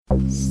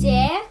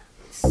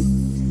6,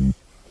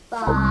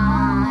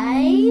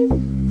 5,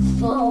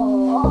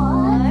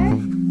 4,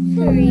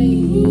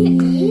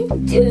 3,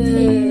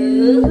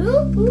 2, 1.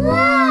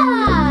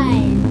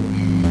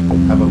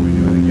 How about we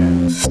do it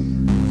again? 6,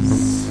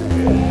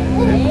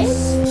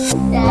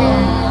 7,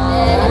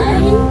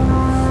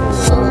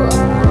 4,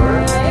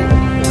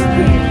 3,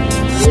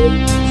 2,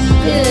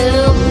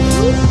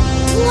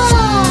 1.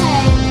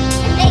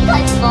 I think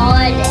I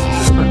fought it.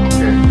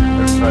 Okay,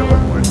 let's try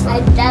one more I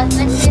time.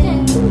 definitely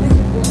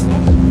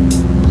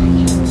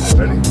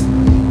Ready?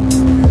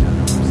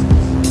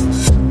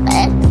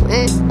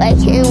 I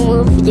can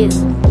move you.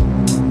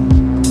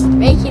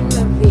 Making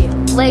review.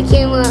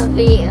 Making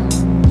review.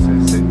 Say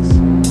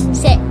 6,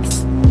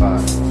 6,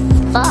 5.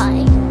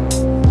 5,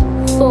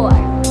 4,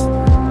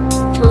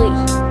 3,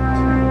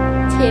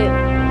 2,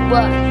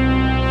 1.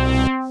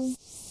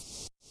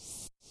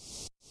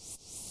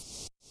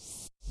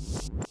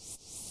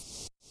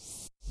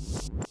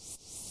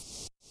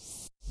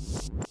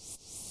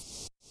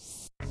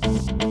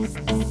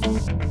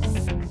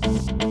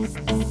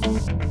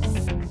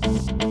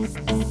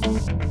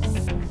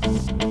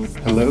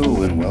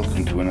 Hello and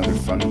welcome to another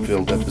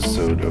fun-filled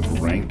episode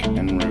of Rank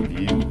and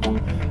Review.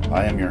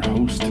 I am your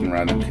host and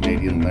random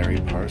Canadian Larry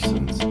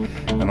Parsons,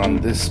 and on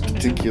this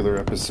particular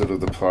episode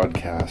of the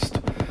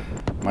podcast,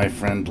 my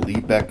friend Lee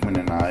Beckmann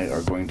and I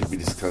are going to be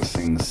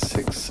discussing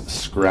 6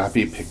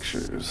 Scrappy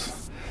pictures.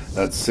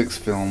 That's 6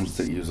 films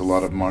that use a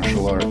lot of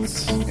martial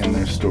arts in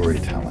their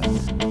storytelling.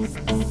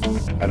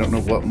 I don't know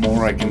what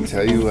more I can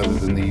tell you other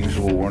than the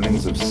usual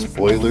warnings of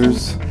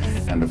spoilers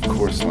and of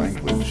course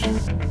language.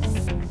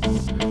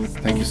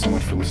 Thank you so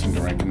much for listening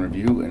to Rank and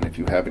Review, and if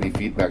you have any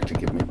feedback to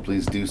give me,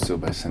 please do so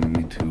by sending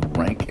me to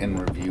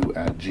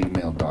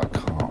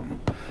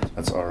ranknreview@gmail.com.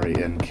 That's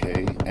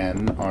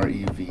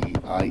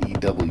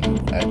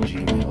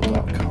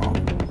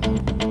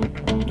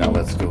ranknreview@gmail.com. Now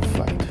let's go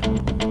fight.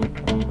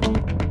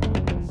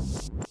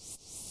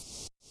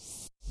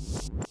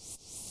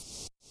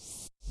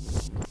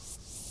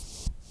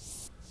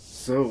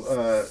 So,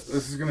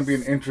 this is going to be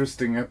an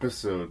interesting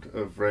episode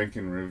of Rank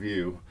and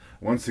Review.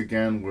 Once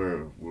again,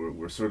 we're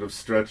sort of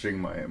stretching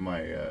my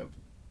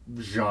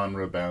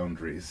genre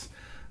boundaries.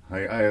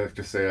 I like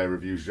to say I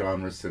review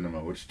genre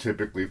cinema, which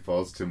typically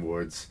falls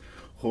towards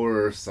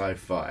horror,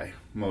 sci-fi,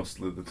 most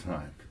of the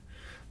time.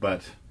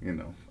 But, you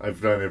know, I've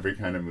done every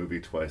kind of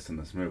movie twice in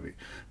this movie.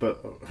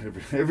 But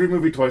every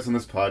movie twice on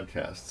this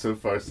podcast. So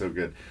far, so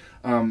good.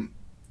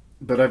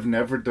 But I've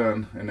never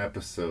done an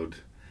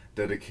episode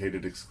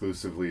dedicated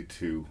exclusively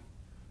to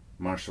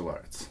martial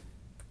arts.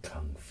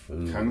 Kung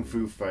Fu. Kung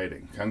Fu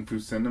fighting. Kung Fu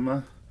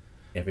cinema.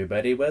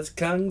 Everybody was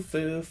Kung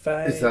Fu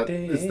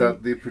fighting. Is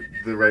that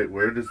the right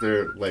word? Is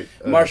there like...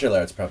 martial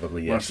arts,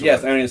 probably, yes. Martial Yes,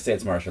 arts. I'm going to say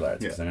it's martial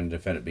arts, because Yeah. I'm going to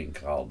defend it being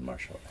called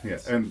martial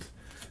arts. Yeah, and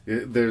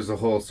there's a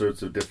whole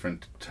sorts of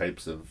different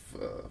types of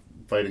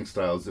fighting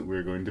styles that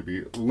we're going to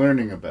be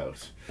learning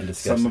about. And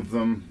discussing. Some of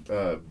them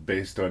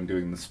based on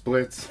doing the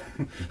splits.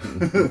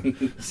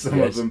 Some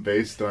Yes. of them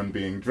based on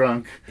being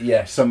drunk.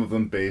 Yes. Some of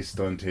them based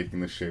on taking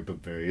the shape of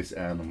various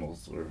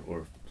animals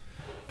or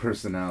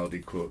personality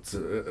quotes,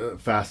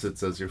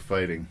 facets as you're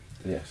fighting.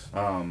 Yes.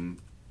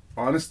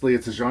 Honestly,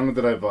 it's a genre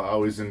that I've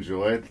always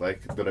enjoyed,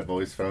 that I've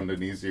always found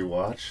an easy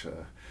watch.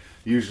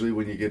 Usually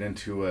when you get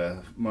into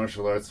a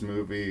martial arts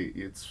movie,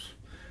 it's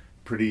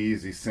pretty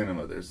easy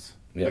cinema. There's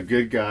a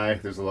good guy,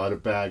 there's a lot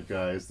of bad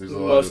guys, there's a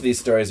lot Most of these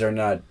stories are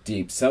not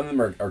deep. Some of them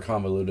are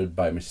convoluted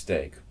by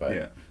mistake, but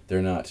Yeah.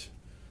 they're not...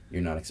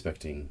 You're not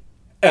expecting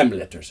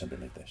Hamlet or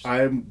something like this.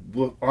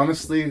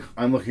 honestly,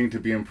 I'm looking to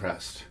be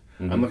impressed.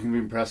 Mm-hmm. I'm looking to be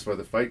impressed by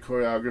the fight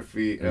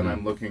choreography, and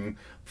I'm looking...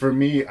 For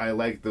me, I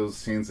like those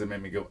scenes that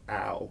make me go,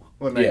 ow.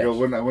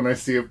 When I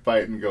see a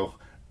fight and go,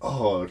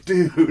 oh,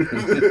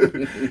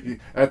 dude.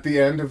 At the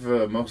end of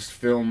most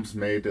films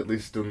made, at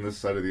least on this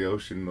side of the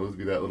ocean, there'll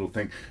be that little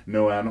thing,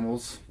 no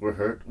animals were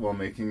hurt while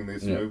making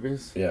these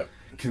movies. Yeah.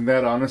 Can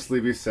that honestly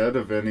be said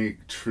of any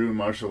true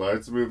martial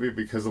arts movie?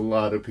 Because a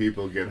lot of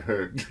people get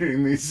hurt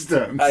during these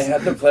stunts. I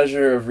had the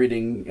pleasure of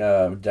reading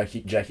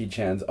Jackie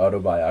Chan's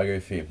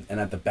autobiography, and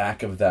at the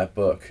back of that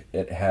book,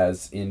 it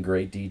has in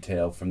great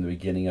detail from the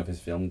beginning of his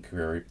film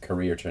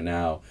career to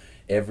now,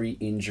 every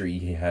injury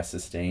he has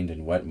sustained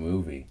in what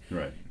movie.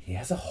 Right. He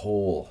has a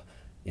hole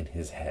in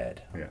his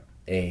head. Yeah.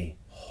 A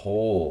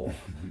hole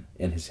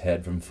in his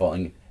head from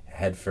falling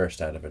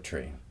headfirst out of a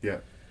tree.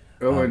 Yeah.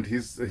 Oh, and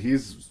he's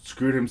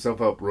screwed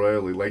himself up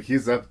royally. Like,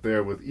 he's up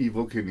there with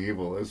Evel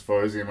Knievel as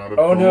far as the amount of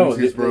bones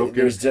he's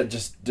broken.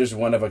 There's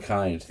one of a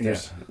kind.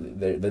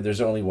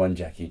 There's only one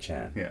Jackie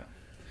Chan. Yeah.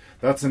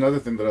 That's another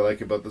thing that I like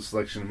about the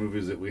selection of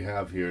movies that we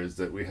have here, is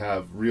that we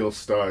have real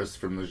stars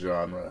from the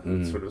genre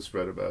that's sort of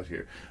spread about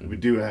here. We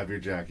do have your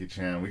Jackie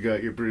Chan. We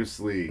got your Bruce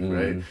Lee,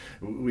 right?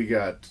 We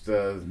got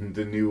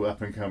the new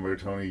up-and-comer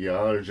Tony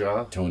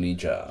Jaa. Tony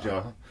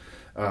Jaa.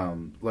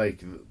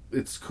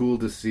 It's cool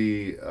to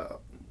see...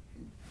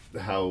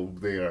 how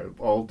they are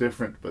all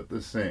different but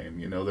the same.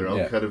 You know, they're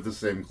all cut of the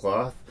same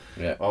cloth.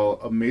 Yeah. All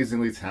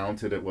amazingly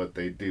talented at what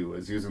they do,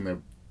 as using their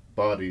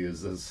body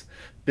is as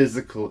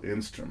physical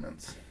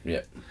instruments.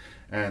 Yeah.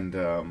 And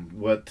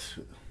what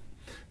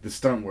the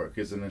stunt work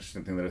is an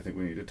interesting thing that I think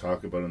we need to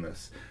talk about in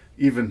this.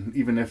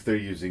 Even if they're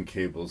using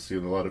cables, a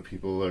lot of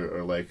people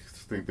are like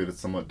think that it's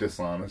somewhat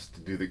dishonest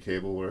to do the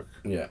cable work.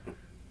 Yeah.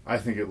 I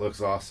think it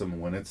looks awesome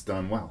when it's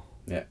done well.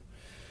 Yeah.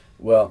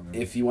 Well,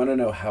 if you want to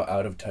know how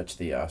out of touch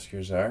the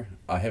Oscars are,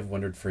 I have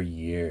wondered for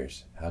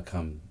years how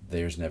come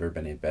there's never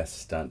been a best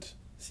stunt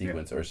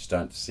sequence or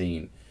stunt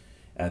scene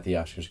at the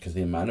Oscars, because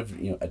the amount of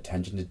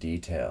attention to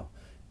detail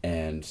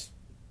and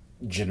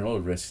general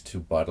risk to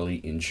bodily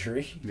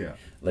injury,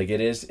 like it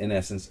is in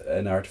essence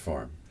an art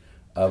form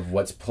of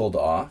what's pulled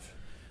off,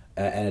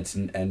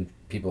 and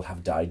people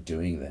have died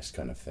doing this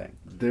kind of thing.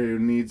 There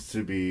needs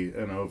to be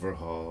an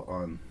overhaul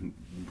on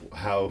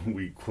how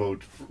we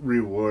quote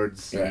reward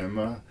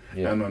cinema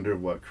and under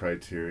what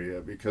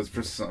criteria, because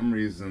for some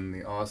reason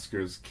the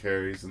Oscars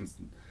carries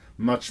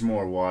much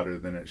more water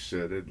than it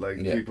should.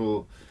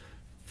 People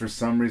for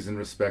some reason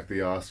respect the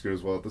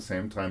Oscars while at the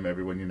same time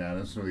everyone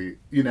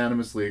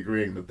unanimously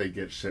agreeing that they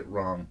get shit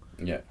wrong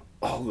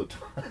all the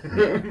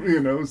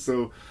time.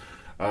 So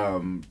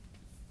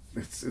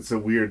it's a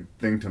weird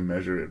thing to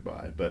measure it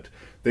by, but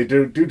they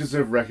do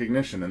deserve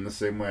recognition in the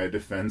same way I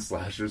defend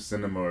slasher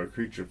cinema or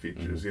creature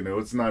features.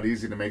 It's not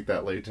easy to make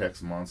that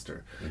latex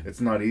monster.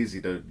 It's not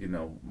easy to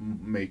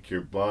make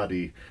your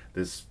body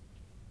this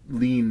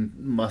lean,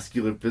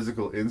 muscular,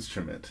 physical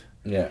instrument.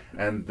 Yeah.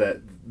 And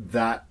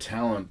that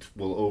talent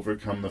will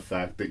overcome the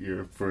fact that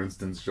you're, for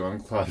instance,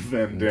 Jean-Claude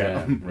Van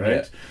Damme, right?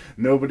 Yeah.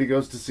 Nobody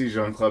goes to see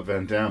Jean-Claude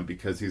Van Damme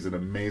because he's an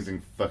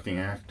amazing fucking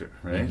actor,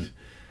 right?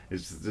 Mm-hmm.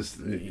 It's just...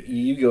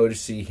 You go to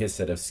see his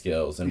set of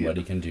skills and what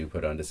he can do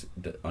put on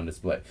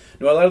display.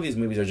 No, a lot of these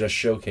movies are just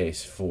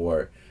showcase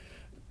for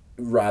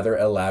rather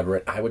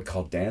elaborate, I would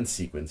call dance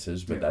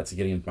sequences, but that's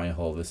getting into my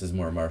whole, this is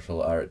more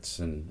martial arts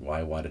and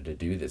why I wanted to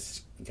do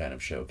this kind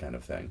of show kind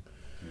of thing.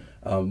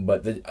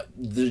 But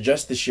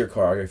just the sheer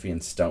choreography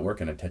and stunt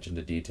work and attention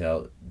to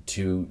detail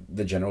to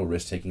the general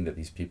risk-taking that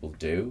these people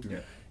do,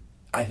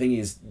 I think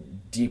is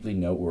deeply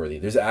noteworthy.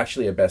 There's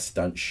actually a best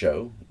stunt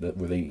show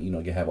where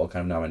they have all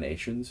kind of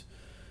nominations,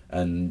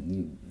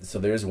 and so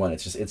there's one.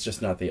 It's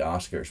just not the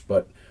Oscars,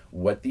 but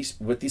what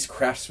these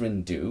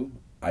craftsmen do,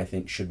 I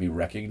think, should be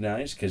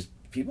recognized, because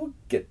people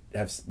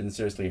have been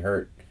seriously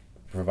hurt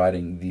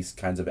providing these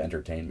kinds of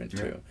entertainment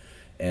too,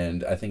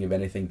 and I think if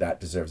anything that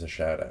deserves a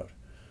shout out.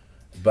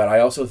 But I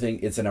also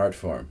think it's an art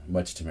form,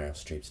 much to Meryl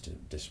Streep's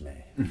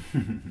dismay.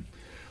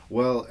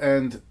 Well,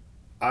 and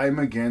I'm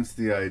against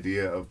the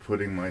idea of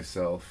putting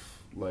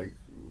myself,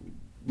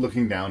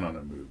 looking down on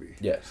a movie.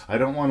 Yes. I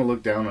don't want to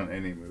look down on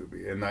any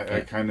movie. And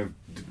I kind of...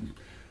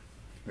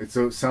 It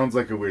sounds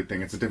like a weird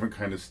thing. It's a different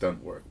kind of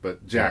stunt work.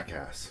 But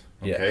Jackass,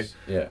 okay? Yes.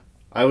 Yeah.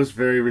 I was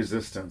very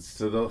resistant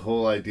to the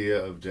whole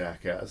idea of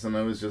Jackass. And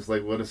I was just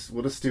like, what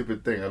a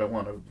stupid thing. I don't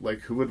want to...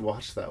 who would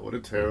watch that? What a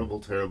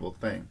terrible, terrible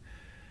thing.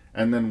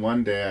 And then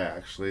one day I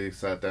actually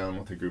sat down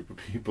with a group of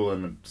people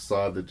and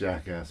saw the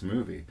Jackass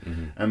movie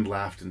and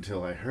laughed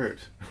until I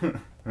hurt,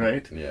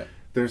 right? Yeah.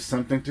 There's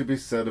something to be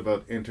said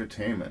about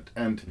entertainment,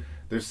 and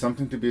there's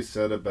something to be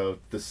said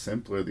about the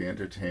simpler the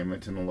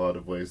entertainment, in a lot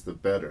of ways the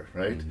better,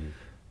 right? Mm-hmm.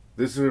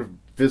 These are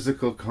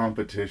physical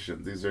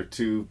competitions. These are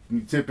two,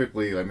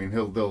 typically,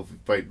 they'll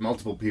fight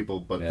multiple people,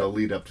 but they'll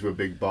lead up to a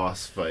big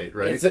boss fight,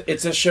 right?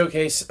 It's a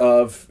showcase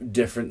of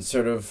different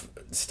sort of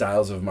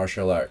styles of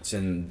martial arts,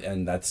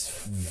 and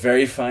that's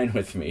very fine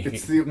with me.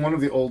 It's one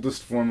of the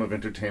oldest form of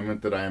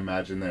entertainment that I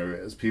imagine there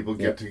is. People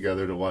get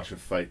together to watch a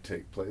fight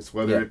take place,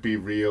 whether it be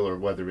real or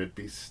whether it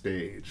be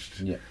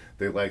staged. Yeah.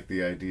 They like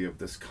the idea of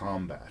this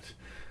combat.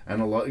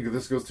 And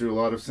this goes through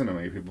a lot of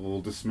cinema. People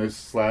will dismiss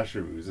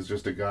slasher movies as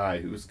just a guy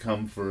who's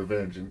come for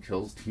revenge and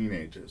kills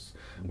teenagers.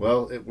 Mm-hmm.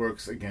 Well, it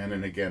works again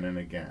and again and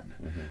again.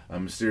 Mm-hmm. A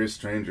mysterious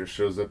stranger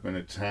shows up in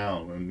a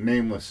town, a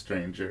nameless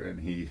stranger,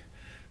 and he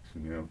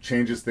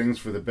changes things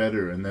for the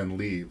better and then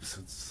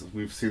leaves.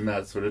 We've seen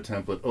that sort of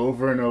template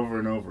over and over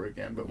and over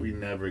again, but we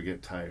never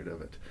get tired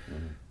of it.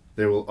 Mm-hmm.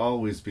 There will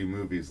always be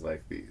movies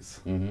like these.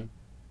 Mm-hmm.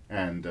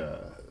 And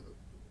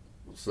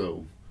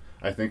so...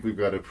 I think we've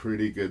got a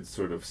pretty good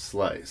sort of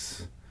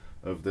slice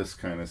of this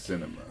kind of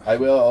cinema. I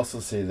will also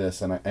say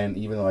this, and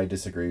even though I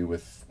disagree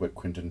with what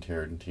Quentin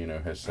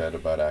Tarantino has said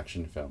about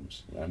action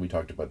films, and we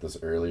talked about this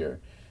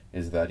earlier,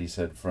 is that he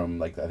said from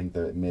I think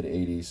the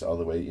mid-'80s all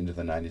the way into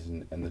the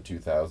 90s and the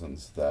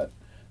 2000s that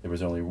there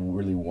was only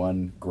really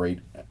one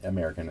great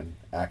American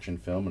action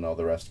film, and all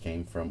the rest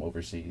came from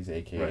overseas,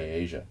 aka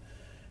Asia.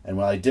 And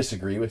while I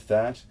disagree with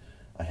that,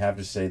 I have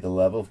to say the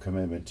level of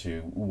commitment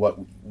to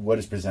what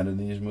is presented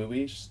in these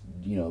movies,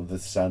 the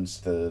stunts,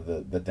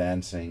 the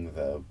dancing,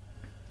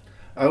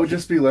 I would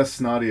just be less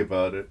snotty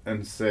about it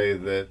and say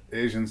that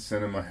Asian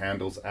cinema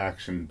handles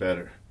action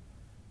better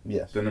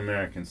than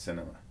American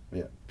cinema.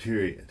 Yeah.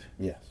 Period.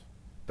 Yes.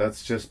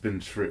 That's just been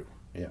true.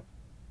 Yeah.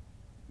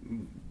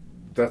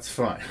 That's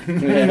fine.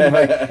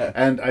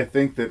 And I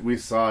think that we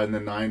saw in the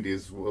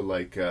 90s,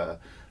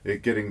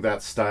 getting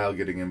that style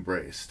getting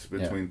embraced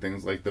between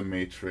things like The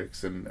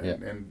Matrix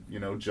and you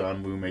know,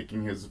 John Woo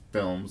making his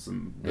films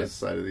and this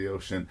side of the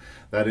ocean.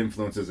 That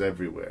influence is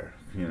everywhere.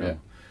 You know,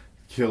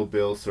 Kill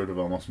Bill sort of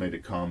almost made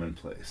it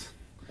commonplace.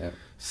 Yeah.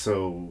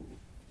 So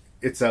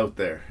it's out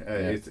there.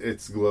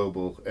 It's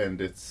global, and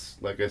it's,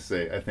 like I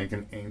say, I think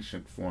an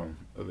ancient form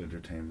of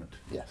entertainment.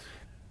 Yes.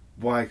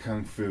 Why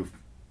kung fu?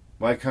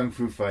 Why kung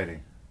fu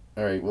fighting?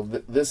 All right. Well,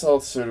 this all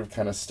sort of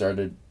kind of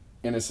started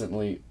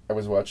innocently. I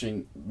was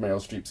watching Meryl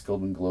Streep's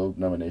Golden Globe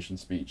nomination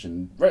speech,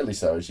 and rightly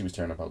so. She was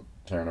tearing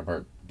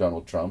apart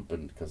Donald Trump,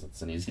 and because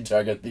it's an easy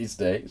target these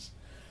days.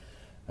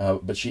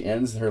 But she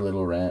ends her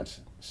little rant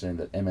saying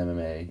that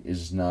MMA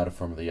is not a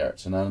form of the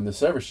arts, and on the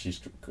surface, she's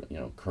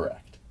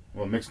correct.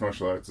 Well, mixed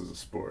martial arts is a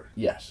sport.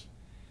 Yes.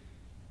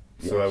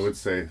 So I would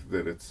say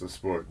that it's a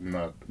sport,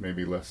 not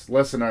maybe less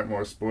an art,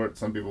 more sport.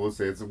 Some people would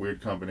say it's a weird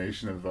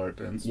combination of art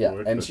and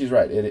sport. Yeah, and she's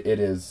right. It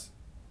is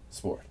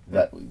sport,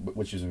 that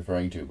which she's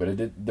referring to.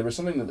 But there was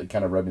something that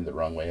kind of rubbed me the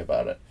wrong way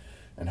about it.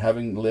 And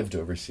having lived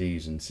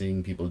overseas and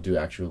seeing people do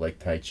actual like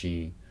Tai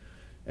Chi,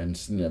 and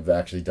I've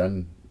actually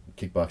done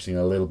kickboxing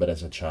a little bit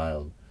as a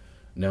child,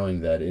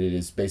 knowing that it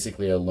is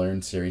basically a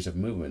learned series of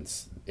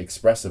movements,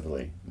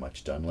 expressively,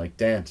 much done like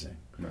dancing,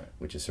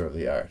 which is sort of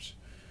the art.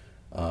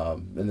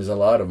 And there's a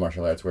lot of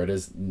martial arts where it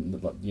is,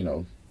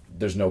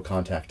 there's no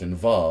contact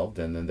involved,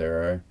 and then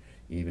there are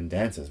even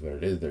dances where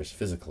there's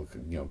physical,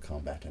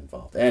 combat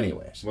involved.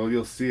 Anyways. Well,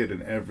 you'll see it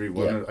in every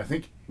one. I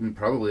think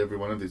probably every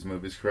one of these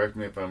movies. Correct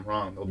me if I'm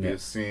wrong. There'll be a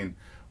scene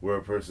where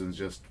a person's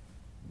just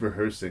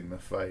rehearsing the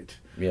fight.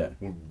 Yeah.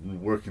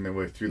 Working their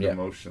way through the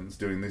motions,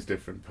 doing these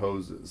different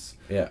poses.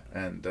 Yeah.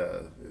 And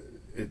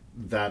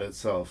that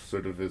itself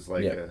sort of is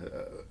like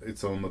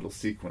its own little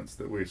sequence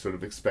that we're sort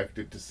of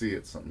expected to see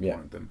at some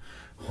point. Them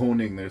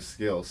honing their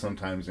skill,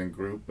 sometimes in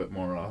group, but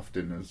more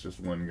often as just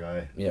one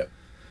guy. Yeah.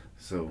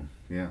 So,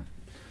 yeah.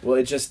 Well,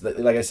 it's just,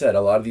 like I said,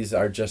 a lot of these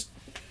are just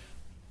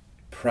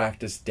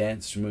practice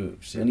dance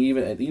moves. And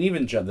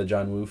even the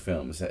John Woo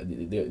films,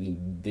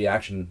 the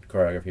action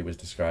choreography was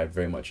described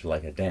very much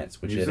like a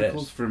dance, which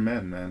Musicals it is. For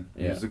men, man.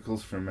 Yeah.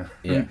 Musicals for men.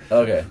 Yeah,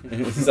 okay.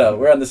 So,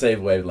 we're on the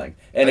same wavelength.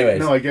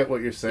 Anyways. I get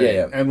what you're saying.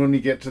 Yeah. And when you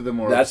get to the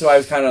more... That's why I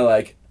was kind of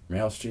like,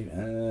 Meryl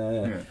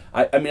Streep,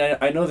 I mean,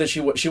 I know that she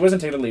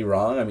wasn't technically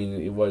wrong. I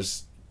mean, it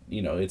was,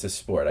 it's a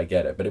sport, I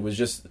get it. But it was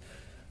just...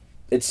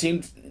 It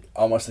seemed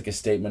almost like a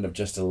statement of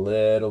just a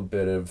little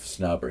bit of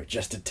snobbery,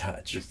 just a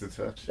touch. Just a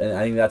touch. And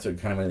I think that's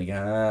what kind of like,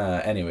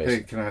 anyways.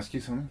 Hey, can I ask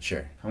you something?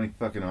 Sure. How many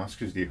fucking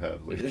Oscars do you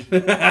have, Lee?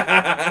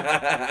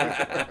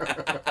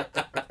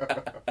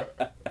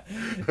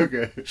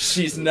 Okay.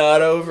 She's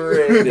not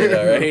overrated,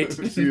 all right?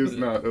 She is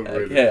not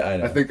overrated. Yeah, I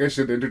know. I think I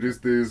should introduce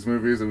these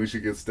movies and we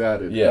should get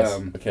started.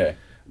 Yes, okay.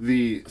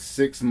 The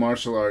 6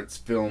 martial arts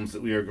films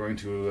that we are going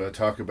to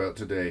talk about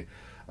today.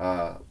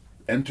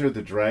 Enter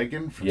the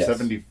Dragon from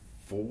 74?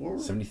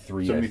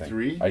 73,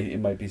 73? I think.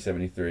 It might be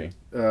 73.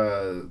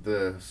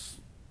 The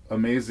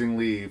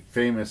amazingly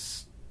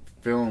famous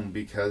film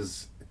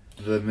because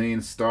the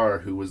main star,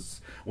 who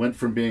went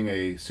from being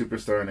a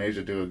superstar in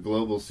Asia to a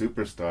global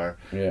superstar,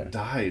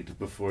 died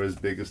before his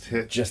biggest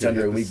hit. Just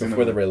under a week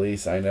before the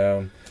release, I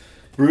know.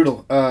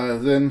 Brutal.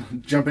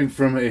 Then, jumping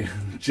from a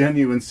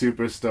genuine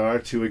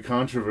superstar to a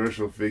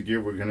controversial figure,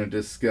 we're going to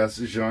discuss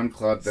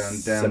Jean-Claude Van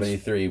Damme.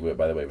 73,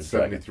 by the way, was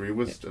 73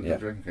 was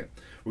Dragon. Okay.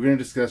 We're going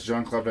to discuss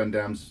Jean-Claude Van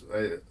Damme's...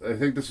 I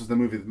think this was the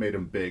movie that made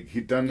him big.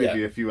 He'd done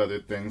maybe a few other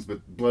things,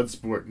 but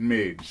Bloodsport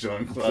made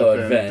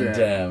Jean-Claude Van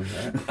Damme.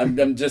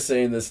 I'm just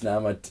saying this now.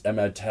 I'm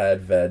a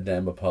tad Van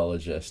Damme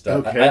apologist.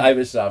 Okay. I have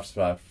a soft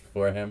spot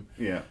for him.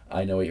 Yeah.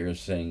 I know what you're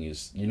saying.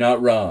 You're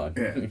not wrong.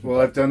 Yeah. Well,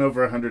 I've done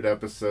over 100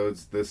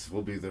 episodes. This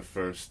will be the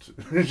first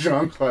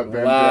Jean-Claude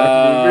Van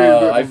Damme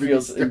movie. Wow. I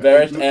feel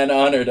embarrassed and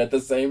honored at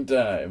the same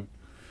time.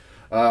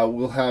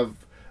 We'll have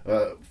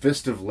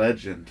Fist of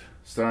Legend,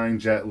 starring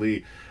Jet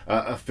Li,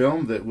 a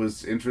film that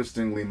was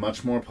interestingly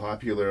much more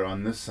popular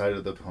on this side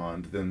of the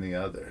pond than the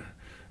other.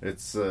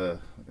 It's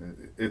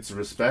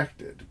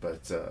respected,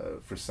 but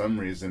for some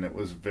reason it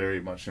was very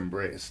much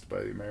embraced by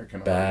the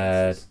American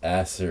audiences.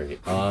 Badassery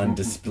on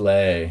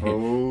display.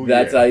 Oh,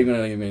 That's how you're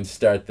going to even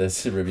start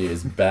this review,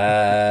 is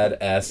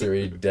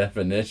badassery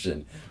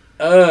definition.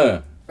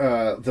 The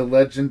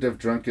Legend of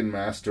Drunken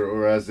Master,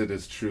 or as it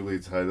is truly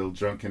titled,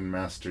 Drunken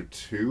Master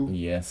 2.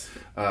 Yes.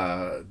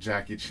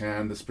 Jackie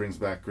Chan. This brings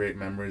back great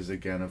memories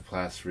again of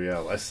Place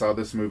Real. I saw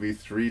this movie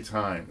 3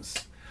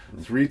 times.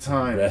 3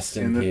 times Rest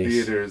in the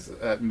peace. theaters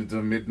at the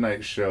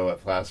midnight show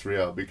at Place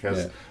Real,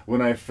 because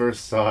when I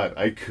first saw it,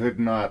 I could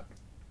not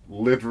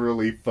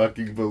literally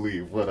fucking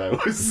believe what I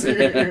was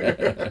seeing.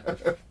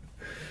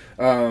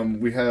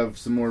 We have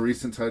some more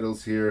recent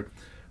titles here.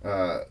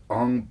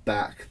 Ong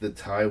Bak, the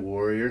Thai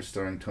Warrior,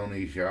 starring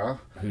Tony Jaa,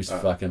 who's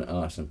fucking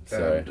awesome.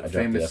 Sorry, I dropped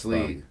famously,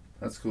 the F-bomb.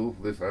 that's cool.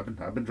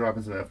 I've been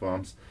dropping some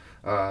F-bombs.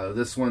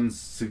 This one's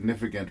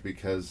significant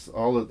because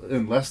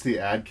unless the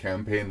ad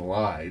campaign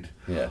lied,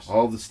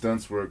 all the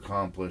stunts were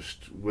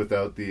accomplished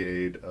without the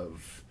aid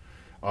of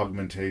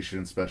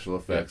augmentation, special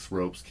effects,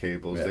 ropes,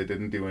 cables. They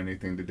didn't do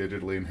anything to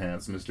digitally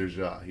enhance Mr.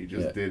 Jia. He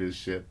just did his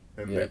shit,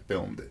 and they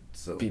filmed it.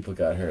 So people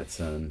got hurt,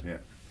 son. Yeah.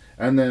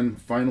 And then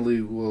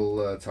finally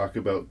we'll talk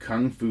about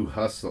Kung Fu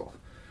Hustle,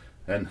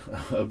 an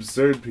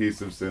absurd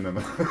piece of cinema,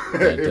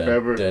 if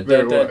ever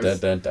there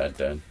was.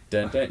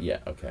 Yeah,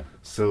 okay.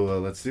 So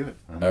let's do it.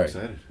 I'm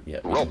excited. Yeah.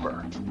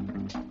 Roper,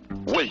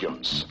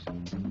 Williams,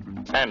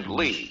 and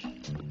Lee,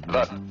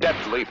 the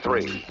Deadly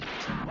Three,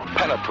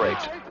 penetrate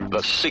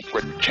the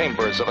secret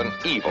chambers of an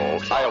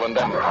evil island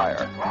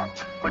empire.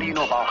 What do you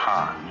know about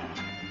Han?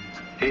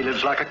 He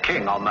lives like a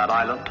king on that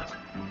island,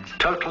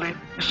 totally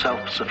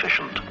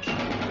self-sufficient.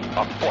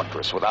 A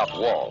fortress without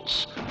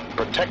walls,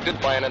 protected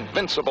by an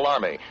invincible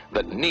army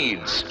that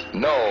needs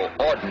no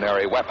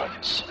ordinary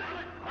weapons.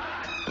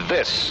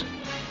 This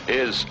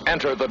is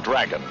Enter the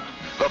Dragon,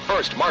 the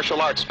first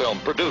martial arts film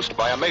produced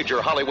by a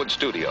major Hollywood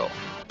studio.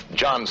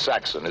 John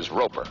Saxon is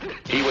Roper.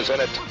 He was in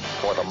it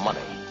for the money.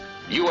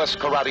 U.S.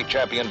 karate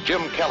champion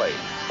Jim Kelly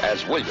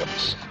as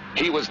Williams.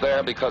 He was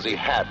there because he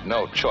had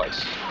no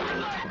choice.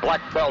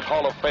 Black Belt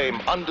Hall of Fame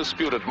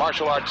undisputed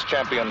martial arts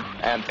champion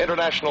and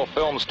international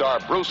film star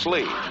Bruce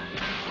Lee.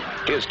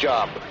 His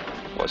job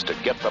was to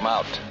get them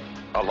out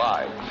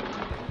alive.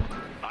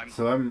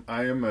 So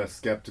I am a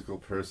skeptical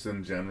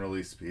person,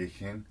 generally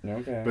speaking.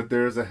 Okay. But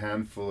there's a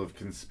handful of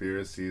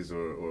conspiracies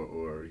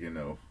or you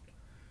know,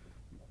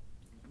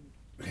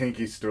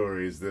 hinky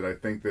stories that I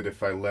think that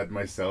if I led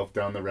myself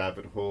down the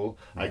rabbit hole,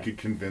 I could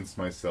convince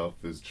myself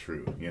is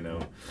true, you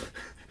know.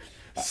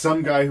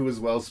 Some guy who was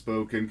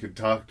well-spoken could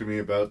talk to me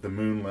about the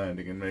moon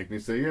landing and make me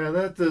say, yeah,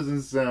 that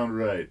doesn't sound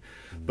right.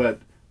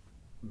 But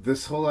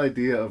this whole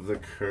idea of the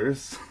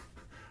curse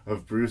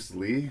of Bruce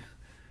Lee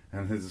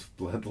and his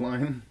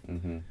bloodline,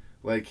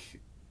 like,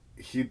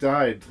 he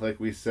died, like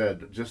we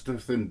said, just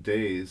within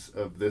days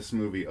of this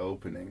movie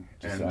opening.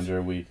 Just under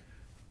a week.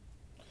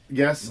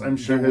 Yes, I'm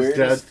sure his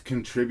death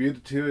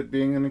contributed to it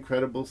being an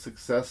incredible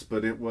success,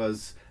 but it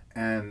was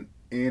an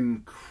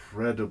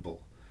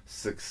incredible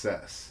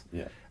success.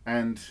 Yeah.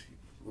 And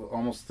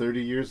almost 20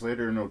 years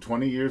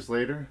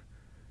later,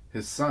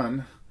 his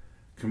son,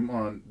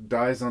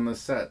 dies on the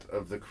set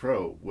of The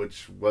Crow,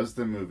 which was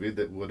the movie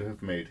that would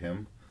have made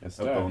him a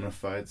bona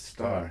fide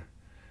star.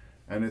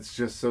 And it's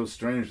just so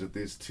strange that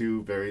these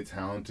two very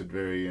talented,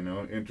 very, you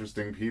know,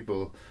 interesting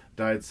people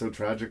died so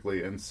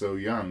tragically and so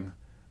young,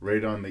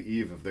 right on the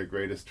eve of their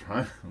greatest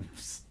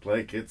triumphs.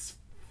 Like, it's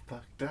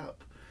fucked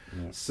up.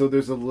 Yeah. So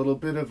there's a little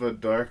bit of a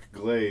dark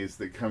glaze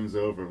that comes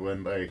over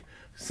when I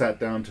sat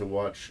down to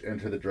watch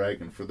Enter the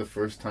Dragon for the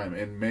first time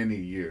in many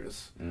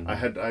years. I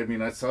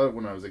saw it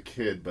when I was a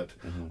kid, but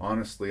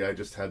honestly, I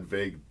just had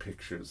vague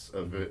pictures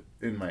of it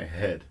in my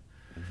head.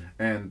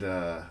 And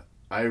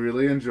I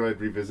really enjoyed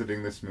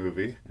revisiting this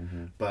movie,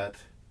 but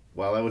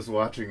while I was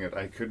watching it,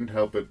 I couldn't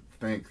help but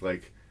think,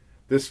 like,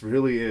 this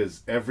really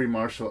is every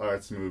martial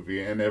arts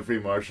movie and every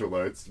martial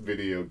arts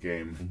video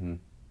game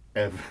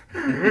ever.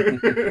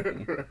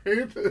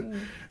 Right?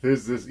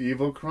 There's this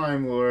evil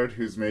crime lord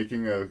who's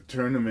making a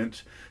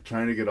tournament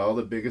trying to get all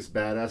the biggest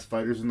badass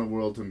fighters in the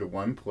world into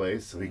one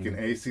place so he can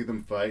A, see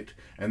them fight,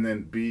 and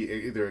then B,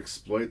 either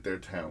exploit their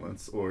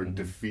talents or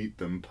defeat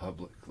them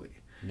publicly.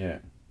 Yeah.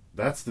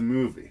 That's the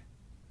movie.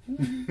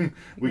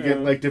 We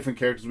get, like, different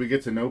characters, we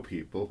get to know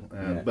people,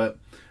 but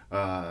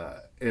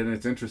and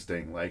it's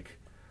interesting, like,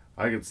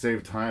 I could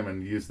save time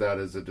and use that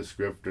as a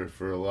descriptor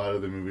for a lot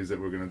of the movies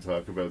that we're going to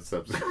talk about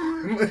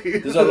subsequently.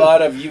 There's a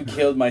lot of you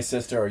killed my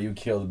sister or you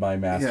killed my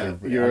master.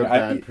 Yeah, you're a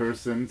bad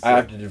person. So I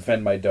have to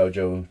defend my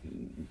dojo.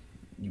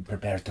 You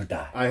prepare to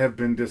die. I have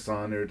been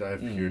dishonored.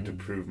 I've here to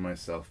prove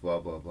myself. Blah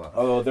blah blah.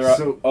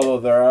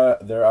 Although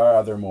there are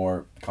other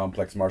more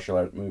complex martial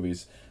art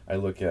movies. I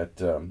look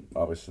at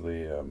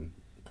obviously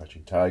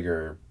Crouching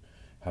Tiger,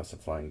 House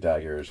of Flying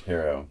Daggers,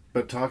 Hero.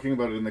 But talking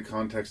about it in the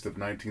context of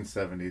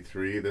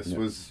 1973, this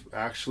was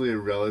actually a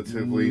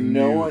relatively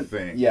new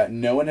thing. Yeah,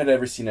 no one had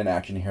ever seen an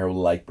action hero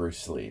like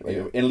Bruce Lee,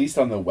 at least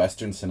on the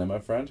Western cinema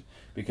front,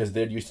 because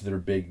they're used to their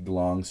big,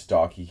 long,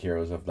 stocky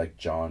heroes of, like,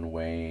 John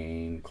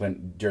Wayne,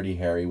 Dirty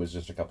Harry was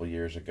just a couple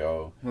years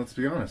ago. Let's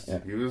be honest,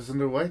 he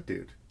wasn't a white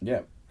dude.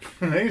 Yeah.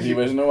 Right? He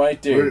wasn't a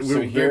white dude.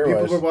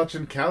 People were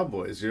watching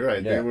cowboys. You're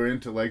right. Yeah. They were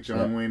into, like,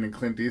 John Wayne and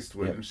Clint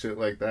Eastwood and shit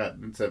like that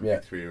in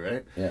 '73,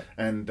 right? Yeah.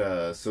 And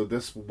so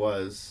this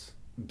was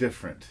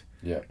different.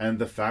 Yeah. And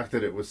the fact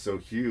that it was so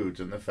huge,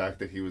 and the fact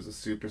that he was a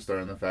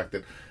superstar, and the fact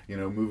that, you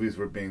know, movies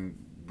were being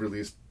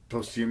released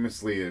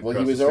posthumously across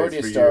he was the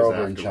already States a for star years over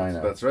in afterwards.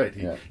 China. That's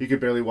right. He could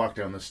barely walk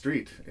down the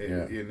street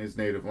in his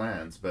native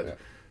lands, but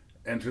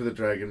Enter the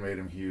Dragon made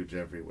him huge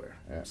everywhere.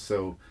 Yeah.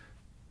 So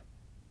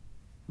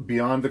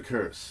beyond the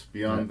curse,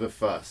 beyond the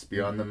fuss,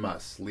 beyond the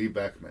muss, Lee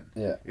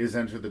Beckmann, is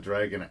Enter the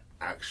Dragon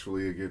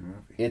actually a good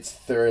movie? It's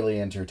thoroughly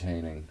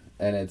entertaining,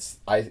 and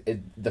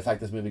the fact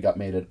this movie got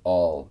made at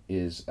all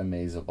is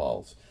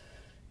amazeballs.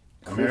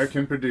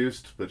 American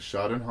produced, but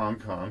shot in Hong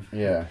Kong.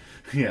 Yeah.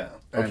 Yeah.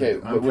 Okay.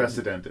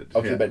 Unprecedented.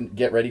 Okay, but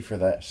get ready for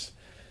this.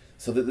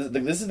 So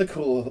this is the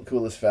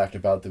coolest fact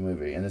about the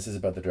movie, and this is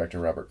about the director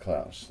Robert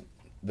Klaus,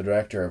 the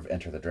director of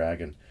Enter the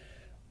Dragon.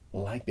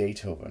 like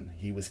Beethoven,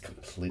 he was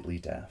completely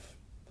deaf.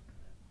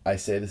 I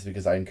say this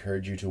because I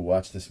encourage you to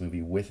watch this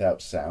movie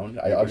without sound.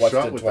 I watched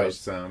shot it without twice.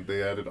 sound.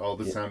 They added all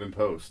the sound in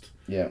post.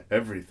 Yeah.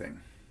 Everything.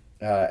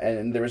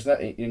 And there was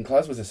that. And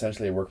Klaus was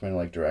essentially a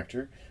workman-like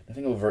director.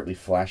 Nothing overtly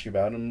flashy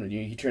about him.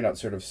 He turned out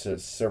sort of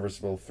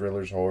serviceable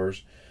thrillers,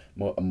 horrors,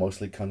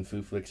 mostly kung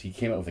fu flicks. He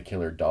came out with a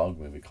killer dog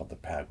movie called The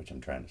Pack, which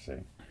I'm trying to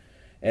say.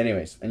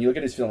 Anyways, and you look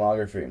at his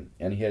filmography,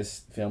 and he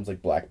has films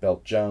like Black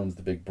Belt Jones,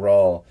 The Big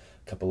Brawl,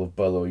 a couple of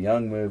Bolo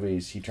Young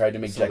movies. He tried to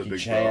make Jackie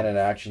Chan an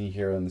action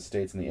hero in the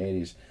States in the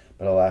 80s,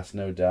 but alas,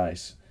 no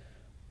dice.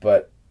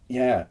 But,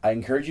 yeah, I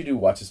encourage you to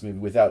watch this movie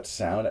without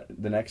sound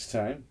the next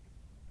time.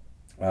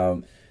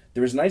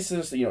 There was nice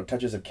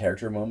touches of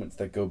character moments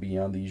that go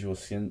beyond the usual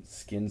skin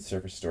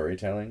surface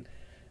storytelling.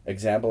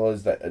 Example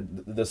is that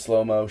the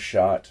slow-mo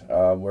shot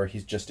where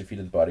he's just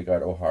defeated the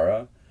bodyguard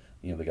O'Hara,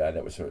 the guy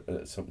that was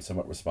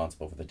somewhat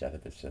responsible for the death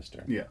of his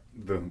sister. Yeah,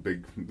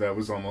 that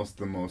was almost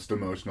the most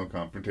emotional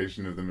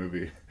confrontation of the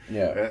movie.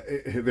 Yeah.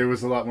 There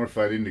was a lot more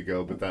fighting to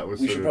go, but that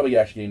was We should probably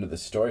actually get into the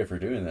story if we're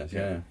doing this,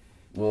 yeah.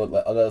 Well,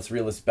 let's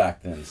reel this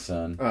back then,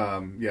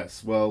 son.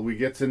 Yes, well, we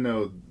get to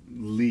know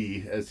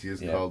Lee, as he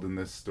is called in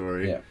this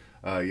story. Yeah.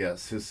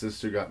 Yes, his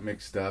sister got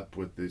mixed up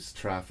with this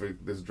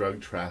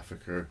drug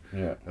trafficker,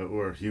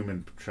 or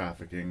human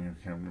trafficking.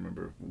 I can't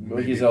remember.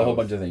 Well, he's a whole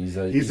bunch of things.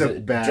 He's a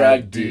bad dude.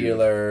 drug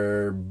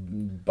dealer,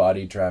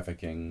 body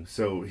trafficking.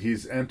 So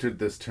he's entered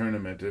this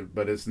tournament,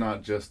 but it's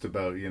not just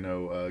about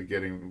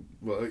getting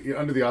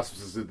under the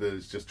auspices that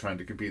it's just trying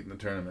to compete in the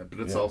tournament, but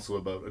it's also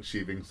about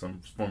achieving some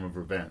form of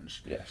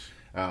revenge. Yes.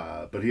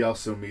 But he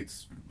also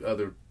meets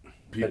other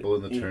people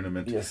in the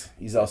tournament. Yes,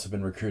 he's also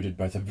been recruited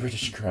by the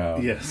British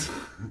crown. Yes.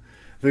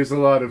 There's a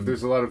lot of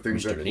things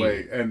Mr. at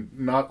play, and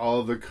not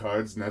all the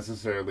cards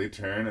necessarily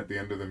turn at the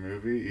end of the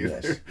movie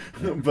either. Yes.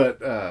 Yeah.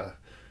 But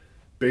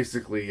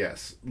basically,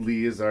 yes,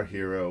 Lee is our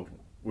hero,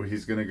 where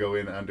he's going to go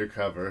in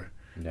undercover.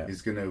 Yeah.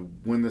 He's going to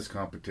win this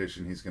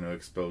competition. He's going to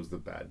expose the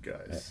bad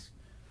guys.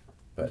 Yeah.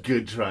 But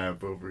good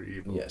triumph over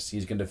evil. Yes,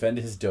 he's going to defend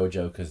his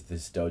dojo because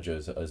this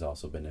dojo has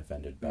also been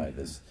offended by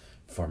this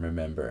former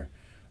member.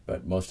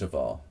 But most of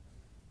all,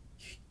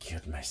 you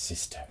killed my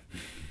sister.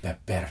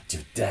 Prepare to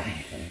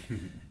die.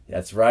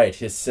 That's right.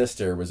 His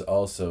sister was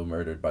also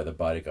murdered by the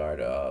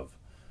bodyguard of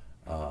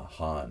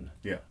Han.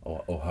 Yeah.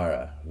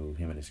 O'Hara, who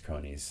him and his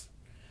cronies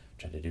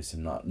tried to do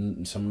some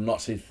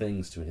naughty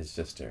things to his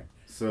sister.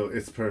 So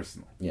it's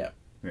personal. Yeah.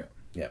 Yeah.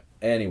 Yeah.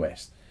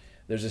 Anyways,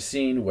 there's a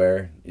scene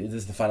where this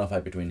is the final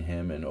fight between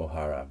him and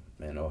O'Hara,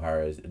 and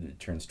O'Hara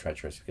turns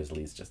treacherous because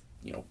Lee's just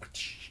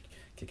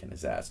kicking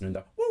his ass and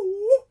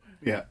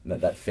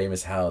that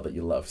famous howl that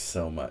you love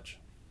so much.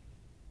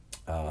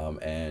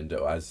 And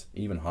as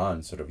even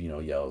Han sort of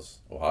yells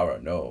O'Hara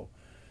no,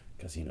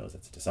 because he knows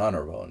that's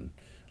dishonorable, and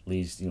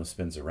Lee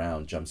spins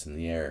around, jumps in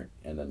the air,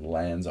 and then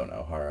lands on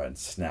O'Hara and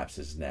snaps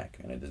his neck,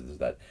 and it does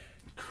that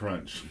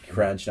crunch.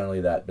 Not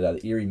only that, but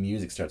that eerie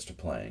music starts to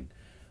playing,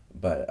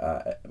 but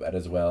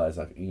as well as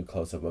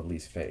close up of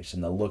Lee's face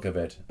and the look of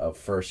it of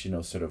first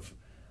sort of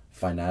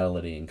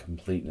finality and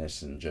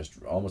completeness and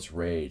just almost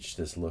rage,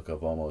 this look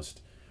of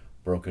almost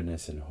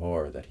brokenness and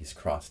horror that he's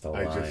crossed the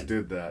line. I just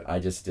did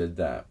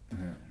that.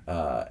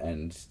 Yeah.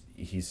 And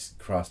he's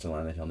crossed a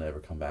line that he'll never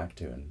come back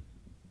to,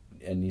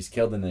 and he's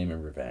killed in the name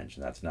of revenge,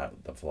 and that's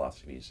not the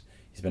philosophy.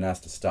 He's been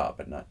asked to stop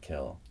but not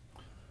kill.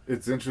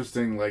 It's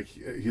interesting, like,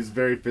 he's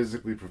very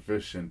physically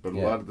proficient, but a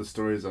lot of the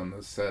stories on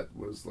the set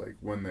was like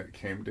when it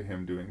came to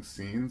him doing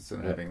scenes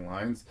and having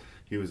lines,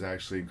 he was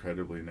actually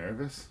incredibly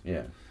nervous.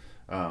 Yeah.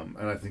 And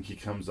I think he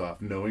comes off,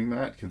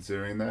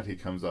 considering that, he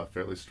comes off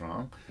fairly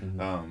strong.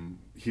 Mm-hmm.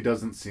 He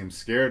doesn't seem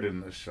scared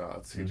in the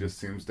shots. He just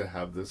seems to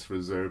have this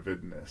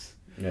reservedness.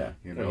 Yeah.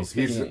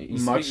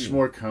 He's much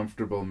more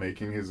comfortable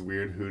making his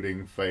weird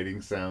hooting,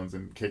 fighting sounds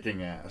and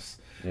kicking ass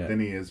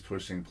than he is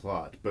pushing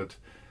plot. But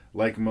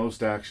like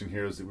most action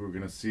heroes that we're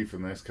going to see for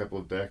the next couple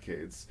of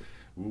decades,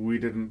 we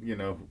didn't,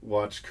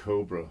 watch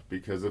Cobra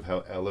because of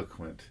how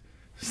eloquent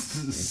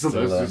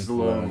Sylvester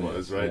Stallone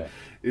was, right? Yeah.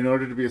 In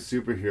order to be a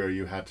superhero,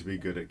 you had to be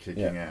good at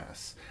kicking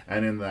ass.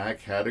 And in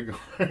that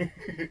category,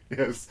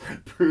 yes,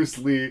 Bruce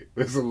Lee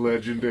was a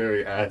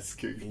legendary ass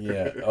kicker.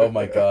 Yeah. Oh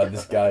my God,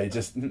 this guy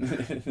just...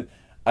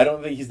 I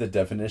don't think he's the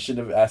definition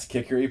of ass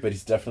kickery, but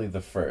he's definitely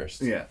the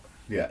first. Yeah.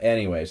 Yeah.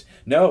 Anyways,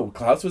 no,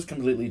 Klaus was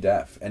completely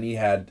deaf, and he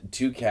had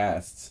two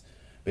casts,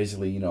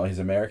 basically, his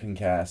American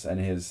cast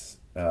and his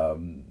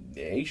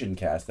Asian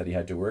cast that he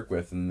had to work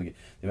with, and the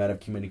amount of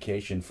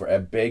communication for a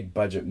big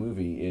budget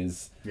movie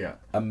is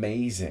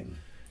amazing.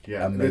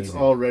 Yeah, amazing.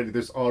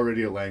 There's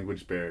already a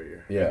language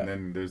barrier, and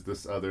then there's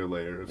this other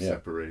layer of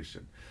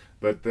separation.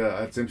 But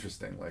that's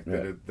interesting,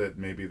 that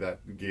maybe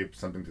that gave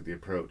something to the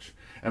approach.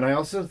 And I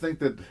also think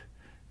that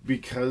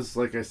because,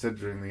 like I said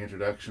during the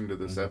introduction to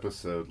this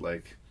episode,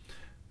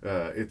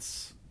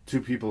 it's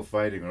two people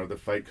fighting, or the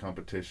fight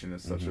competition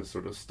is such a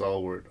sort of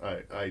stalwart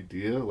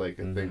idea, like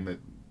a thing that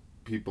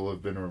people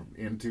have been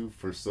into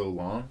for so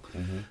long.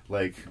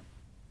 Like,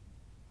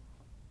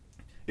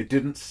 it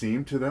didn't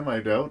seem to them, I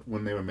doubt,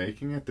 when they were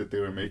making it, that they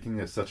were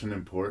making such an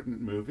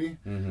important movie,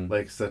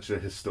 like such a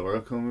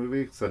historical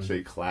movie, such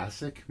a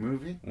classic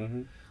movie.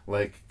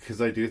 Like,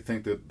 because I do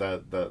think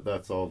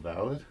that's all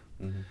valid.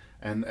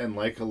 And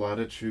like a lot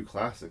of true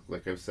classic,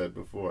 like I've said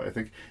before, I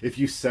think if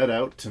you set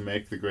out to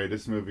make the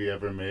greatest movie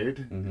ever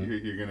made,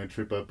 you're going to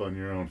trip up on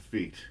your own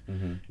feet.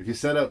 If you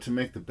set out to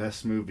make the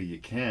best movie you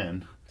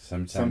can,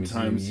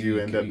 sometimes you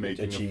end up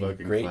making a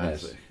fucking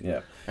greatness. classic.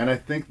 Yeah. And I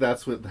think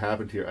that's what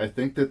happened here. I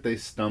think that they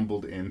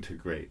stumbled into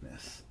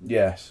greatness.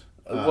 Yes.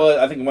 Well,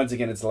 I think once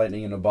again it's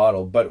lightning in a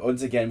bottle. But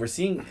once again, we're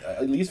seeing,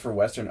 at least for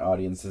Western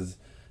audiences,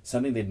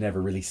 something they'd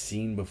never really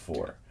seen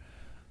before.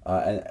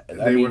 And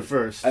they were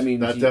first. I mean,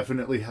 that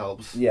definitely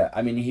helps. Yeah,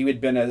 I mean, he had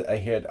been a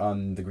hit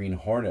on the Green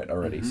Hornet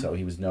already, so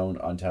he was known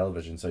on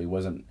television. So he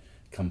wasn't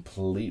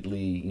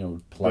completely,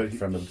 plucked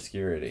from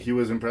obscurity. He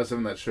was impressive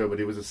in that show, but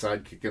he was a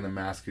sidekick in a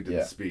mask who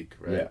didn't speak,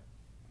 right? Yeah.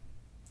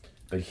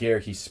 But here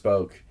he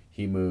spoke,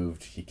 he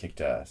moved, he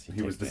kicked ass.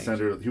 He was the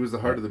center. He was the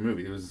heart of the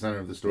movie. He was the center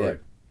of the story.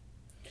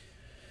 Yeah.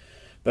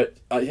 But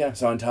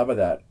so on top of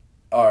that,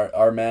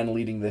 our man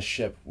leading this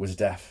ship was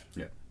deaf.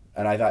 Yeah.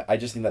 And I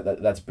just think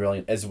that's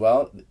brilliant as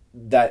well.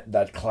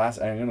 That class,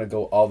 I'm gonna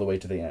go all the way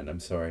to the end.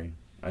 I'm sorry,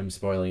 I'm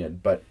spoiling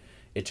it, but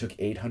it took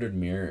 800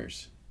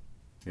 mirrors,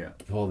 to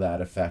pull that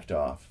effect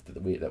off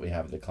that we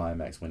have at the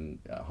climax when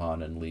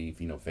Han and Lee,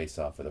 face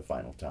off for the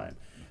final time.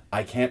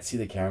 I can't see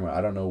the camera.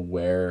 I don't know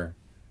where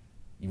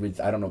you would.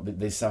 I don't know.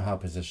 They somehow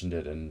positioned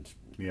it, and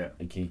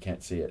you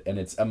can't see it. And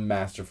it's a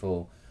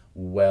masterful,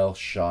 well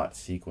shot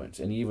sequence,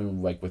 and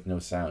even like with no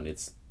sound,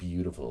 it's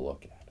beautiful to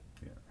look at.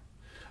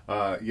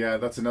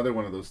 That's another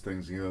one of those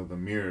things, the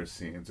mirror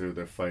scenes, or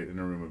the fight in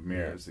a room of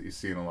mirrors that you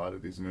see in a lot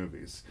of these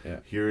movies. Yeah.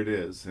 Here it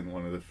is, in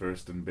one of the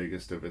first and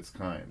biggest of its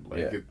kind.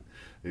 Like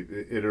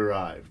it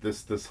arrived.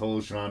 This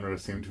whole genre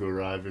seemed to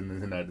arrive in the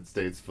United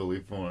States fully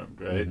formed,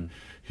 right?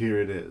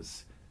 Here it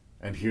is.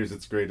 And here's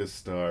its greatest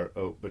star.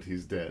 Oh, but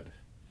he's dead.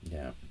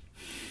 Yeah.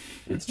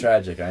 It's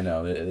tragic, I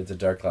know. It's a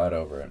dark cloud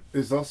over it.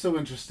 It's also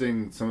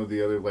interesting, some of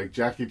the other, like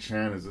Jackie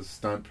Chan is a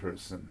stunt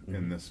person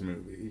in this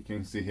movie. You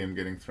can see him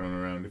getting thrown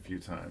around a few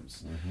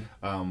times.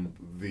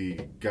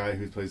 The guy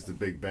who plays the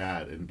big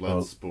bad in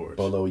Bloodsport.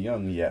 Bolo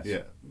Young, yes.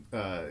 Yeah.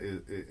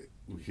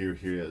 Here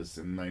he is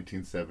in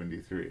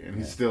 1973, and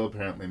he's still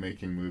apparently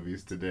making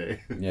movies today.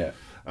 Yeah.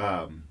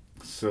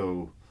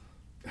 So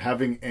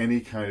having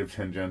any kind of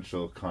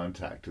tangential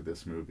contact to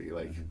this movie,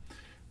 like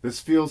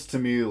this feels to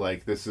me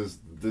like this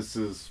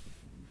is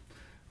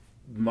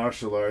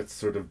martial arts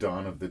sort of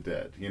Dawn of the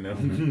Dead,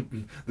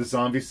 The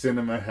zombie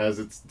cinema has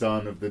its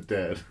Dawn of the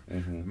Dead.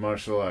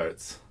 Martial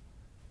arts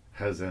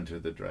has Enter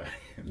the Dragon.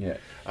 Yeah.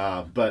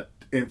 But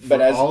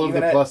all of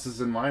the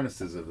pluses and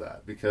minuses of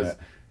that, because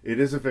it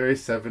is a very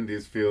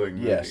 70s feeling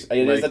movie. Yes,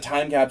 it is a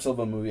time capsule of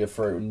a movie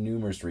for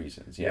numerous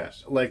reasons,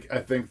 yes. Yeah. Like, I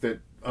think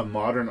that a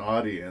modern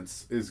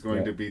audience is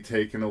going to be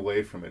taken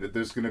away from it.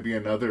 There's going to be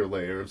another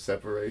layer of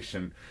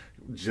separation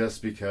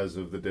just because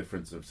of the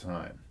difference of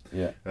time.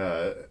 Yeah.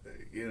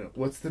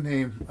 What's the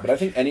name? But I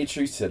think any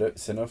true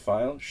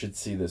cinephile should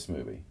see this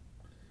movie.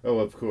 Oh,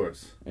 of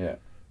course. Yeah.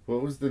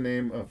 What was the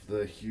name of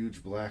the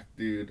huge black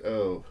dude?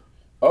 Oh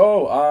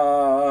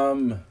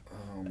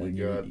my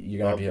God! You're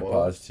gonna be a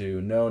pause too.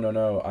 No.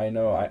 I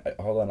know.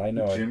 Hold on. I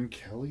know. Jim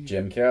Kelly.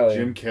 Jim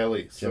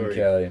Kelly. Sorry. Jim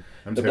Kelly.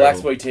 I'm the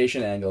terrible.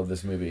 blaxploitation angle of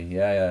this movie.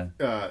 Yeah.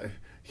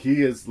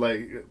 He is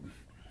like,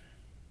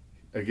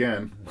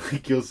 again,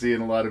 like you'll see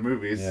in a lot of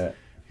movies. Yeah.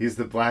 He's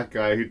the black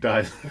guy who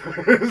dies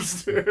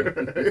first.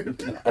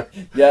 Right?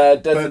 Yeah,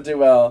 it doesn't do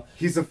well.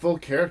 He's a full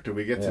character.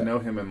 We get to know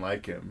him and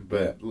like him,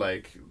 but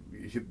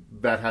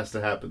that has to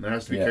happen. There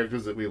has to be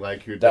characters that we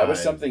like who die. That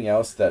was something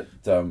else that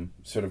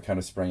sort of kind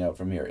of sprang out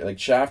from here. Like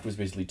Shaft was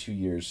basically 2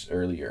 years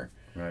earlier,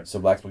 right? So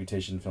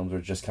blaxploitation films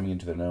were just coming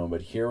into the known,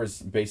 but here was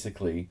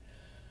basically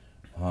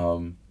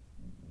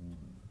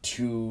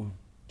two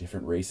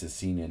different races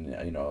seen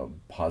in a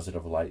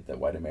positive light that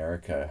white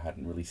America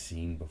hadn't really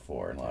seen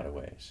before in a lot of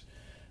ways.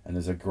 And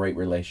there's a great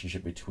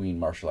relationship between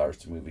martial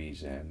arts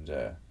movies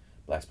and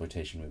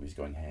blaxploitation movies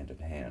going hand in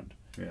hand.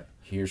 Yeah.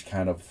 Here's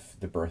kind of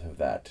the birth of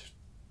that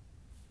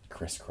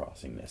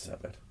crisscrossingness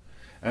of it.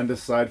 And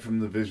aside from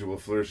the visual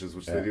flourishes,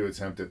 which they do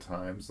attempt at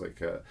times, like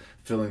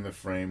filling the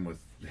frame with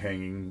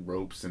hanging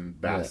ropes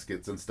and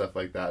baskets and stuff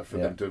like that for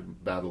them to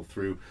battle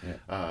through,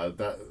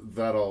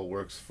 that all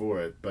works for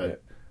it.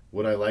 But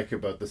what I like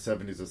about the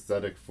 70s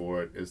aesthetic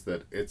for it is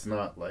that it's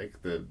not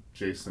like the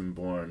Jason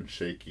Bourne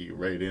shaky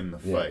right in the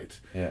fight.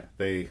 Yeah.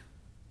 They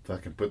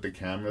fucking put the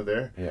camera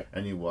there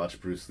and you watch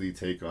Bruce Lee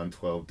take on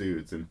 12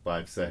 dudes in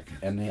 5 seconds.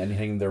 And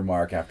hitting their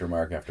mark after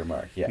mark after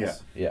mark.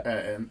 Yes.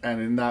 Yeah.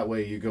 And in that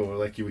way you go,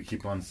 like you would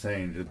keep on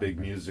saying, the big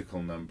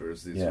musical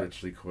numbers, these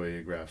richly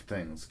choreographed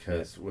things.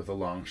 Because with a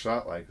long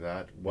shot like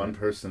that, one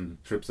person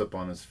trips up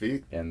on his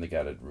feet. And they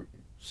got to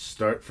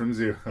start from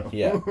zero.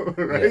 Yeah.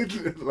 Right?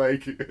 Yeah.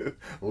 Like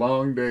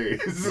long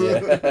days.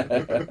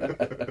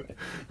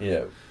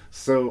 Yeah.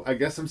 So I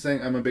guess I'm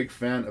saying I'm a big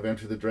fan of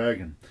Enter the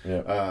Dragon.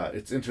 Yeah.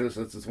 It's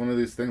interesting. It's one of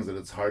these things that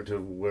it's hard to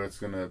where it's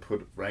going to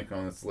put rank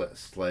on its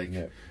list. Like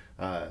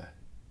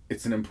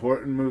It's an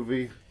important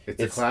movie.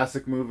 It's a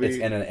classic movie. It's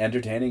an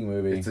entertaining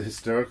movie. It's a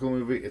historical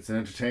movie. It's an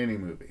entertaining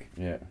movie.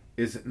 Yeah.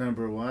 Is it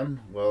number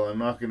one? Well, I'm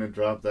not going to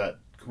drop that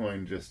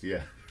coin just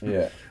yet.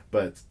 Yeah.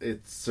 But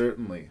it's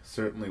certainly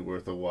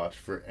worth a watch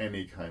for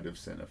any kind of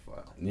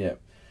cinephile. Yeah.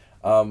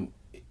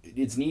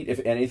 It's neat, if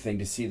anything,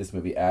 to see this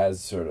movie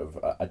as sort of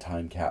a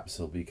time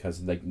capsule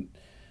because, like,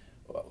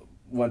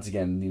 once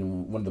again,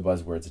 one of the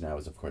buzzwords now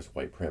is, of course,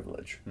 white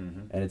privilege.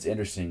 Mm-hmm. And it's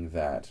interesting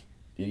that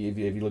if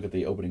you look at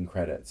the opening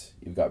credits,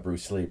 you've got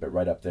Bruce Lee, but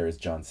right up there is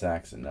John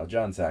Saxon. Now,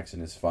 John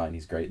Saxon is fine.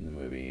 He's great in the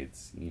movie.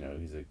 It's,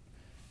 he's a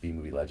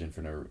B-movie legend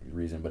for no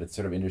reason, but it's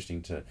sort of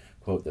interesting to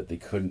quote that they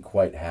couldn't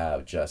quite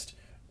have just...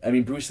 I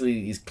mean, Bruce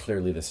Lee is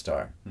clearly the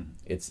star. Mm-hmm.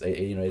 It's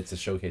a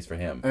showcase for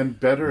him. And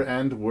better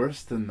and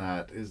worse than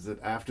that is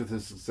that after the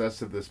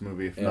success of this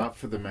movie, if not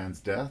for the man's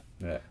death,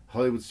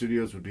 Hollywood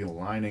studios would be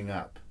lining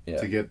up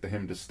to get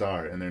him to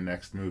star in their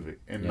next movie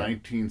in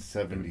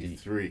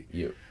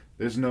 1973.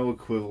 There's no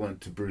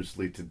equivalent to Bruce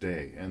Lee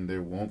today, and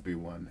there won't be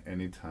one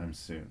anytime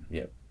soon.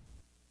 Yep.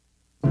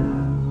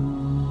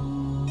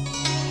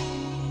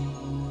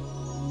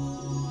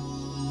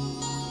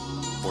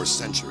 For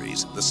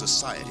centuries, the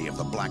Society of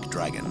the Black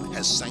Dragon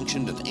has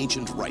sanctioned an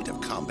ancient rite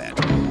of combat,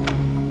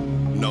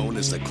 known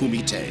as the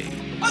Kumite,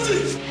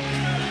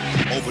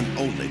 open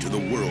only to the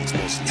world's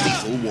most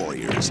lethal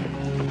warriors.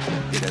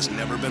 It has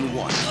never been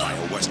won by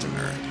a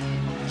Westerner.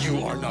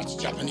 You are not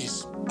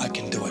Japanese. I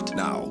can do it.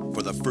 Now,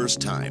 for the first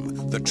time,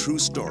 the true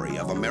story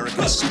of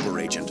American super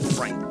agent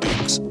Frank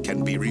Dukes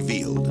can be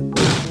revealed.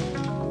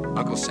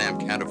 Uncle Sam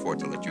can't afford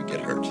to let you get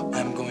hurt.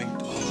 I'm going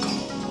to Hong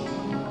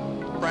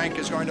Kong. Frank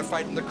is going to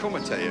fight in the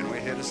Kumite, and we're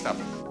here to stop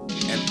him.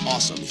 An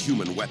awesome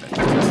human weapon. It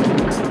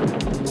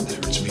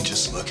hurts me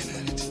just looking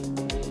at it.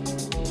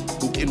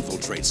 Who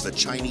infiltrates the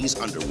Chinese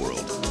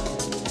underworld.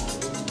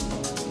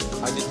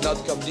 I did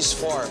not come this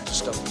far to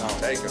stop now.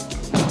 Take him.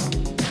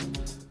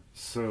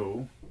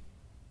 So,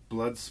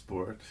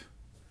 Bloodsport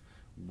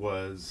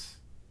was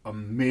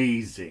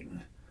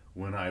amazing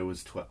when I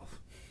was 12.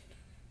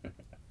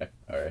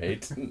 All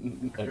right.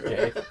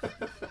 Okay.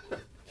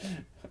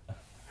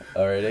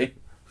 Alrighty.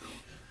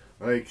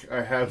 Like,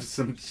 I have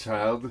some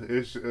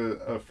childish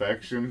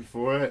affection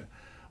for it.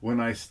 When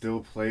I still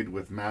played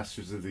with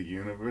Masters of the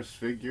Universe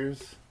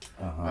figures,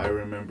 I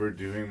remember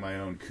doing my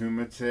own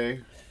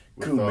Kumite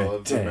with all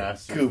of the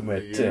Masters of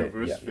the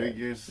Universe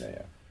figures.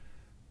 Yeah.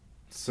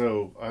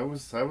 So I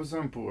was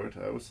on board.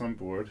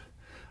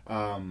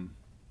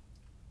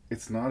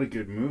 It's not a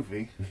good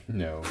movie.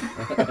 No.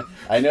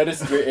 I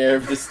noticed your air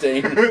of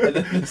disdain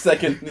the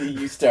second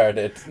you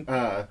started.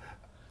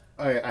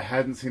 I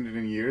hadn't seen it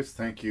in years.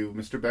 Thank you.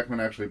 Mr. Beckmann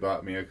actually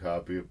bought me a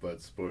copy of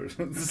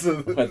Bloodsport.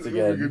 So once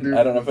again,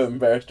 I don't know if I'm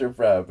embarrassed or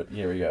proud, but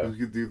here we go. We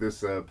could do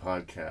this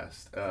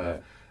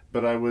podcast.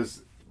 But I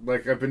was...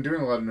 Like, I've been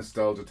doing a lot of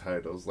nostalgia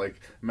titles.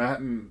 Like,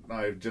 Matt and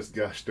I have just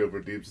gushed over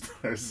Deep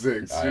Star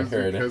 6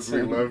 because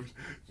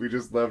we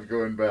just loved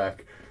going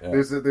back. Yeah.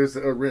 There's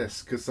a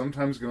risk, because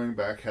sometimes going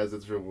back has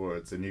its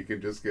rewards, and you can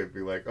just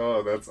be like,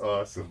 oh, that's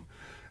awesome.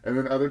 And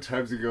then other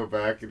times you go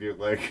back and you're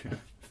like,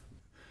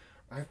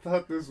 I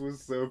thought this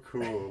was so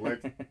cool.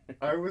 Like,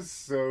 I was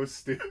so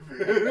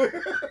stupid.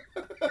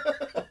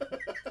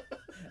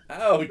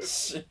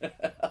 Ouch.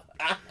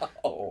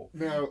 Ow.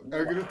 Now, I'm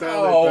going to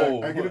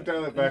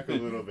dial it back a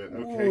little bit.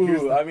 Okay,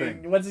 here's the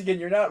thing. Once again,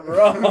 you're not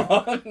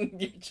wrong.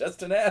 You're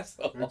just an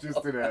asshole. You're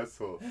just an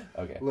asshole.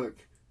 Okay. Look,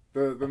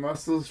 the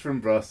muscles from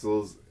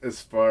Brussels,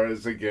 as far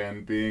as,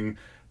 again, being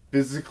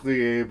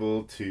physically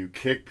able to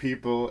kick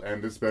people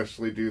and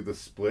especially do the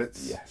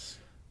splits. Yes.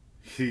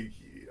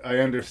 I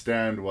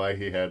understand why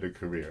he had a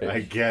career. I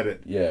get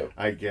it. Yeah.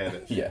 I get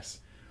it. Yes.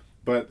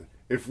 But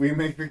if we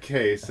make the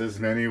case, as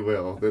many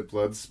will, that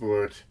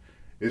Bloodsport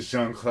is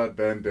Jean-Claude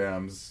Van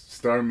Damme's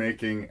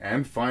star-making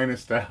and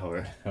finest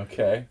hour.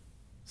 Okay.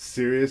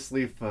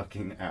 Seriously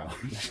fucking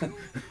ouch.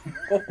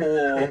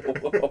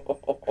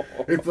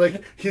 It's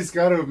like, he's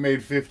got to have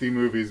made 50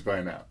 movies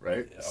by now,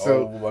 right?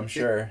 So I'm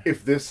sure.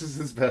 If this is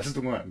his best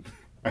one,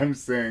 I'm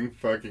saying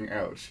fucking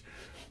ouch.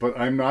 But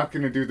I'm not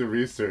going to do the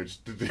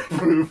research to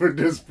prove or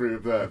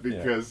disprove that,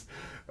 because,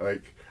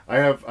 like... I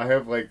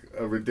have like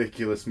a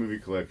ridiculous movie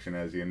collection,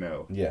 as you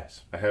know.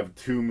 Yes. I have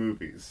 2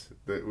 movies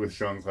with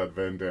Jean-Claude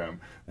Van Damme.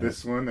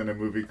 This one and a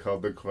movie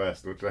called The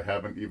Quest, which I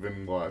haven't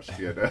even watched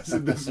yet. As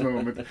of this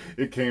moment,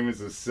 it came as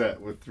a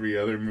set with 3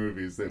 other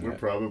movies that were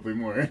probably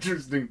more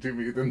interesting to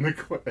me than The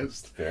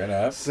Quest. Fair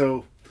enough.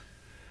 So,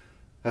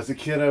 as a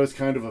kid, I was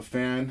kind of a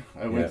fan.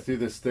 I went through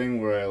this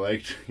thing where I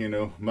liked,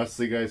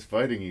 muscly guys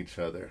fighting each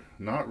other.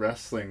 Not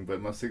wrestling,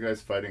 but muscly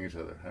guys fighting each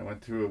other. I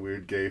went through a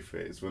weird gay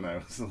phase when I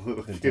was a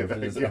little kid.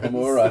 There's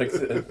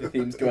homoerotic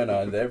themes going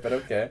on there, but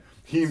okay.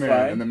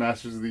 He-Man and the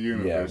Masters of the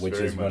Universe. Yeah, which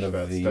is one of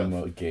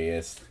the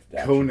gayest.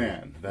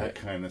 Conan, that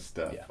kind of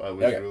stuff. Yeah. I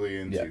was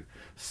really into. Yeah.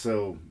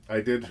 So I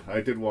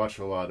did watch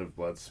a lot of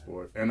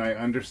Bloodsport, and I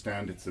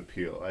understand its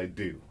appeal. I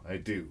do.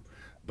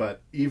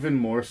 But even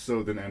more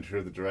so than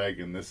Enter the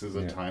Dragon, this is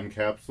a time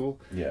capsule.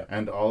 Yeah.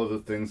 And all of the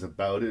things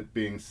about it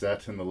being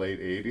set in the late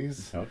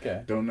 80s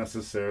Okay. don't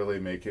necessarily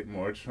make it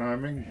more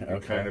charming. Okay.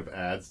 It kind of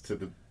adds to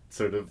the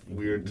sort of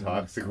weird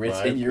toxic Grit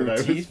vibe in your that I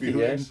was teeth, feeling.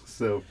 yes.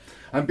 So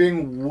I'm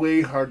being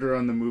way harder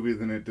on the movie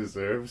than it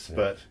deserves,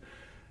 but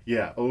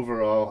yeah,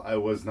 overall I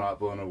was not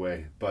blown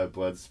away by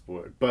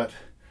Bloodsport. But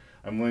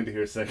I'm willing to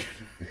hear a second.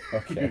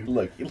 Okay,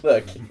 look.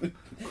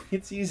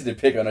 It's easy to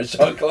pick on a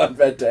Jean-Claude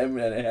Van Damme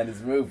and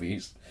his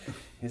movies.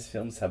 His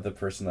films have the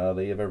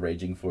personality of a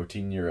raging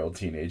 14-year-old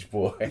teenage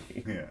boy.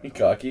 Yeah.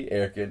 Cocky,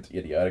 arrogant,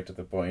 idiotic to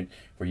the point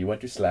where you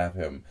want to slap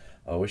him.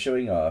 Always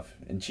showing off,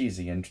 and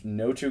cheesy, and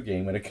no true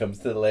game when it comes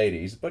to the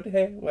ladies. But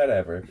hey,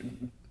 whatever.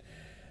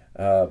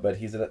 But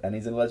he's a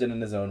legend in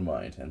his own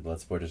mind, and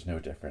Bloodsport is no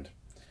different.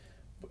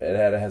 It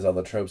has all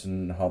the tropes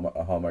and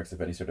hallmarks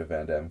of any sort of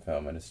Van Damme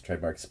film, and his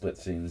trademark split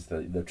scenes,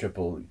 the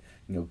triple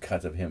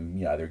cuts of him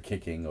either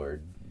kicking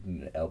or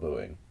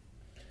elbowing.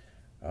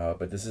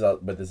 But this is a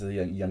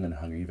young and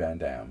hungry Van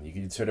Damme. You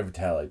can sort of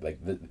tell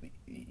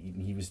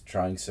he was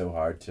trying so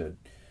hard to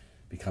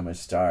become a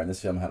star, and this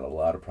film had a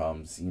lot of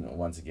problems.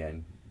 Once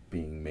again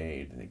being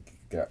made, it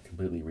got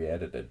completely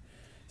re-edited.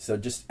 So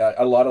just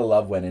a lot of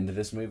love went into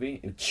this movie.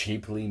 It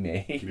cheaply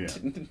made.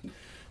 Yeah.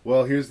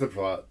 Well, here's the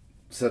plot,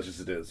 such as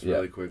it is,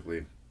 really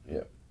quickly.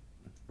 Yeah.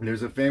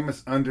 There's a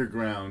famous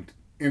underground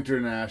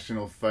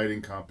international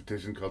fighting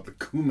competition called the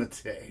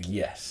Kumite.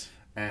 Yes.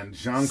 And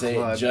Jean-Claude... Say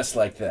it just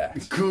like that.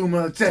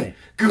 Kumite!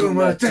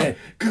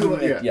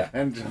 Yeah.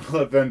 And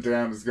Jean-Claude Van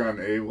Damme has gone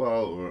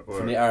AWOL or...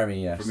 From the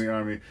army, yes. From the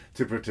army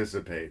to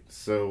participate.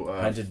 So...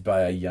 hunted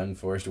by a young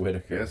Forrest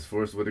Whitaker. Yes,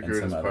 Forrest Whitaker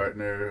and his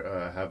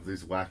partner have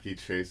these wacky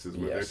chases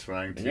where they're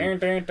trying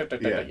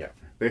to...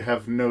 They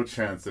have no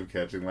chance of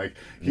catching.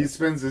 He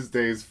spends his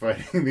days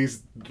fighting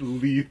these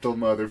lethal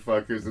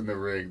motherfuckers in the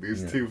ring.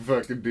 These two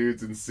fucking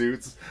dudes in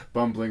suits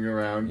bumbling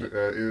around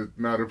is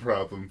not a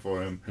problem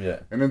for him. Yeah.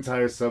 An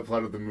entire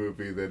subplot of the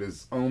movie that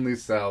is only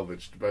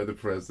salvaged by the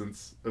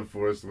presence of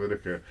Forrest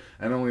Whitaker.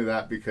 And only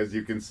that because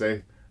you can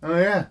say, oh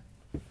yeah,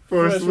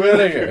 Forrest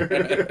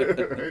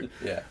Whitaker. Right?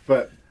 Yeah.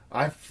 But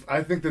I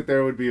think that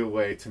there would be a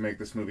way to make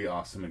this movie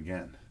awesome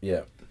again.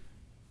 Yeah.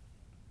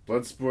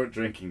 Bloodsport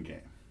drinking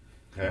game.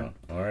 Okay.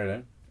 Oh, all right.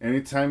 Eh?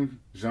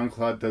 Anytime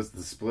Jean-Claude does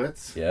the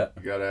splits, you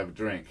gotta have a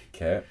drink.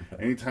 Okay.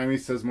 Anytime he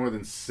says more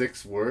than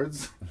 6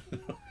 words,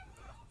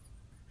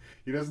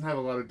 he doesn't have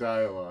a lot of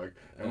dialogue.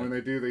 And when they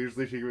do, they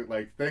usually take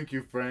it "Thank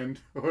you, friend,"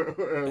 or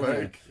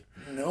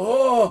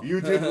 "No,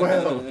 you did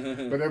well."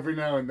 But every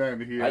now and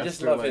then he. I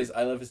just love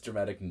I love his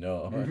dramatic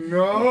 "no."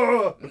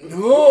 No.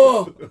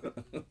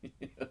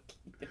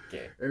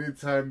 Okay.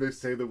 Anytime they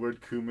say the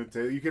word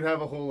kumite, you can have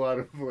a whole lot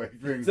of things.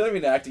 Instead of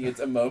enacting, it's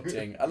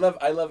emoting. I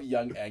love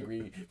young,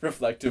 angry,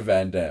 reflective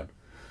Van Damme.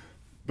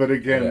 But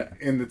again,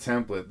 in the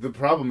template, the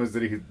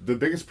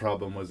biggest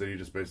problem was that he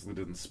just basically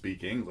didn't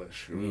speak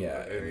English.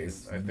 Yeah,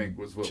 I think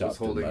was what was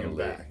holding him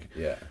back.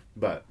 Yeah.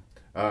 But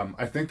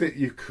I think that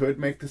you could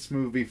make this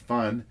movie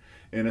fun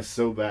in a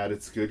so bad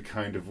it's good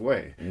kind of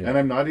way. Yeah. And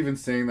I'm not even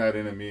saying that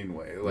in a mean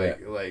way.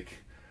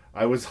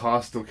 I was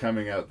hostile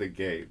coming out the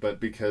gate, but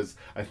because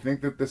I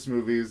think that this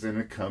movie is in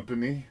a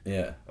company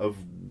of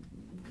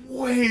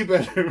way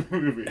better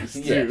movies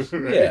too.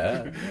 Right?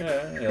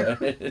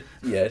 Yeah.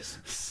 Yes.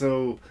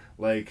 So,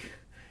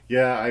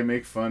 I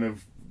make fun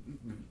of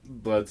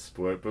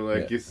Bloodsport,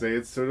 but you say,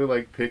 it's sort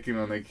of picking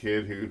on the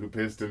kid who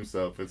pissed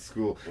himself at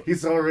school.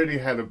 He's already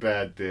had a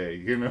bad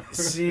day,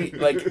 See,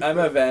 I'm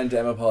a Van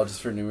Damme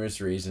apologist for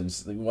numerous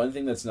reasons. The one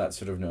thing that's not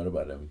sort of known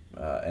about him,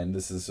 and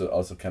this is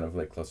also kind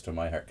of close to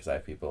my heart because I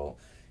have people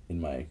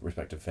in my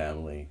respective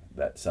family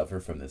that suffer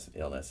from this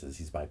illness, is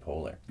he's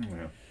bipolar.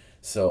 Yeah.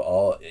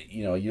 So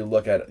you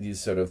look at these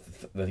sort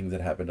of the things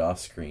that happened off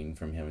screen,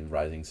 from him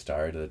rising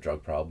star to the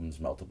drug problems,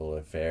 multiple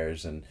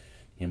affairs, and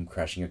him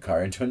crashing a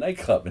car into a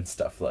nightclub and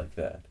stuff like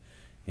that.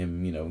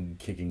 Him,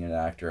 kicking an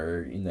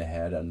actor in the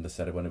head on the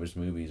set of one of his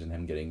movies, and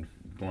him getting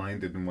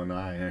blinded in one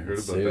eye. I heard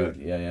sued. about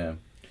that.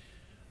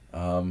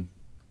 Yeah.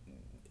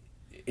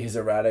 His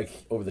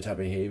erratic, over-the-top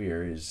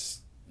behavior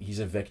he's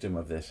a victim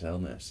of this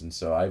illness, and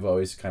so I've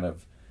always kind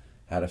of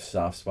had a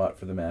soft spot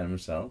for the man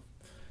himself.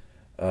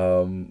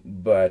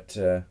 But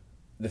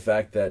the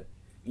fact that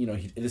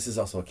this is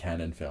also a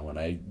canon film, and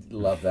I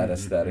love that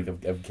aesthetic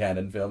of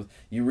canon films.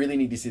 You really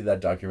need to see that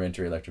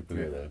documentary, Electric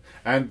Boogaloo.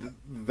 And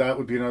that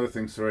would be another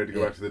thing, sorry, to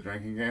go back to the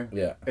drinking game.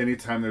 Yeah.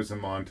 Anytime there's a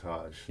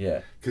montage.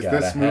 Yeah. Because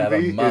this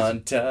movie is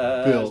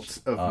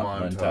built of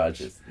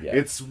montages. Yeah.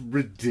 It's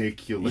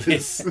ridiculous.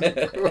 Yes.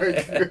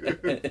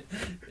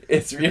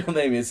 Its real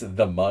name is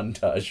The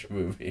Montage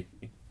Movie.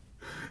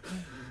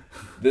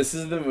 This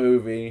is the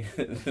movie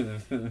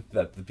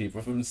that the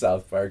people from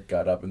South Park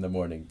got up in the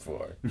morning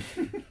for.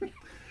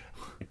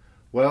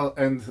 Well,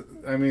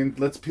 and I mean,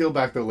 let's peel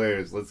back the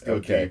layers. Let's go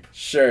deep.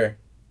 Sure.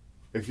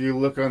 If you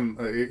look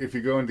if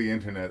you go on the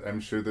internet, I'm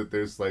sure that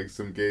there's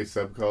some gay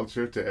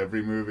subculture to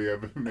every movie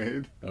ever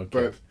made. Okay.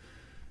 But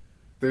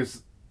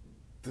there's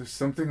There's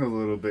something a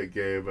little bit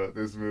gay about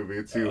this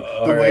movie, too.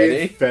 The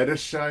way it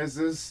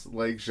fetishizes,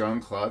 like,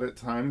 Jean-Claude at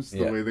times.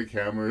 The way the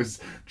camera is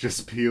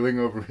just peeling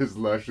over his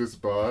luscious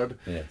bod.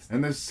 Yes.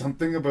 And there's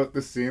something about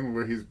the scene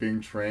where he's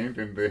being trained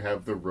and they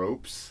have the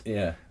ropes.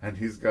 Yeah. And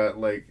he's got,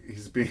 like,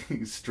 he's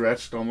being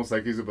stretched almost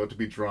like he's about to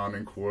be drawn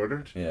and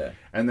quartered. Yeah.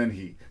 And then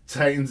he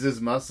tightens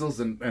his muscles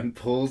and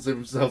pulls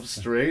himself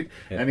straight.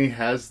 And he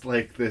has,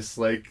 like, this,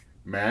 like,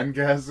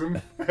 mangasm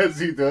as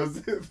he does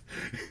it.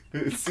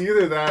 It's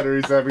either that or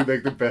he's having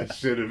like the best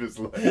shit of his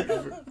life.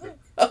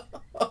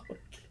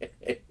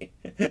 Okay.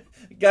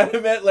 Gotta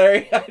admit,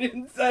 Larry, I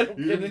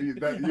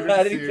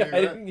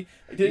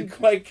didn't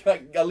quite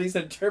at least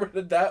interpret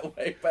it that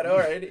way, but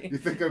alrighty. You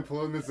think I'm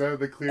pulling this out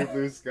of the clear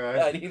blue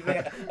sky?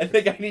 I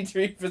think I need to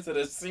revisit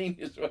a scene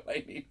is what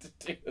I need to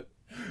do.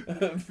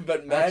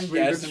 But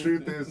actually, the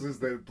truth is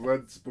that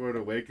Bloodsport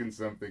awakened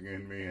something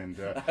in me, and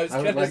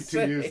I would like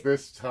to use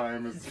this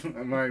time as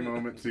my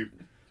moment to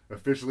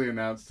officially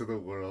announce to the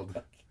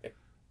world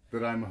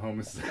that I'm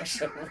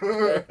homosexual.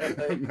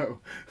 No,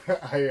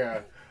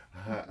 I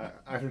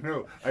don't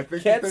know. I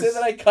think can't say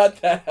that I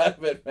cut that out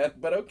of it, man.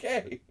 But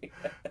okay.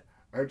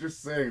 I'm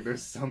just saying,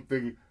 there's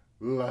something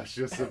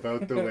luscious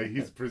about the way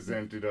he's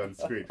presented on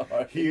screen.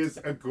 Right. He is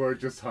a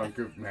gorgeous hunk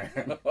of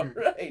man. All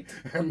right.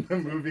 And the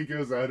movie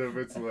goes out of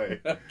its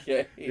way.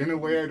 Okay. In a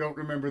way I don't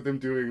remember them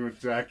doing with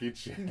Jackie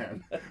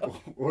Chan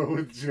or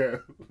with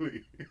Jet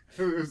Li.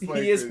 Like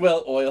he is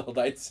well oiled,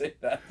 I'd say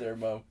that there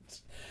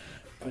moments.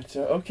 But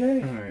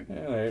okay. All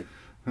right.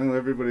 Well,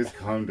 everybody's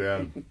calmed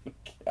down.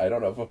 I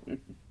don't know if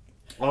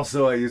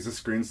also, I used a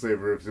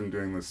screensaver of him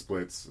doing the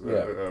splits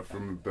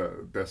from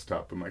the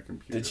desktop of my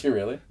computer. Did you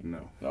really?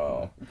 No.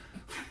 Oh.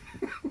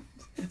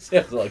 See,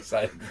 I was all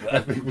excited for that. I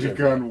think we've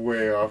gone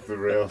way off the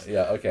rails.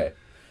 Yeah, okay.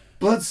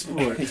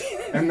 Bloodsport.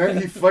 And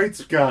then he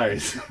fights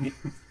guys.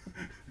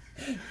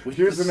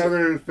 Here's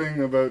another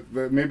thing about,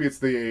 maybe it's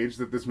the age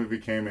that this movie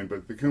came in,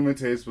 but the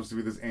Kumite is supposed to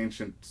be this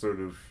ancient sort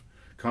of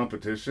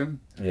competition.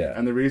 Yeah.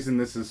 And the reason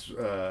this is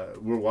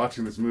we're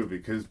watching this movie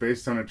because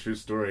based on a true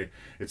story,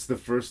 it's the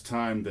first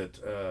time that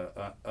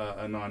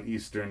a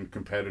non-Eastern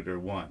competitor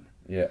won.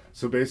 Yeah.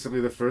 So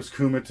basically the first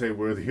Kumite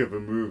worthy of a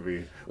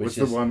movie was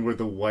the one where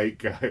the white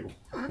guy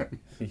won.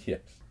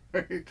 Yes.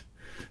 Right?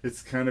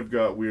 It's kind of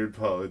got weird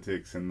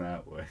politics in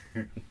that way.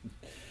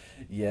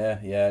 Yeah,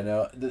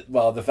 no.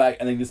 The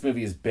fact, I think this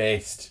movie is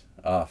based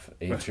off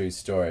a true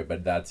story,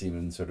 but that's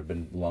even sort of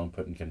been long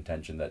put in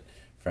contention that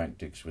Frank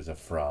Dux was a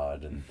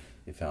fraud, and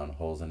they found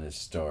holes in his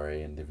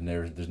story, and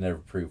there's never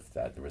proof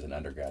that there was an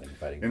underground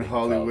fighting. And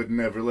Hollywood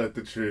never let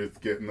the truth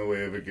get in the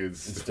way of a good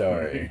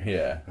story.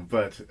 Yeah.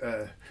 But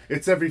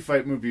it's every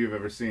fight movie you've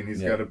ever seen.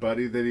 He's got a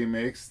buddy that he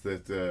makes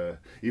that,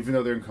 even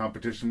though they're in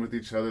competition with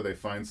each other, they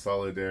find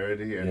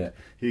solidarity, and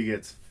he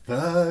gets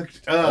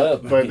fucked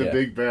up by the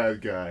big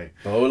bad guy.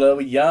 Bolo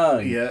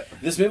Young. Yeah.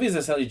 This movie is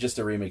essentially just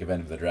a remake of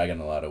Enter the Dragon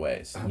in a lot of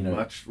ways. And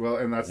that's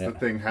the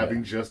thing.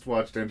 Having just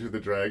watched Enter the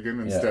Dragon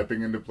and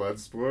stepping into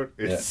Bloodsport,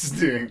 it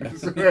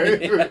stings,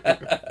 right?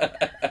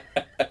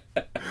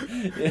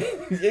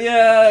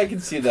 Yeah, I can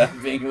see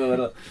that being a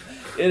little...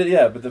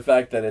 but the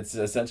fact that it's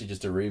essentially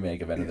just a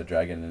remake of Enter the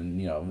Dragon,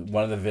 and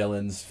one of the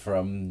villains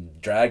from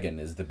Dragon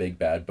is the big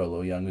bad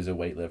Bolo Young, who's a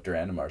weightlifter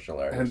and a martial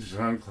artist. And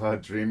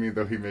Jean-Claude, dreamy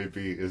though he may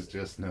be, is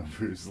just no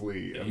Bruce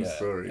Lee. I'm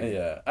sorry.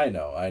 Yeah, I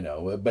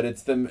know, but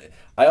it's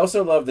I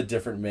also love the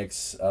different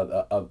mix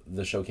of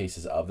the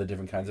showcases of the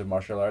different kinds of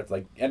martial arts.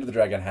 Like Enter the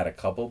Dragon had a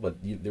couple, but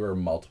there were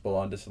multiple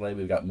on display.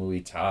 We've got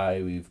Muay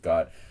Thai, we've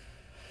got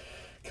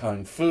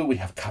Kung Fu, we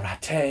have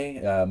karate,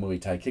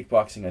 Muay Thai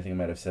kickboxing, I think I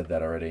might have said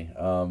that already.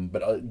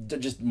 But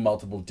just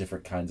multiple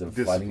different kinds of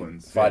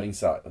fighting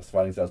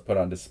styles put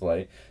on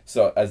display.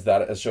 So as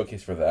a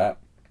showcase for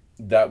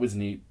that was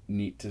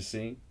neat to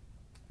see.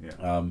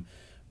 Yeah.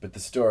 But the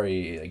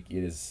story,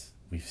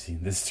 we've seen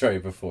this story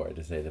before,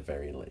 to say the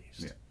very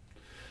least.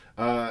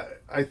 Yeah.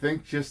 I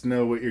think just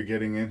know what you're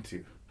getting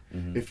into.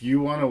 Mm-hmm. If you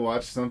want to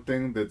watch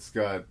something that's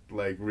got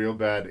like real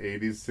bad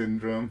 80s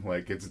syndrome,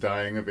 like it's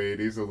dying of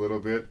 80s a little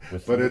bit,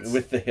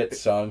 with the hit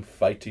song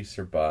 "Fight to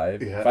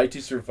Survive," Fight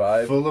to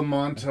Survive, full of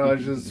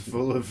montages,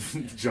 full of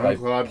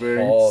Jean-Claude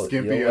wearing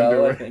skimpy Yoel,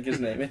 underwear. I think his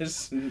name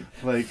is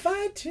like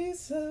 "Fight to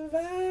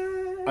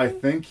Survive." I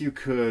think you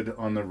could,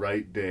 on the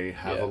right day,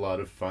 have a lot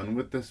of fun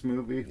with this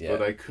movie,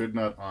 but I could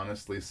not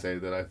honestly say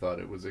that I thought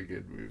it was a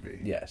good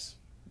movie. Yes.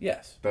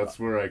 That's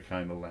where I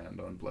kind of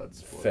land on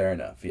Bloodsport. Fair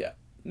enough. Yeah.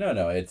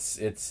 No, it's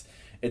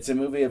a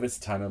movie of its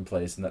time and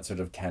place, and that sort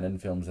of canon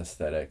films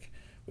aesthetic,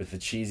 with the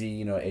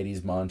cheesy,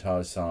 80s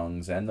montage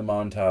songs and the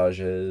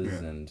montages,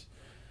 and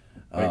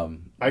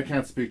I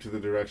can't speak to the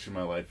direction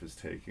my life is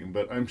taking,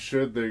 but I'm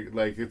sure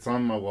it's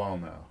on my wall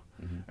now,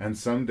 and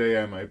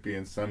someday I might be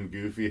in some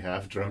goofy,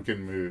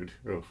 half-drunken mood,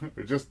 or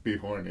just be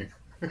horny.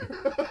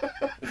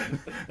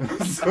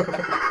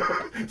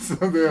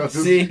 Someday I'll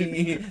just...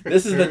 See,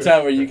 this is the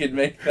time where you could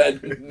make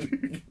that.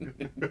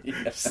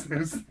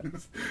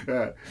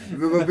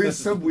 There'll be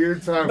some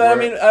weird time. But I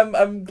mean,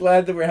 I'm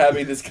glad that we're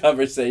having this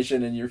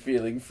conversation and you're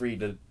feeling free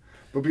to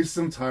There'll be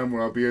some time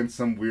where I'll be in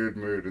some weird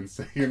mood and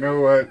say, you know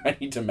what? I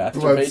need to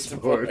masturbate to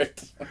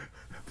Bloodsport.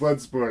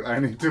 Bloodsport, I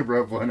need to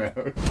rub one out.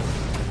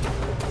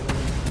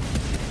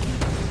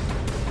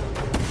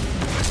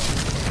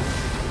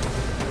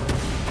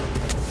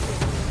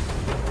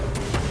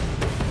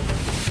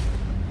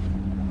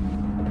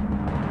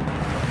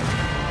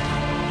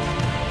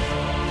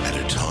 At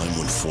a time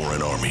when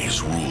foreign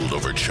armies ruled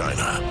over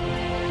China,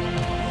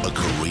 a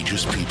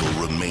courageous people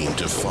remained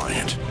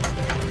defiant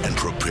and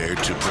prepared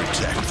to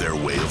protect their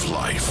way of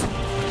life.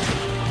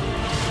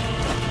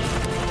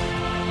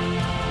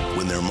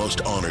 When their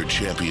most honored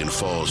champion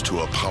falls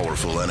to a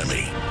powerful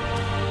enemy,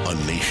 a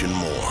nation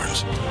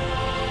mourns.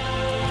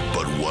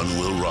 But one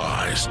will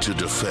rise to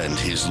defend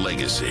his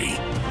legacy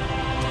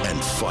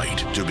and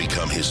fight to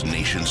become his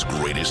nation's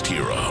greatest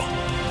hero.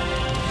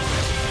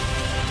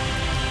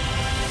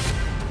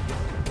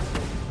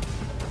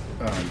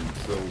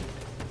 So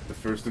the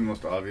first and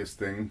most obvious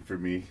thing for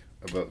me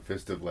about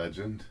Fist of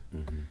Legend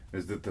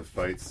is that the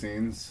fight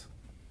scenes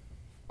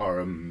are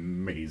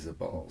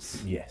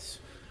amazeballs. Yes.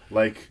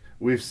 Like,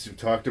 we've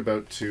talked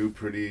about two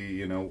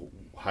pretty,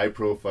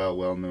 high-profile,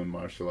 well-known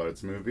martial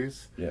arts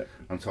movies. Yeah.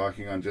 I'm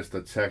talking on just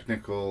a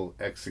technical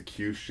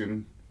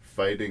execution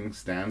fighting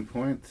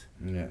standpoint.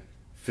 Yeah.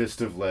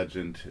 Fist of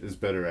Legend is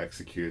better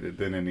executed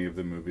than any of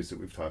the movies that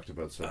we've talked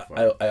about so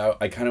far.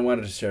 I kind of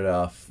wanted to start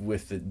off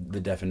with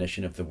the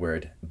definition of the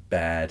word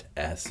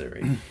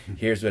badassery.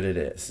 Here's what it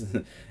is.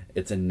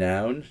 It's a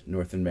noun,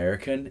 North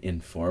American,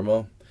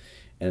 informal,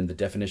 and the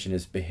definition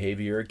is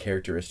behavior,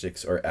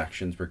 characteristics, or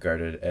actions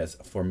regarded as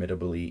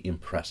formidably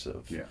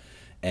impressive. Yeah.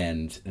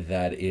 And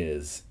that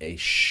is a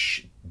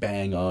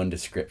bang-on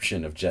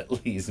description of Jet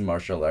Li's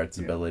martial arts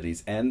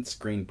abilities and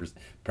screen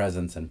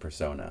presence and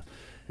persona.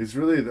 It's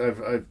really,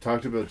 I've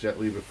talked about Jet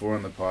Li before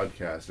on the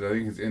podcast, and I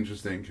think it's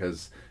interesting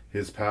because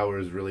his power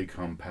is really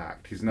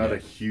compact. He's not a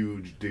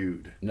huge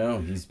dude.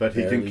 No, but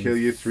he can kill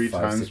you 3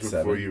 times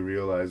before you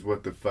realize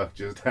what the fuck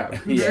just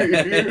happened to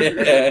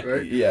you.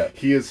 Right? Yeah.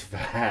 He is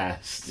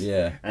fast.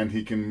 Yeah. And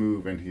he can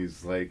move, and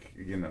he's like,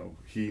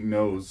 he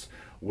knows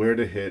where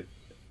to hit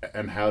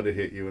and how to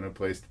hit you in a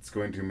place that's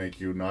going to make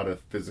you not a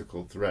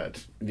physical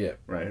threat. Yeah.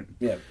 Right?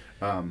 Yeah.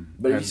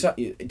 But to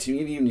me,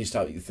 even when you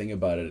stop, you think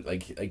about it,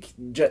 like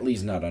Jet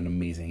Li's not an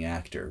amazing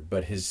actor,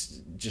 but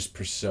his just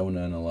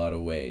persona in a lot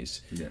of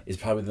ways is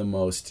probably the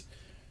most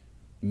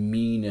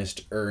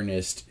meanest,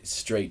 earnest,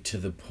 straight to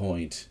the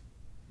point.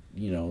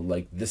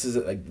 This is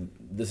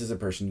a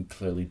person you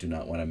clearly do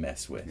not want to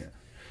mess with. Yeah.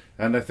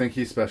 And I think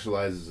he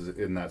specializes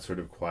in that sort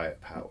of quiet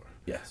power.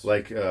 Yes.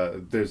 Like,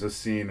 there's a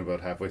scene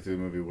about halfway through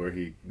the movie where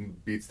he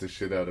beats the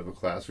shit out of a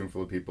classroom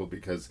full of people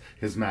because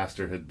his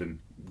master had been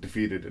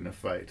defeated in a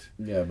fight.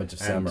 Yeah, a bunch of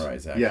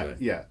samurais, actually.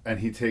 Yeah. And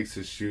he takes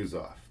his shoes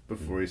off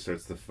before he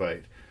starts the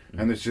fight.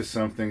 And there's just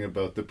something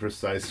about the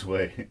precise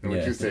way in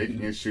which he's taking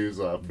his shoes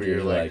off where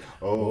you're like,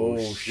 oh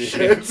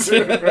shit.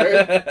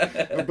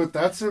 Right? But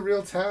that's a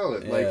real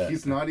talent. Yeah. Like,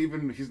 he's not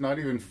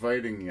even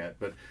fighting yet,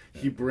 but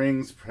he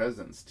brings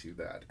presence to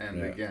that.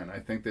 And again, I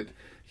think that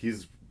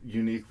he's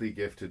uniquely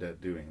gifted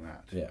at doing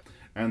that. Yeah.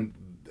 And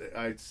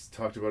I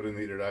talked about in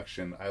the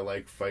introduction, I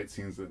like fight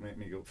scenes that make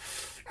me go,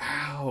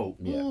 ow!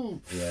 Ooh.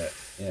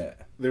 Yeah.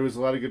 There was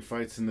a lot of good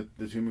fights in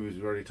the 2 movies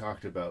we already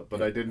talked about, but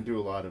I didn't do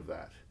a lot of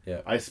that.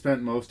 Yeah. I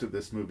spent most of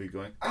this movie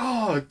going,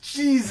 oh,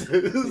 Jesus!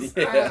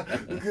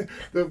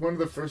 One of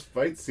the first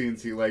fight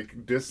scenes, he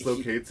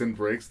dislocates and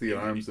breaks the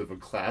arms of a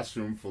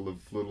classroom full of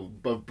little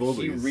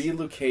bullies. He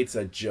relocates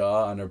a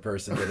jaw on a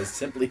person that is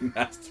simply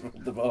masterful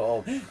to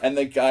behold, and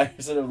the guy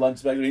sort of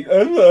lunges back and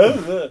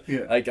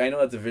I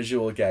know that's a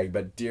visual gag,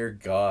 but dear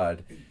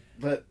God.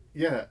 But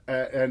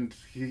and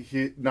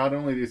he not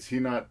only is he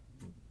not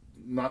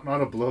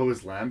a blow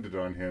is landed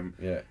on him.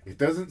 Yeah. It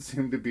doesn't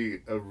seem to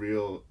be a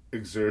real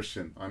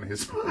exertion on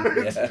his part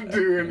to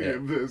do any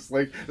of this.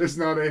 Like, there's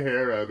not a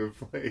hair out of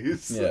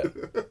place. Yeah.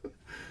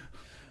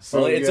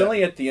 So it's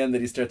only at the end that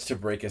he starts to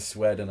break a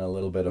sweat and a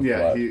little bit of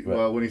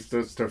blood. When he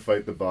starts to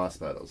fight the boss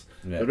battles.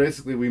 Yeah. But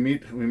basically, we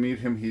meet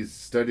him. He's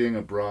studying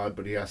abroad,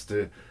 but he has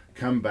to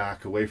come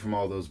back away from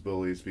all those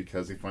bullies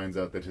because he finds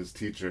out that his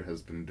teacher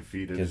has been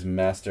defeated. His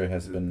master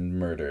has been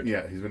murdered.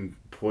 Yeah, he's been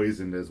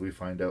poisoned, as we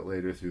find out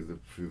later through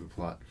the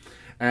plot.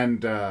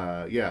 And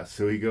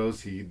so he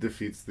goes. He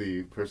defeats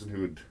the person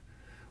who had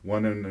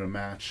won in a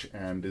match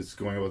and is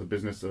going about the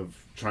business of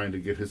trying to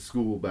get his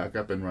school back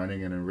up and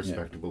running in a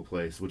respectable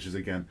place, which is,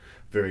 again,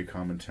 very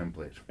common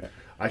template. Yeah.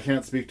 I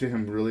can't speak to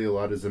him really a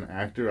lot as an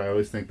actor. I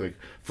always think,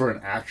 for an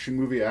action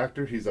movie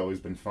actor, he's always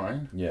been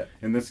fine. Yeah.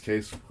 In this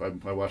case,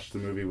 I watched the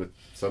movie with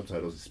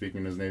subtitles,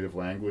 speaking his native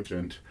language,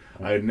 and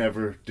I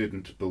never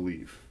didn't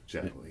believe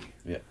Jet Li.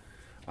 Yeah.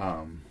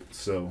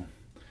 So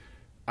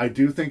I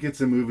do think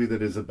it's a movie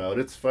that is about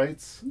its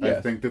fights. Yes.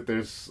 I think that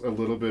there's a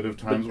little bit of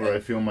times where I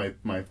feel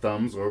my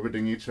thumbs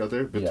orbiting each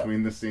other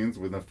between the scenes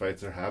when the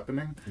fights are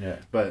happening. Yeah.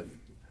 But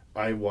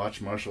I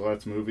watch martial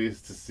arts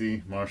movies to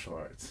see martial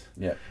arts.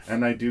 Yeah.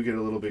 And I do get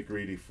a little bit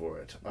greedy for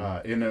it.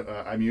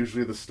 I'm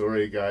usually the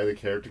story guy, the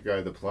character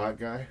guy, the plot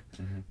guy.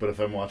 Mm-hmm. But if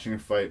I'm watching a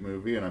fight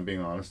movie and I'm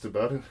being honest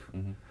about it,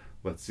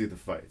 let's see the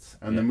fights.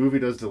 And the movie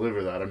does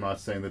deliver that. I'm not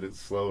saying that it's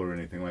slow or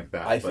anything like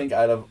that. I think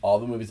out of all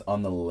the movies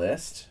on the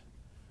list,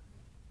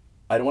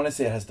 I don't want to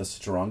say it has the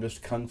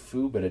strongest kung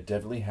fu, but it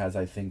definitely has,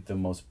 I think, the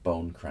most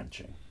bone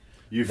crunching.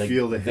 You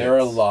feel the hits. There are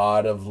a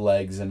lot of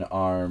legs and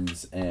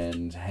arms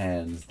and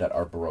hands that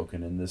are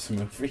broken in this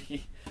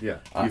movie. Yeah,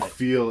 you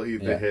feel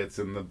the hits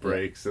and the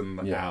breaks and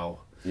the ow.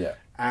 Yeah.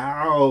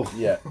 Ow!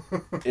 Yeah.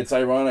 It's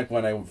ironic,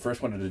 when I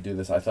first wanted to do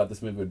this, I thought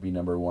this movie would be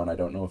number one. I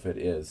don't know if it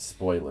is.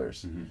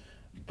 Spoilers. Mm-hmm.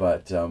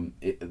 But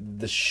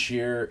the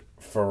sheer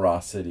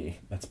ferocity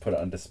that's put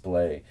on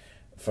display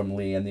from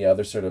Lee and the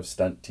other sort of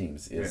stunt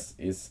teams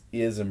is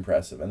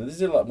impressive. And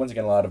this is, once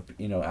again, a lot of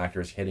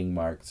actors hitting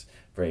marks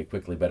very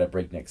quickly, but at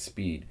breakneck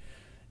speed.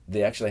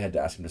 They actually had to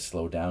ask him to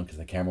slow down because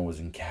the camera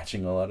wasn't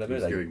catching a lot of it.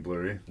 It's getting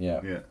blurry.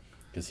 Yeah.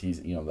 Because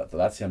he's,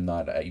 that's him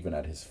not even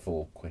at his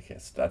full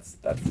quickest. That's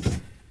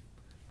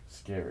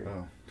scary.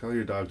 Oh, tell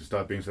your dog to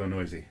stop being so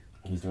noisy.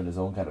 He's doing his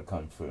own kind of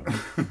kung fu.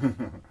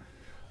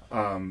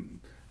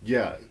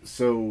 Yeah,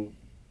 so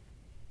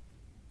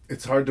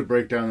it's hard to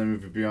break down the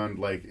movie beyond,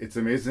 like, it's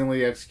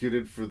amazingly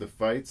executed for the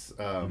fights.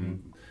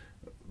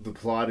 The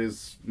plot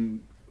is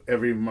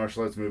every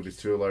martial arts movie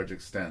to a large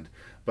extent.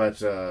 But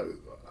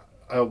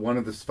one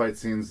of the fight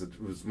scenes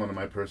that was one of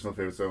my personal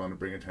favorites I want to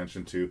bring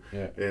attention to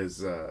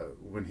is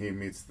when he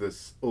meets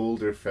this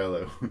older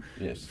fellow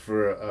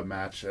for a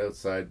match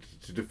outside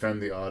to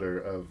defend the honor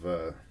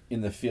of...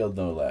 in the field,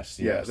 no less.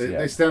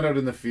 They stand out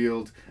in the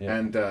field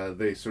and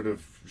they sort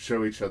of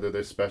show each other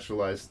their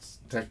specialized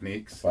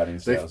techniques. Fighting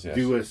styles,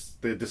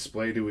 they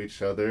display to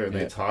each other and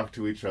they talk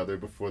to each other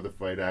before the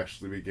fight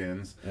actually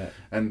begins. Yeah.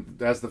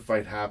 And as the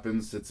fight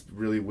happens, it's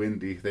really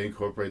windy. They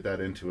incorporate that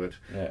into it.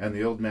 Yeah. And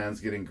the old man's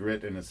getting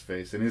grit in his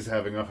face and he's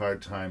having a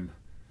hard time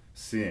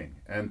seeing.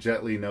 And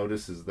Jet Li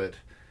notices that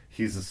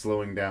he's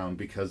slowing down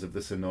because of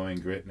this annoying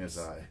grit in his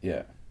eye.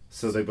 Yeah.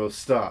 So they both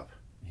stop.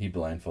 He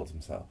blindfolds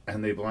himself.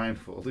 And they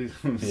blindfold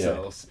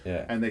themselves.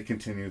 And they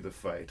continue the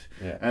fight.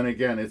 Yeah. And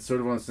again, it's sort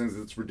of one of those things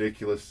that's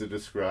ridiculous to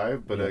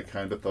describe, but I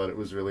kind of thought it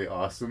was really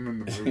awesome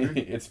in the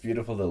movie. It's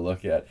beautiful to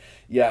look at.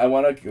 Yeah, I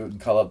want to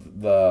call up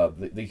the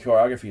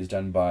choreography is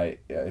done by,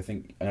 I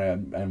think,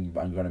 I'm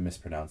going to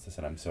mispronounce this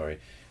and I'm sorry,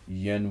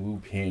 Yuen Wu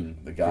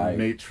Ping, the guy. The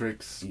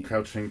Matrix,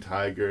 Crouching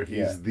Tiger,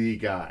 he's the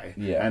guy.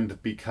 Yeah.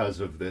 And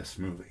because of this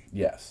movie.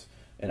 Yes.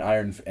 And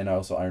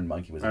also Iron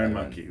Monkey was Iron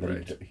Monkey,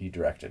 right? He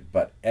directed.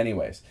 But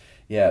anyways,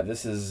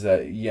 this is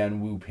Yuen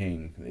Wu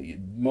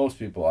Ping. Most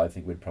people, I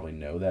think, would probably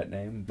know that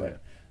name,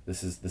 but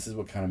this is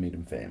what kind of made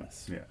him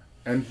famous. Yeah,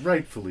 and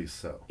rightfully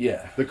so.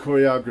 Yeah, the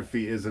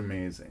choreography is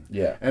amazing.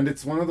 Yeah, and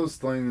it's one of those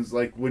things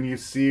like when you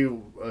see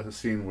a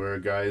scene where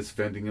a guy is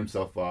fending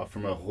himself off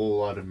from a whole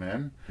lot of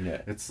men.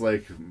 Yeah, it's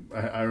like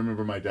I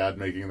remember my dad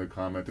making the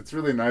comment. It's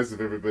really nice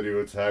if everybody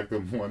would attack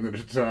them one at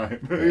a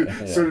time.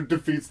 It sort of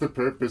defeats the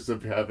purpose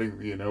of having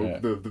the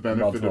benefit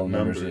multiple of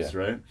numbers,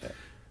 right? Yeah.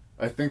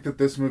 I think that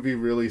this movie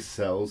really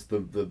sells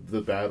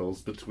the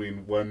battles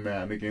between one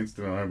man against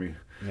an army.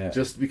 Yeah.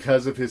 Just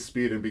because of his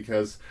speed and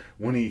because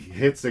when he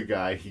hits a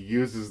guy, he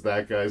uses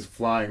that guy's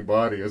flying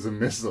body as a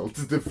missile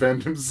to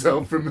defend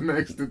himself from the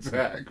next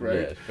attack, right?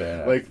 Yeah, fair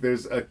enough. Like,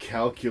 there's a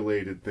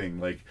calculated thing.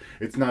 Like,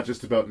 it's not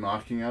just about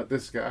knocking out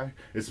this guy.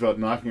 It's about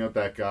knocking out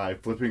that guy,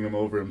 flipping him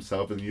over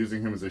himself, and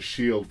using him as a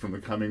shield from the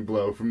coming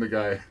blow from the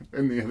guy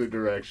in the other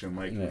direction.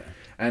 Like,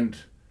 and,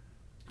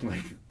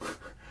 like...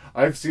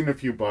 I've seen a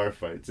few bar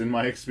fights. In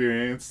my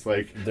experience,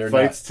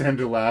 fights tend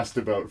to last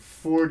about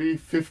 40,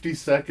 50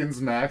 seconds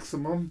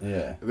maximum.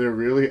 Yeah. They're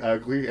really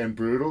ugly and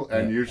brutal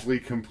and usually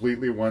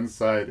completely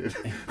one-sided.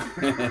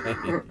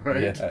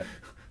 Right? Yeah.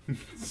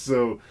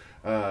 So,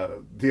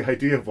 the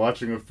idea of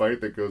watching a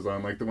fight that goes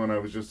on, like the one I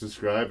was just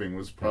describing,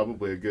 was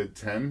probably a good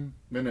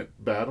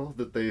 10-minute battle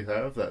that they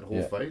have, that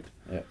whole fight.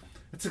 Yeah.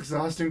 It's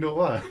exhausting to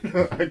watch.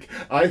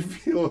 I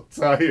feel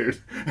tired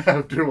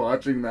after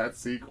watching that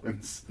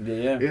sequence.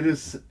 Yeah. It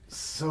is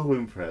so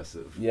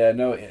impressive. Yeah,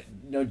 no,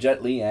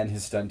 Jet Li and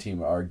his stunt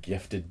team are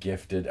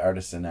gifted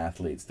artists and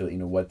athletes.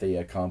 What they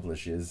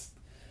accomplish is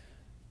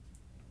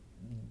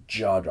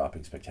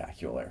jaw-dropping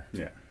spectacular.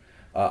 Yeah.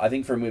 I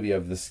think for a movie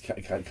of this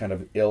kind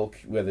of ilk,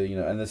 whether,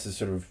 and this is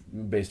sort of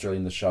based early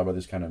in the Shaw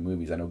Brothers kind of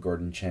movies. I know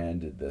Gordon Chan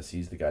did this.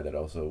 He's the guy that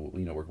also,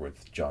 worked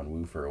with John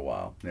Woo for a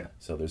while. Yeah.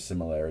 So there's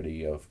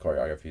similarity of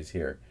choreographies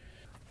here.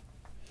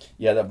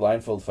 Yeah, that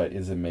blindfold fight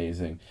is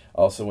amazing.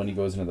 Also, when he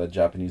goes into that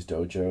Japanese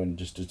dojo and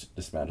just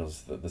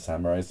dismantles the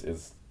samurais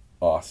is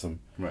awesome.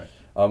 Right.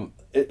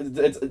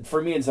 It's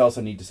for me, it's also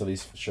neat to see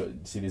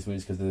these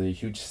movies because there's a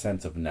huge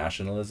sense of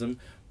nationalism.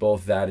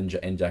 Both that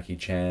and Jackie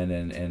Chan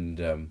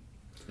and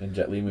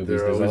Jet Li movies,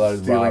 there's a lot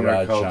of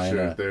rah-rah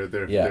China.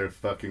 They're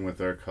fucking with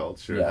our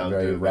culture. Yeah,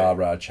 very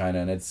rah-rah China,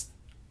 and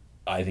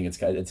I think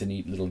it's a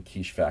neat little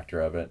quiche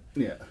factor of it.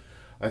 Yeah.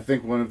 I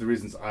think one of the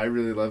reasons I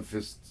really love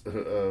Fist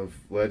of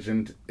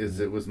Legend is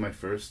it was my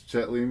first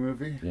Jet Li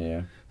movie.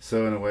 Yeah.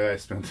 So in a way, I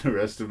spent the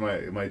rest of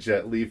my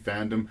Jet Li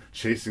fandom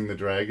chasing the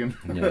dragon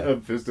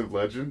of Fist of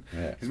Legend.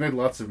 Yeah. He's made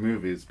lots of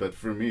movies, but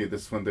for me,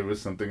 this one, there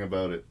was something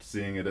about it,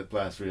 seeing it at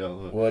Place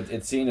Real. Well,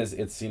 it's seen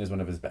as one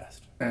of his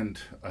best. And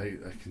I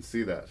can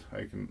see that.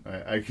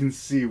 I can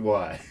see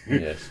why.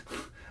 Yes.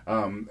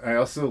 I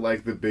also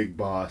like the big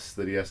boss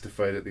that he has to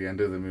fight at the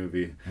end of the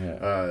movie.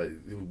 Yeah.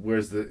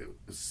 Wears the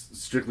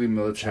strictly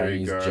military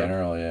Chinese garb.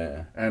 general,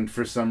 yeah. And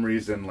for some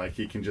reason, like,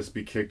 he can just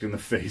be kicked in the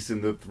face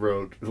and the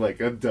throat like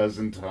a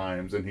dozen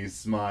times, and he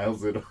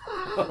smiles it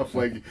off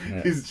like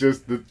he's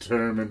just the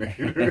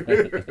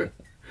Terminator.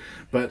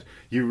 But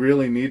you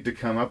really need to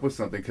come up with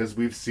something, because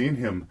we've seen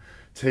him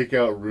take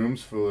out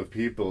rooms full of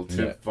people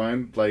to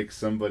find, like,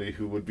 somebody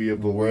who would be a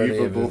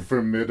believable,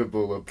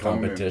 formidable opponent.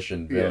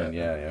 Competition villain,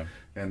 yeah.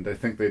 And I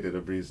think they did a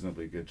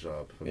reasonably good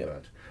job of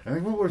that. I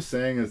think what we're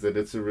saying is that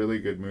it's a really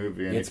good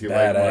movie, and if you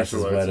like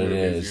martial arts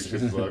movies, you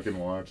should fucking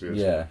watch it.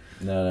 Yeah.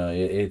 No,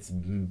 it's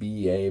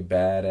be a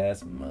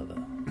badass mother.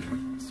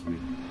 Sweet.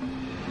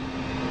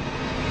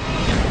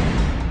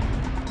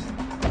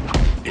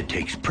 It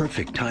takes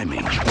perfect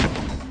timing,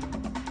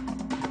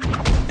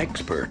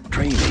 expert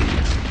training,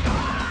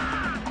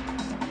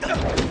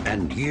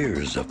 and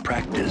years of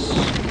practice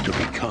to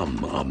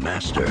become a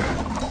master.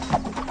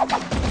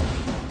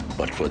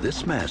 But for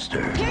this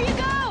master, Here you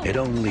go! it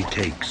only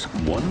takes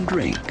one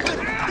drink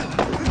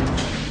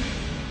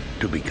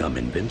to become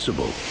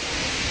invincible.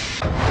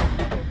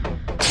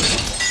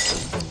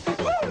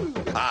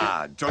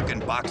 Ah, drunken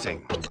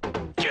boxing.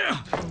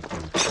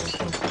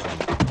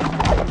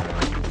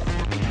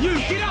 You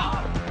get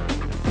up!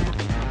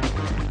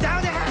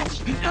 Down the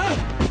hatch!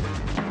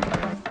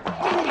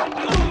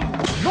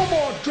 No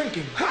more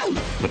drinking!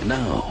 But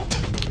now,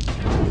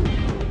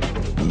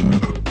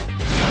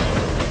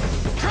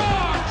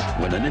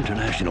 when an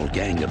international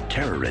gang of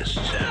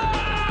terrorists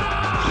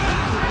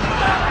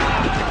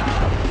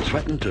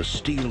threaten to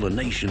steal a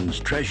nation's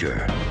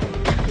treasure,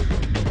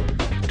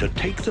 to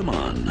take them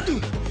on,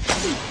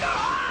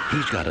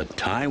 he's got to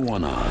tie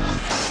one on.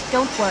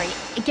 Don't worry,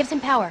 it gives him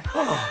power.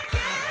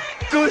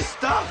 Good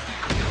stuff!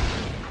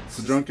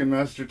 So Drunken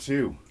Master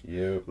 2.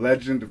 Yep.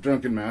 Legend of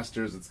Drunken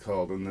Master, as it's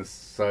called, on this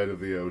side of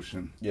the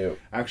ocean. Yep.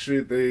 Actually,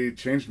 they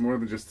changed more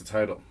than just the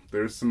title.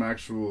 There's some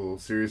actual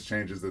serious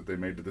changes that they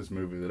made to this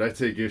movie that I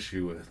take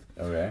issue with.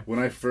 Okay. When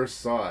I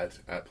first saw it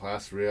at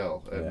Place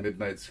Real at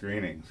midnight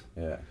screenings,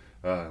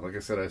 like I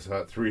said, I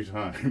saw it 3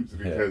 times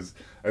because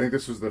I think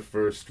this was the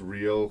first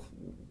real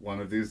one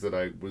of these that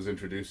I was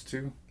introduced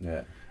to.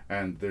 Yeah.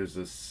 And there's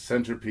a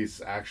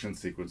centerpiece action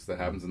sequence that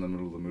happens in the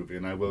middle of the movie,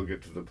 and I will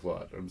get to the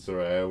plot. I'm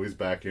sorry, I always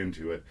back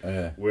into it.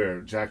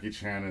 Where Jackie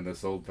Chan and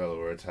this old fellow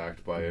are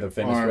attacked by an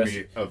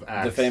army of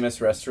axe. The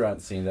famous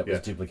restaurant scene that was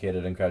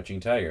duplicated in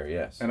Crouching Tiger,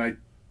 yes. And I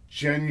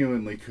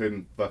genuinely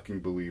couldn't fucking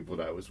believe what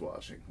I was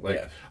watching.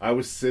 Like, I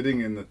was sitting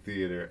in the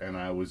theater, and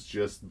I was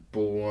just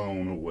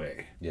blown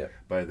away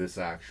by this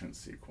action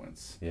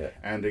sequence.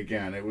 And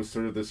again, it was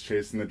sort of this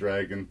chasing the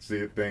dragon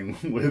thing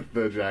with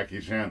the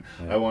Jackie Chan.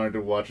 I wanted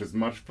to watch as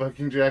much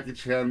fucking Jackie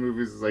Chan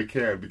movies as I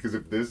can, because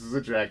if this is a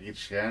Jackie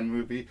Chan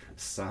movie,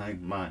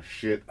 sign my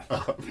shit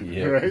up,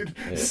 right?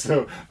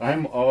 So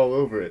I'm all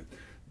over it.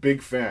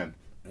 Big fan.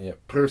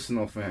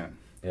 Personal fan.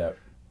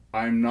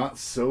 I'm not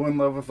so in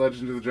love with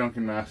Legend of the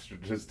Drunken Master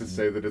just to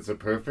say that it's a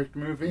perfect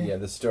movie. Yeah,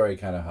 the story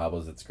kind of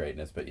hobbles its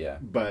greatness, but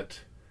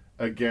But,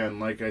 again,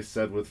 like I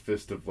said with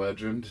Fist of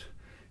Legend,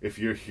 if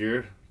you're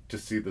here to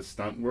see the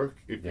stunt work,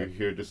 if you're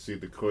here to see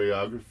the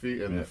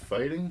choreography and the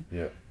fighting,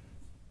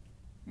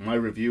 my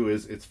review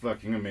is it's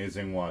fucking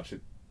amazing. Watch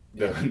it.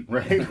 Done,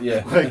 right?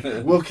 Like,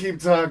 we'll keep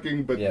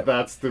talking, but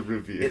that's the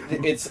review.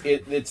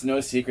 It's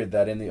no secret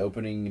that in the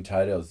opening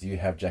titles you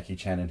have Jackie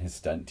Chan and his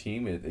stunt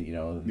team.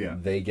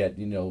 They get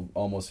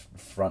almost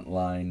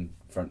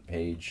front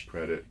page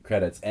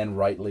credits, and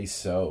rightly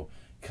so,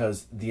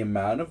 because the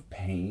amount of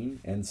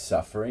pain and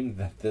suffering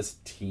that this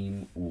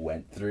team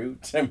went through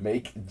to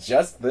make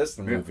just this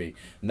movie,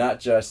 not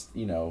just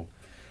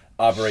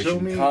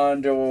Operation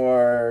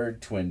Condor,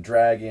 Twin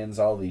Dragons,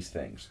 all these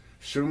things.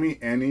 Show me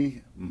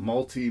any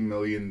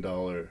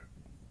multi-million-dollar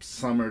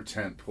summer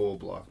tentpole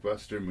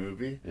blockbuster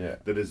movie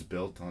that is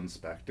built on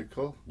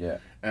spectacle,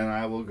 and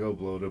I will go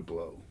blow to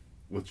blow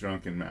with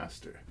Drunken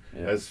Master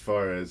as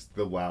far as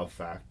the wow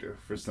factor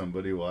for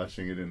somebody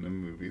watching it in the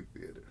movie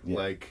theater.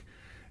 Like,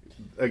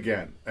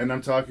 again, and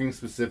I'm talking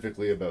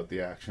specifically about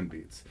the action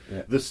beats.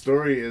 The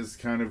story is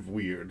kind of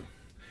weird.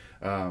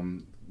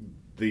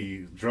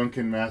 The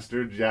Drunken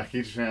Master,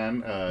 Jackie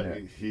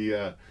Chan, he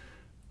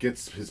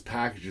gets his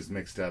packages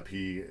mixed up.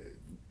 He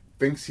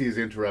thinks he's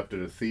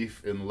interrupted a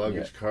thief in the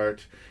luggage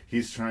cart.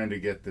 He's trying to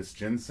get this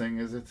ginseng,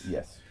 is it?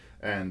 Yes.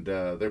 And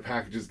their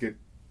packages get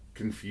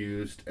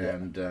confused,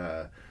 and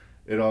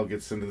it all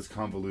gets into this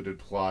convoluted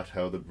plot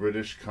how the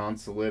British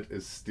consulate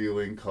is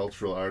stealing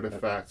cultural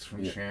artifacts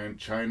from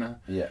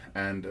China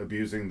and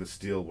abusing the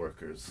steel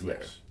workers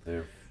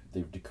there.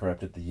 they've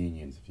corrupted the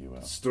unions, if you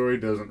will. Story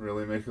doesn't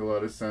really make a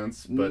lot of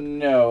sense, but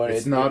no,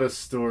 it's not a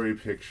story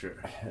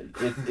picture.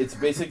 It's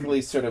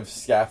basically sort of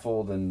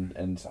scaffold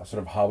and sort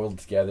of hobbled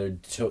together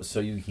so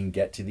you can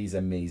get to these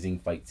amazing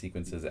fight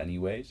sequences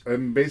anyways.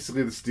 And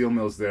basically the steel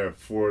mill's there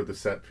for the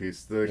set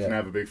piece. They can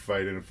have a big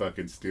fight in a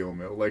fucking steel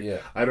mill. Like,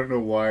 I don't know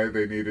why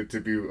they needed to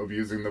be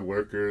abusing the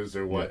workers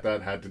or what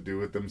that had to do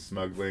with them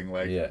smuggling,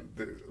 like,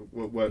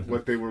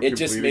 what they were It completing.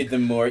 Just made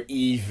them more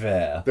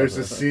evil. There's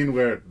a scene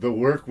where the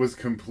work was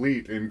complete,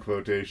 in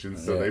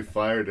quotations, so they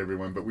fired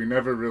everyone, but we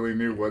never really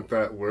knew what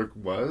that work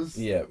was.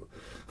 Yeah.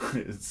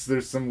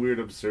 There's some weird,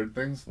 absurd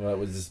things. Well, it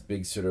was this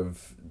big sort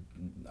of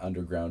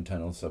underground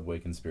tunnel subway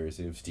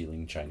conspiracy of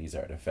stealing Chinese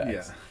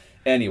artifacts.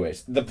 Yeah.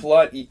 Anyways, the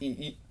plot,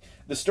 the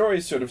story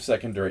is sort of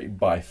secondary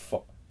by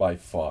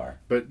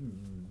far. But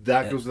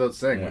that goes without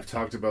saying. We've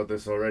talked about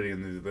this already,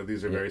 and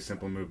these are very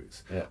simple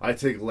movies. Yeah. I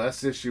take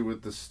less issue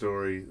with the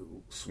story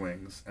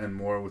swings and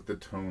more with the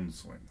tone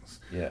swings.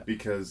 Yeah.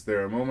 Because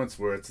there are moments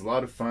where it's a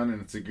lot of fun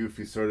and it's a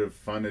goofy sort of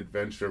fun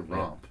adventure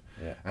romp.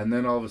 Yeah. And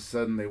then all of a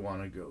sudden they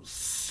want to go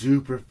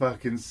super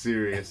fucking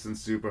serious and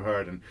super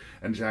hard.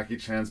 And Jackie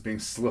Chan's being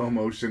slow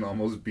motion,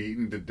 almost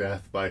beaten to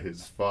death by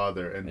his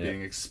father and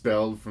being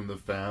expelled from the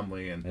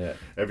family, and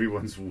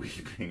everyone's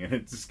weeping. And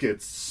it just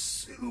gets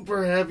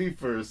super heavy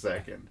for a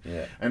second.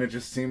 Yeah. And it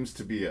just seems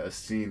to be a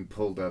scene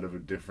pulled out of a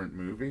different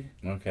movie.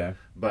 Okay.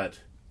 But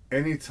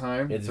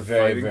anytime it's the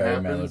very, fighting very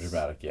happens,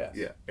 melodramatic, yes.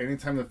 Yeah.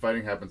 Anytime the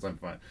fighting happens, I'm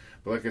fine.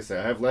 But like I say,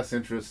 I have less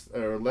interest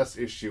or less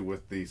issue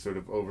with the sort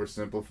of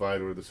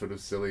oversimplified or the sort of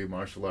silly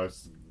martial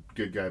arts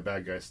good guy,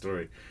 bad guy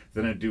story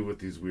than I do with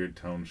these weird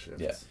tone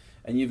shifts. Yeah.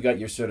 And you've got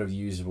your sort of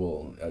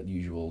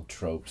usual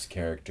tropes,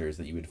 characters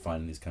that you would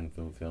find in these kung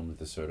fu films,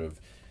 the sort of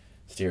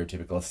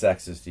stereotypical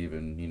sexist,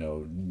 even,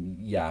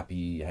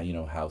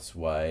 yappy,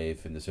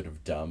 housewife, and the sort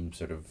of dumb,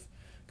 sort of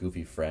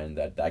goofy friend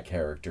that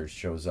character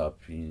shows up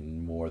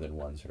in more than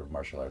one sort of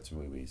martial arts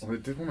movies. Well, I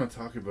did want to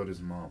talk about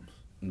his mom.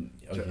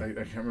 Okay.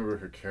 I can't remember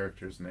her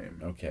character's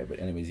name. Okay, but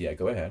anyways,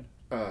 go ahead.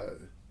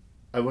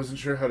 I wasn't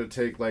sure how to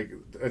take,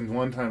 and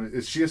one time,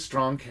 is she a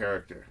strong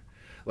character?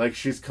 Like,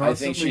 she's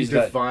constantly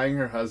defying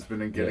her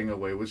husband and getting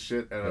away with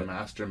shit and a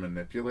master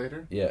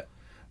manipulator? Yeah.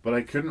 But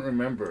I couldn't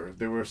remember.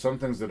 There were some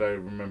things that I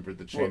remembered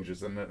the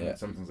changes and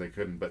some things I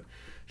couldn't. But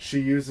she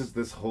uses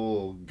this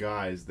whole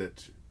guise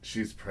that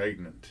she's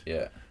pregnant.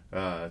 Yeah.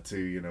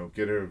 To,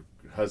 get her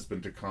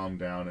husband to calm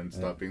down and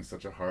stop being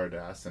such a hard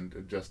ass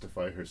and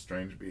justify her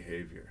strange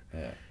behavior.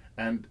 Yeah.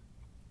 And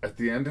at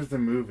the end of the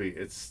movie,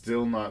 it's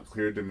still not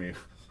clear to me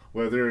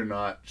whether or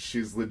not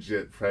she's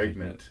legit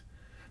pregnant.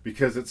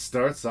 Because it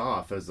starts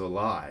off as a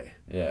lie.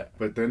 Yeah.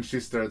 But then she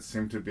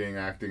seem to being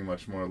acting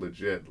much more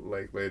legit,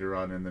 like later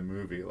on in the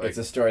movie. Like, it's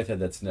a story thread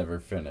that's never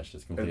finished.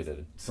 It's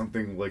completed. It's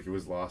something like it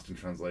was lost in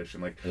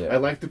translation. Like, yeah. I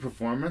liked the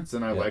performance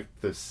and I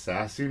liked the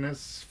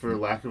sassiness, for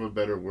lack of a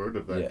better word,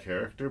 of that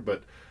character,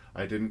 but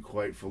I didn't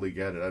quite fully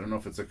get it. I don't know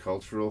if it's a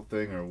cultural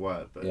thing or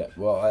what. But yeah,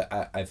 well,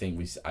 I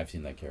think I've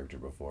seen that character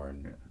before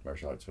in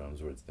martial arts films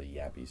where it's the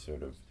yappy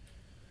sort of,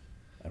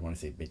 I don't want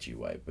to say bitchy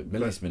wife, but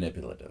at least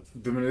manipulative.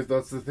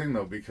 That's the thing,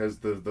 though, because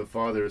the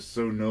father is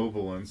so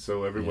noble and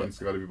so everyone's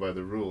got to be by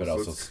the rules. But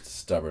also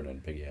stubborn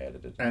and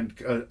piggy-headed.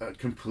 And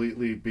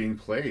completely being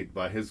played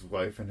by his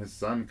wife and his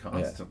son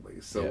constantly.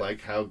 Yeah. So,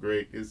 how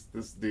great is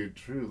this dude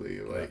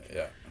truly?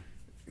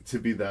 To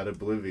be that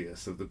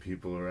oblivious of the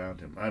people around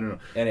him. I don't know.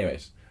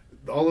 Anyways.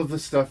 All of the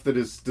stuff that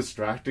is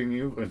distracting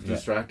you and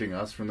distracting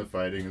us from the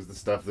fighting is the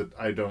stuff that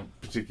I don't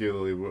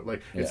particularly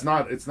like. It's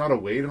not a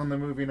weight on the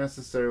movie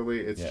necessarily.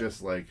 It's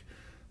just like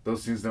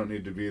those scenes don't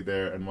need to be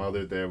there. And while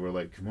they're there, we're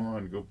like, come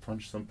on, go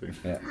punch something.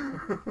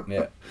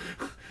 Yeah.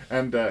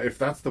 And if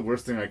that's the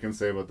worst thing I can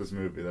say about this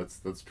movie,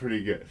 that's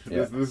pretty good.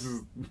 Yeah. This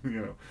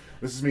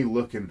is me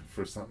looking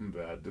for something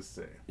bad to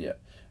say. Yeah.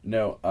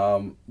 No,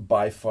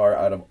 by far,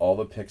 out of all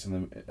the picks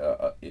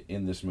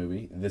in this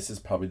movie, this is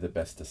probably the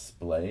best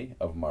display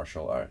of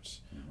martial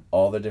arts.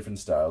 All the different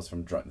styles,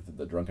 from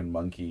the Drunken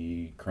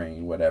Monkey,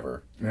 Crane,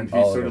 whatever. And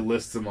he sort of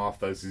lists them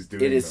off as he's doing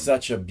them. It is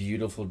such a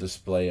beautiful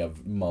display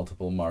of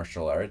multiple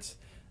martial arts.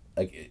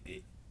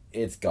 Like,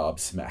 it's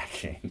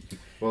gobsmacking.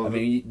 Well, I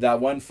mean,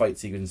 that one fight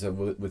sequence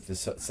with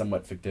this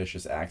somewhat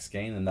fictitious axe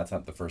gang, and that's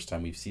not the first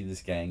time we've seen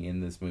this gang in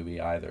this movie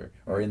either,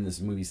 or in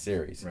this movie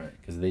series,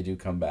 because they do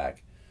come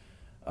back.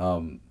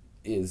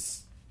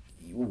 Is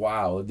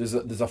wow. There's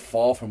a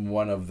fall from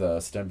one of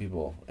the stunt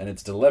people, and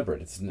it's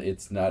deliberate.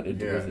 It's not.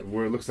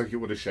 Where it looks like it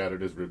would have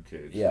shattered his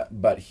ribcage. Yeah,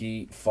 but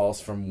he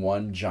falls from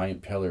one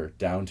giant pillar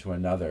down to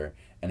another,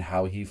 and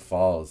how he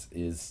falls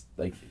is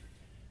like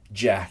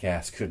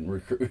Jackass couldn't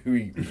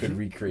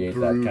recreate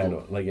that kind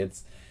of, like,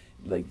 it's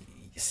like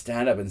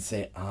stand up and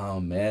say, "Oh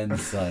man,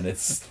 son,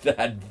 it's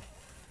that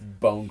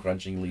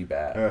bone-crunchingly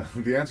bad."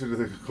 The answer to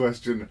the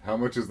question, how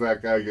much is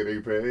that guy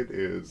getting paid,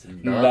 is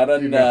not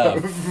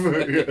enough.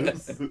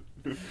 Yes.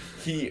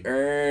 He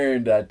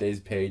earned that day's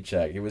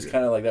paycheck. It was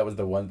kind of like that was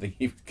the one thing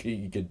he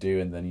could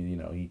do, and then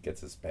he gets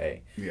his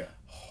pay. Yeah.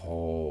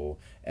 Oh,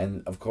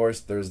 and of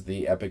course there's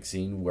the epic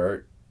scene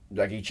where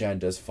Jackie Chan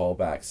does fall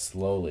back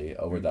slowly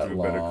over that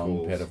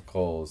long pit of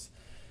coals,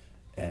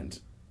 and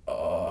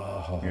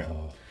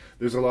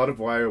There's a lot of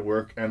wire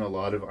work and a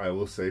lot of, I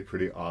will say,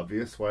 pretty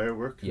obvious wire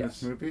work in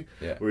this movie,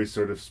 where he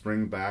sort of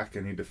springs back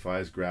and he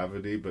defies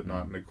gravity, but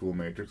not in a cool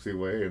Matrixy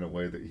way, in a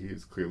way that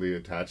he's clearly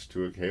attached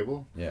to a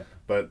cable. Yeah.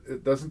 But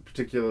it doesn't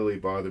particularly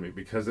bother me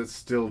because it's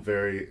still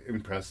very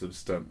impressive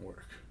stunt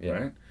work,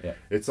 right? Yeah.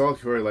 It's all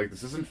like,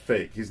 this isn't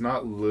fake. He's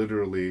not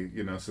literally,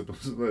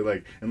 supposedly,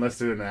 like, unless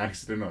there's an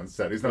accident on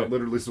set, he's not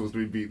literally supposed to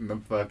be beating the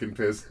fucking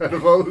piss out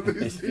of all of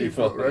these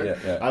people, right?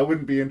 Yeah. I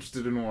wouldn't be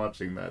interested in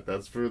watching that.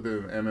 That's for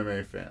the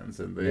MMA fans,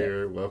 and they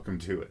are welcome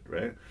to it,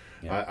 right?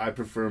 Yeah. I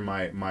prefer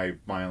my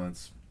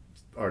violence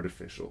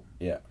artificial.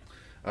 Yeah.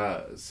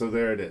 So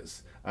there it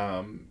is.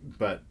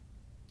 But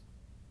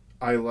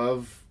I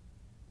love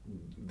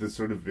the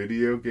sort of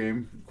video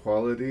game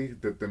quality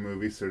that the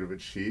movie sort of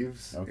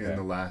achieves in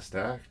the last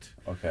act.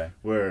 Okay.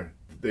 Where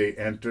they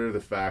enter the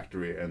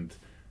factory and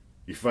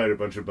you fight a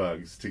bunch of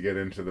bugs to get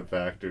into the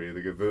factory.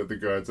 The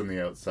guards on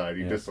the outside,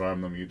 you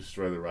disarm them, you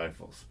destroy the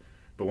rifles.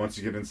 But once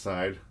you get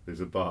inside, there's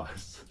a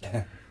boss.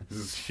 There's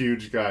this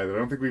huge guy that I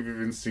don't think we've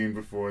even seen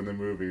before in the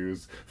movie, who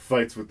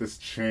fights with this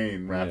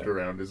chain wrapped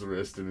around his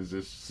wrist and is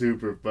just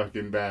super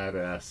fucking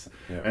badass.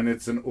 Yeah. And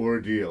it's an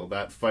ordeal.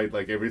 That fight,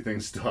 like, everything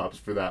stops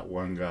for that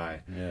one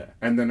guy. Yeah.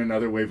 And then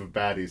another wave of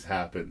baddies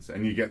happens,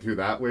 and you get through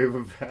that wave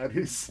of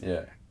baddies.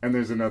 Yeah. And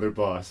there's another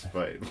boss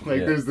fight.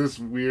 Like, there's this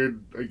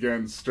weird,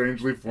 again,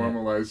 strangely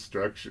formalized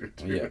structure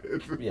to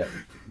it.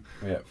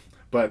 Yeah.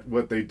 But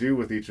what they do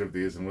with each of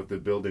these and with the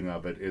building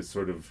of it is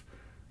sort of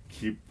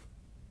keep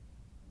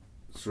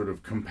sort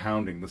of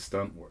compounding the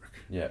stunt work.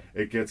 Yeah.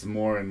 It gets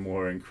more and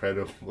more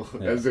incredible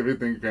as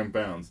everything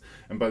compounds.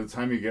 And by the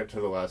time you get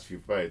to the last few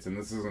fights, and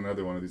this is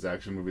another one of these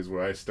action movies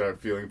where I start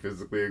feeling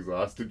physically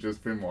exhausted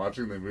just from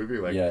watching the movie.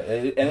 Like,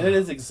 and it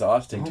is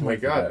exhausting. Oh my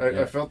God,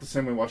 I felt the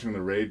same way watching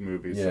the Raid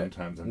movies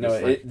sometimes.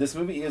 This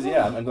movie is,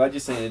 I'm glad you're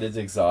saying it is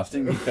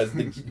exhausting because,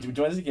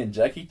 once again,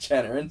 Jackie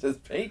Chan earns his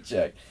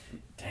paycheck.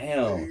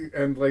 Damn.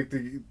 And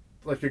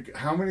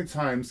how many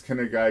times can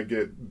a guy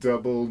get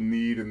double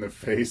kneed in the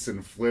face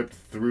and flipped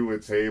through a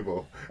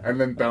table and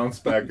then bounce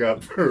back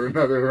up for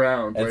another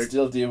round? And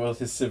still deal with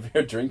his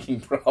severe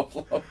drinking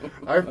problem.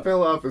 I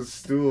fell off a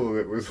stool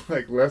that was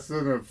like less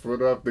than a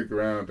foot off the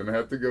ground and I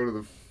had to go to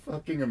the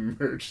fucking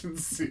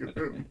emergency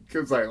room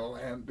because I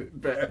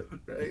landed bad,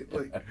 right?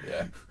 Like,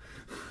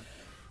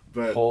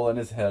 But hole in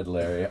his head,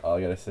 Larry. All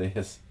I gotta say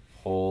is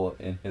hole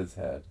in his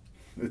head.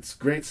 It's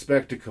great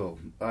spectacle.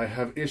 I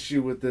have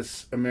issue with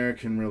this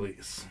American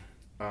release.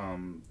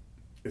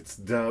 It's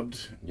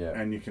dubbed,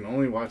 and you can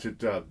only watch it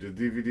dubbed. The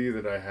DVD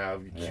that I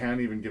have, you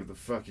can't even give the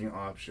fucking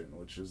option,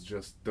 which is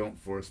just, don't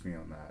force me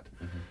on that.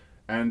 Mm-hmm.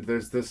 And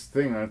there's this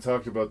thing, I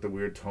talked about the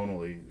weird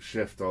tonally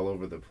shift all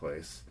over the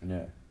place.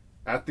 Yeah.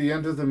 At the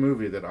end of the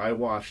movie that I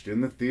watched in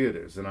the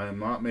theaters, and I am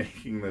not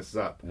making this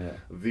up,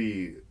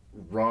 the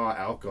raw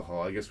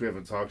alcohol, I guess we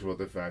haven't talked about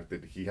the fact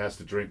that he has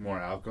to drink more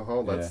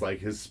alcohol. That's like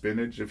his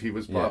spinach if he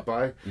was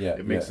Popeye.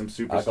 It makes him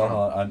super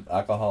strong.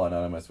 Alcohol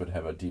Anonymous would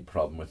have a deep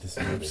problem with this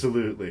movie.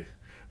 Absolutely.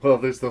 Well,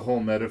 there's the whole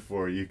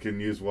metaphor. You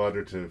can use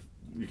water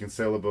you can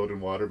sail a boat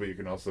in water, but you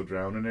can also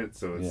drown in it.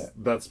 So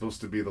that's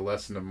supposed to be the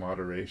lesson of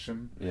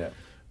moderation. Yeah.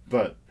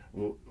 But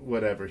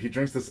whatever. He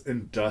drinks this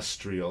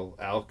industrial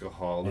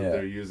alcohol that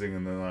they're using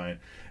in the line,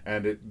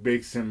 and it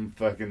makes him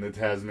fucking the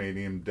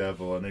Tasmanian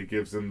devil, and it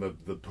gives him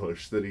the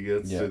push that he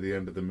gets to the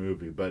end of the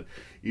movie. But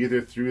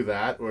either through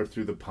that or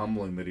through the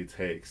pummeling that he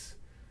takes,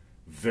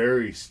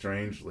 very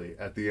strangely,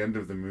 at the end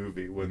of the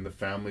movie, when the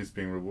family's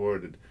being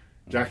rewarded,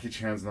 Jackie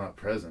Chan's not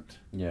present.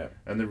 Yeah.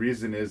 And the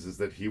reason is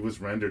that he was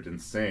rendered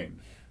insane.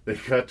 They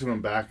cut to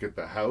him back at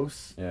the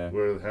house,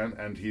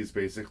 and he's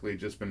basically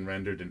just been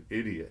rendered an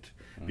idiot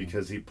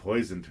because he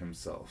poisoned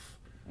himself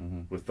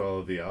with all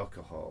of the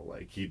alcohol.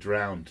 Like, he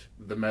drowned.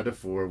 The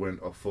metaphor went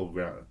a full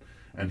ground,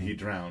 and he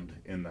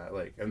drowned in that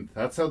lake. And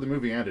that's how the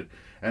movie ended.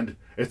 And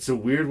it's a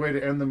weird way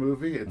to end the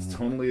movie. It's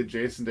tonally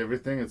adjacent to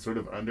everything. It sort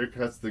of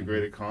undercuts the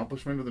great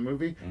accomplishment of the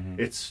movie.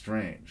 It's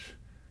strange.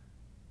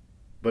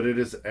 But it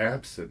is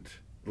absent.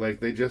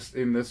 Like, they just,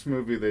 in this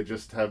movie, they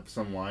just have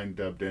some line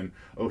dubbed in,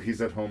 oh,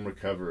 he's at home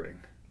recovering.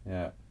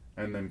 Yeah.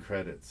 And then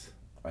credits.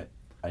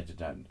 I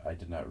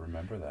did not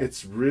remember that.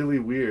 It's really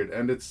weird,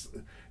 and it's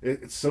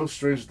so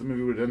strange that the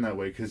movie would end that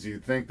way, because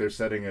you'd think they're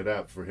setting it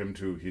up for him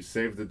to, he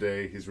saved the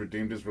day, he's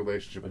redeemed his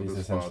relationship with his father.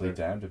 But he's essentially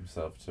damned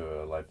himself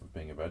to a life of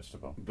being a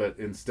vegetable. But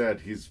instead,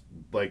 he's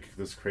like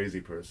this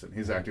crazy person.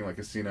 He's acting like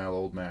a senile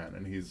old man,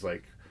 and he's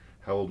like,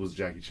 how old was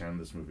Jackie Chan in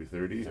this movie?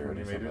 30 when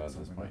he made it? At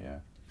this point, yeah.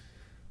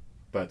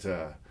 But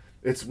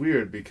it's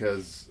weird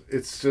because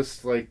it's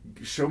just like,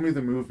 show me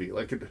the movie.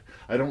 Like,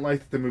 I don't like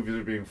that the movies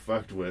are being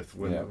fucked with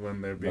when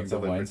they're being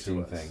delivered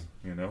to us. Thing.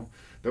 You know,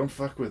 don't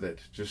fuck with it.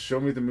 Just show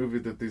me the movie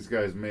that these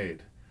guys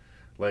made.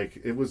 Like,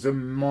 it was a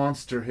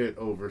monster hit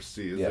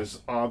overseas. Yes.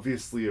 There's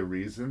obviously a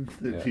reason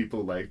that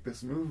people like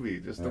this movie.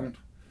 Just don't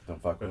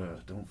fuck with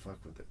it. Don't fuck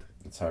with it.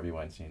 It's Harvey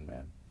Weinstein,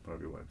 man.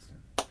 Harvey Weinstein.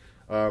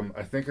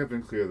 I think I've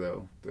been clear,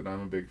 though, that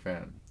I'm a big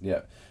fan.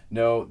 Yeah.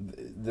 No,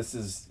 this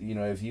is,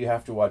 if you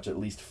have to watch at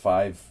least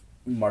 5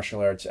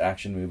 martial arts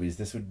action movies,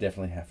 this would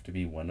definitely have to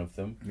be one of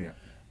them. Yeah.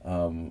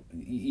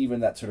 Even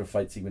that sort of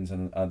fight sequence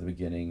on the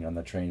beginning on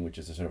the train, which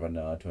is a sort of a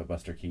nod to a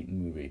Buster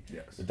Keaton movie.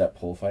 Yes. That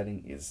pole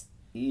fighting is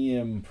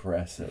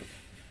impressive.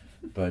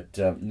 But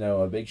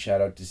no, a big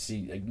shout out to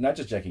see not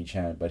just Jackie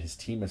Chan, but his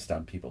team of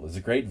stunt people. There's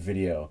a great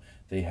video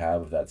they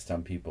have of that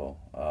stunt people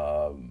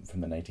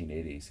from the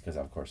 1980s, because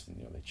of course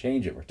they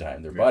change over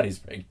time, their bodies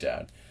break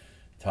down,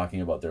 talking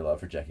about their love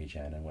for Jackie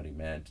Chan and what he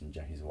meant, and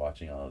Jackie's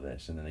watching all of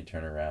this, and then they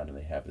turn around and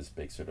they have this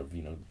big sort of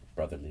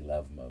brotherly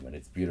love moment.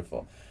 It's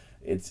beautiful.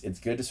 It's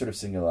good to sort of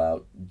single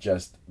out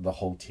just the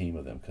whole team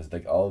of them, because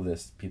all of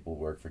this people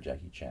work for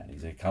Jackie Chan.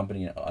 He's a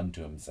company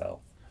unto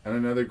himself. And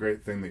another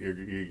great thing that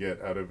you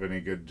get out of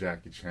any good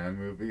Jackie Chan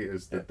movie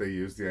is that they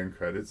use the end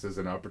credits as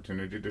an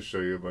opportunity to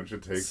show you a bunch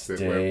of takes that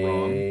went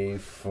wrong. Stay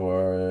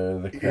for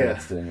the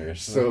credit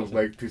stingers. So,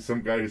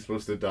 some guy who's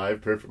supposed to dive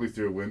perfectly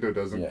through a window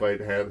doesn't quite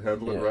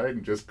handle it right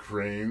and just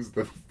cranes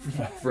the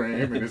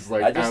frame and is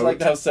like, I just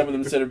like how some of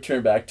them sort of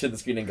turn back to the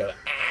screen and go,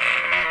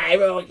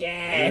 I'm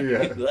okay.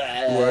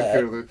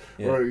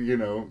 Or,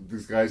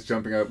 these guys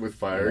jumping out with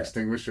fire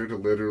extinguisher to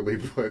literally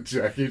put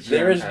Jackie Chan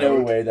There is no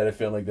out. way that a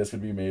film like this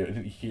would be made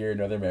here in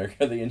North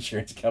America. The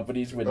insurance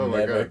companies would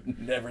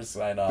never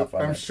sign off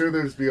on it. I'm sure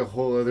there's be a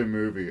whole other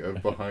movie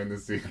of behind the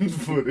scenes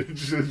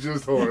footage. It's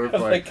just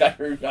horrifying.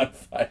 The guy on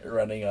fire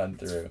running on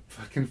through.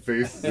 Fucking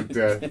faces of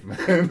death,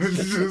 man.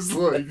 It's just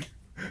like...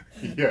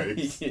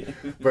 Yikes.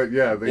 But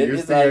yeah, they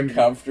use the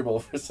uncomfortable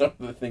for some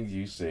of the things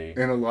you see.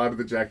 In a lot of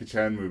the Jackie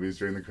Chan movies,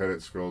 during the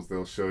credit scrolls,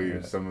 they'll show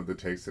you some of the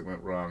takes that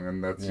went wrong,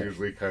 and that's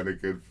usually kind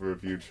of good for a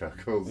few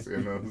chuckles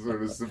in a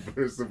sort of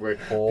subversive way.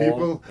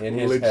 People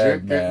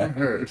legit getting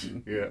hurt.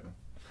 Yeah.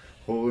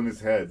 Hole in his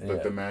head,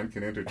 but the man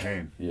can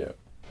entertain. Yeah.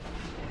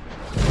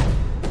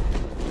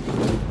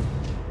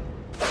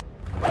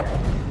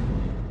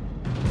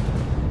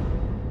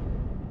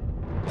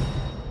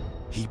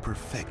 He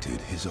perfected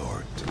his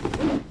art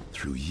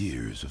through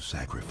years of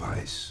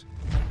sacrifice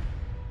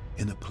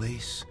in a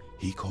place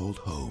he called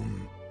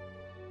home.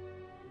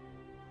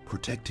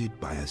 Protected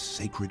by a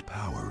sacred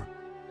power,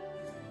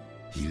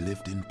 he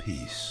lived in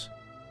peace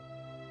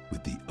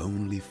with the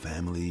only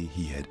family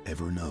he had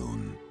ever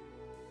known.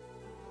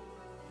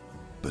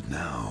 But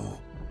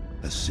now,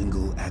 a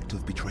single act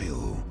of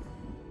betrayal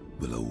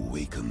will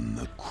awaken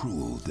a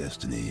cruel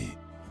destiny.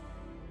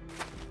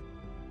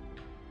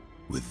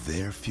 With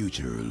their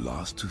future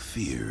lost to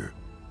fear,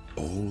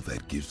 all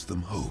that gives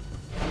them hope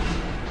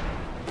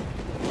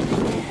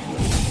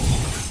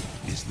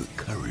is the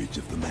courage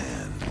of the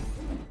man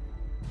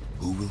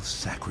who will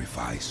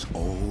sacrifice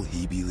all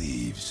he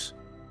believes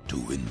to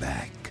win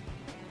back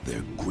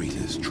their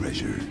greatest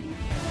treasure.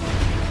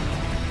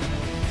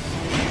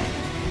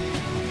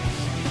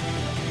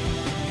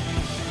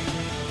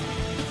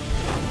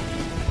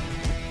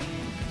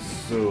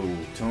 So,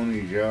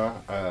 Tony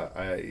Jaa,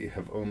 I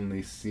have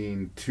only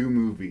seen 2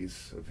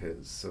 movies of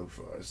his so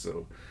far,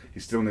 so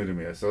he's still new to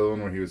me. I saw the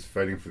one where he was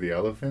fighting for the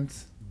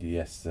elephants.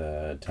 Yes,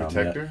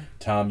 Protector?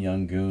 Tom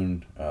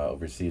Young-goon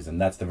overseas, and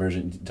that's the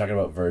version, talking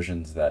about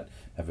versions that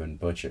have been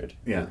butchered.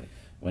 Yeah.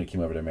 When it came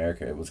over to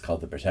America, it was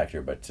called The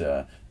Protector, but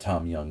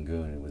Tom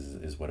Young-goon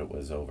is what it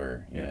was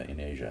over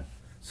in Asia.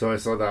 So I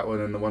saw that one,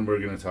 and the one we're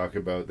going to talk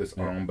about, this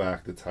Ong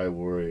Bak, the Thai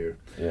warrior.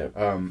 Yeah.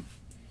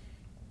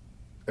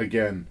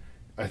 Again,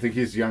 I think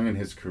he's young in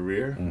his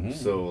career,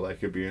 so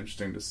it'd be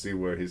interesting to see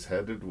where he's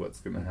headed,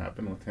 what's going to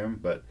happen with him.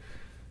 But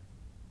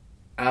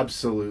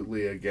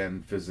absolutely,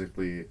 again,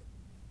 physically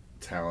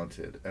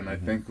talented, and I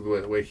think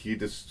the way he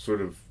just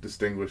sort of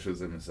distinguishes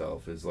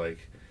himself is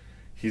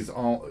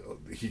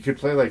he could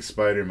play like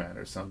Spider-Man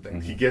or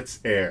something. He gets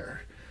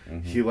air.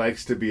 He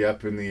likes to be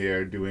up in the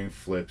air doing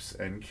flips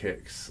and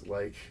kicks.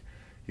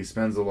 He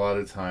spends a lot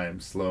of time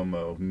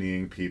slow-mo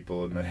kneeing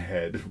people in the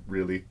head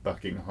really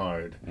fucking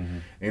hard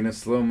in a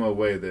slow-mo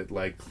way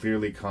that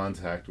clearly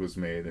contact was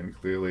made and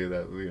clearly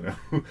that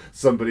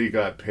somebody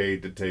got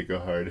paid to take a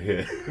hard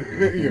hit.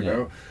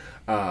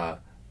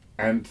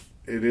 And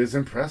it is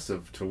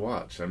impressive to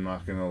watch, I'm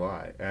not gonna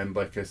lie. And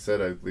like I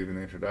said, I believe in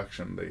the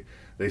introduction,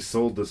 they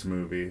sold this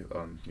movie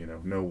on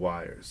no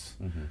wires.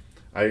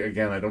 I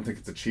don't think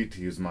it's a cheat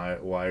to use my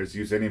wires.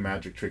 Use any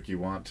magic trick you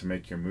want to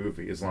make your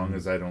movie, as long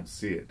as I don't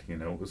see it.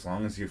 As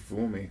long as you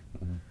fool me,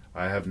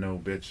 I have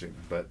no bitching.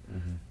 But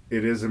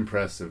it is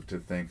impressive to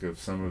think of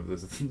some of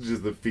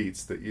the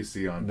feats that you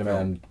see on the film.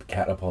 man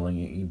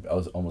catapulting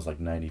almost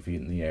 90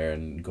 feet in the air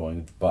and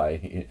going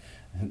by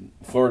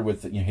forward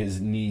with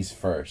his knees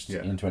first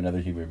into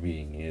another human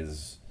being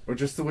is. Or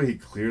just the way he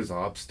clears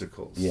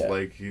obstacles.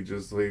 Yeah. He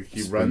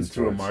runs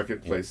through a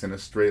marketplace in a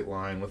straight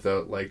line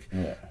without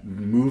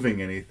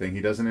moving anything.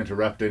 He doesn't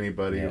interrupt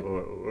anybody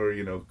or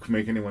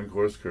make anyone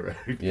course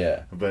correct.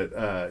 Yeah.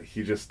 But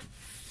he just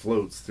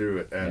floats through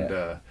it,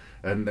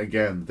 and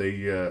again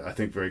they I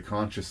think very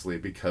consciously,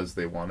 because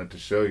they wanted to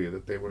show you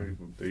that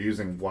they're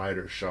using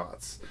wider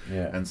shots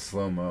and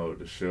slow-mo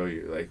to show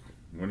you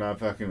We're not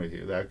fucking with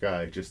you. That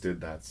guy just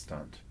did that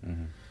stunt.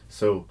 Mm-hmm.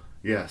 So,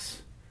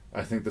 yes,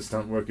 I think the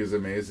stunt work is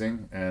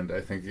amazing, and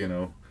I think,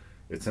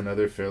 it's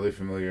another fairly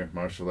familiar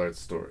martial arts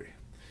story.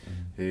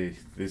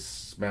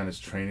 This man is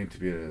training to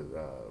be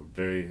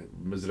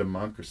is it a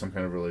monk or some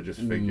kind of religious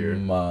figure?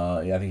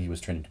 I think he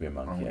was training to be a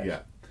monk, Yeah.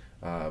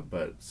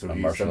 But so A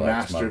he's a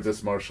master monk. of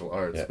this martial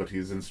arts, Yeah. but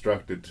he's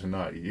instructed to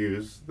not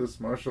use this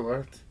martial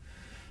art.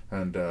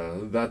 And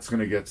that's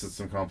going to get to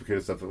some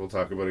complicated stuff that we'll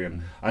talk about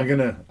again. I'm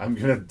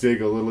gonna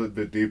dig a little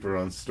bit deeper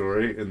on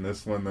story in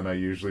this one than I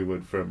usually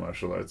would for a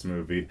martial arts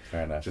movie.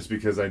 Fair enough. Just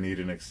because I need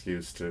an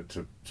excuse to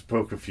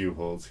poke a few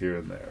holes here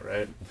and there,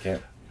 right? Okay.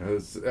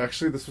 Because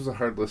actually, this was a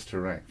hard list to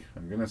rank.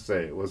 I'm gonna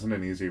say it wasn't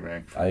an easy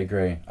rank. I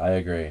agree.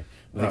 With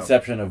the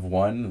exception of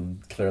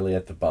one, clearly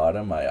at the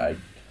bottom.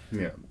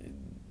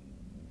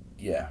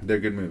 Yeah. They're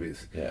good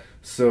movies. Yeah.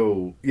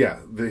 So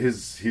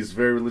he's a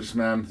very religious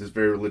man. His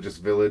very religious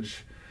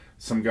village.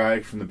 Some guy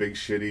from the big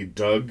shitty,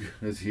 Doug,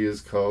 as he is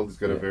called, he's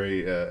got a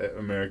very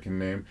American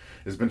name,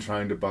 has been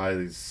trying to buy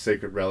these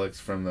sacred relics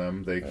from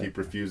them. They keep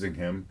refusing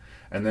him.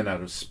 And then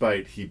out of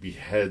spite, he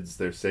beheads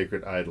their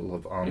sacred idol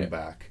of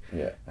Angbak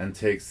and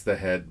takes the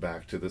head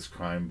back to this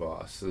crime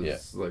boss.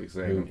 Like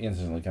saying, who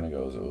instantly kind of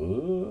goes,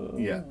 ooh.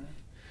 Yeah.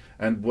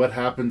 And what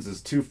happens is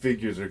two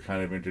figures are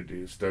kind of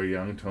introduced. Our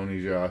young Tony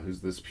Jaa,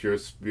 who's this pure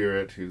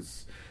spirit,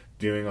 who's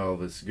doing all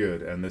this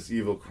good, and this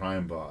evil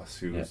crime boss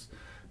who's...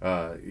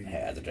 He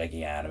has a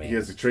tracheotomy. He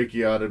has a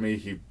tracheotomy.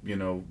 He,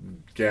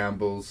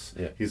 gambles.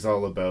 Yeah. He's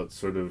all about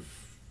sort of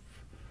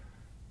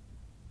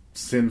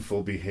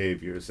sinful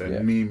behaviors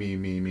and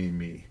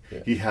me. Yeah.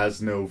 He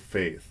has no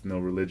faith, no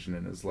religion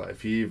in his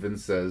life. He even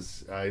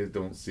says, I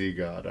don't see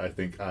God. I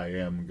think I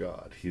am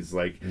God. He's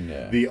like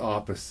the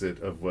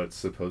opposite of what's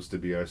supposed to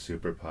be our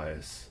super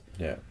pious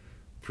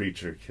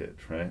preacher kid,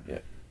 right? Yeah.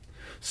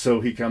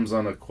 So he comes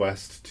on a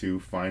quest to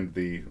find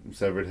the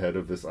severed head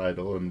of this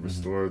idol and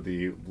restore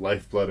the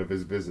lifeblood of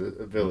his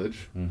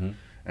village. Mm-hmm.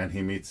 And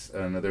he meets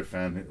another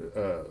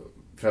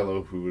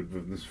fellow who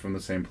was from the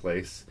same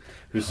place,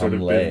 who's sort of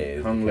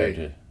been Hung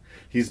Lei.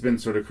 He's been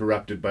sort of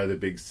corrupted by the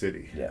big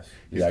city. Yes.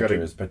 The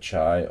actor is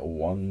Pachai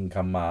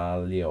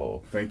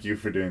Wongkamalio. Thank you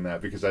for doing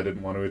that, because I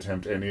didn't want to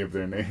attempt any of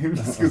their names,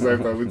 because I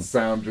thought it would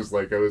sound just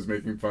like I was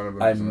making fun of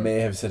them. I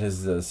may have said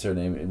his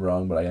surname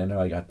wrong, but I know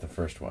I got the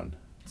first one.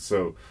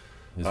 So...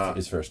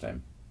 His first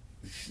name.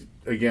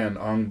 Again,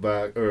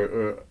 Angbak,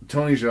 or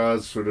Tony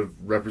Jaa's sort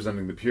of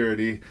representing the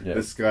purity. Yeah.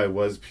 This guy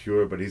was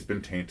pure, but he's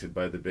been tainted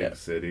by the big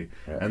city.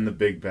 Yeah. And the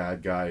big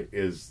bad guy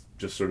is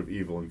just sort of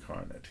evil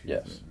incarnate.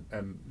 Yes.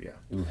 And,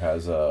 who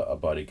has a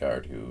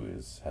bodyguard who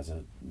has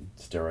a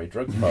steroid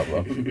drug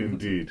problem.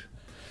 Indeed.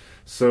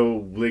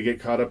 So they get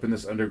caught up in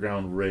this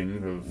underground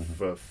ring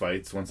of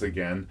fights once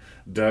again.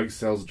 Doug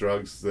sells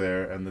drugs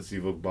there, and this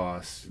evil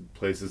boss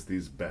places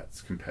these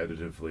bets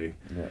competitively.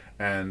 Yeah.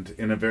 And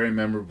in a very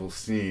memorable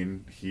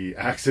scene, he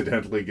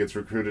accidentally gets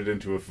recruited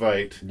into a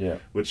fight,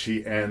 which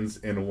he ends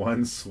in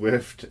one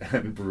swift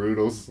and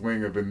brutal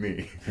swing of a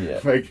knee.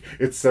 Yeah. Like,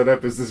 it's set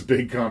up as this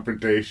big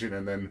confrontation,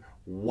 and then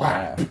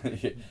whap!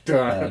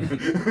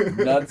 Done.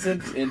 Not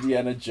since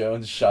Indiana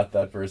Jones shot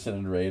that person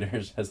in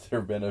Raiders has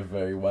there been a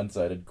very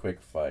one-sided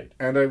quick fight.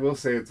 And I will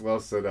say it's well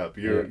set up.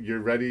 You're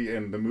ready,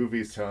 and the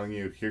movie's telling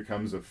you, here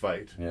comes a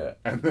fight. Yeah.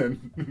 And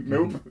then,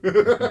 nope.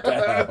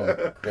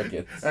 Bam,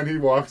 crickets. And he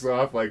walks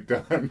off like,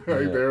 done.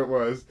 Right, there it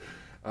was.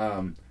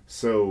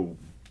 So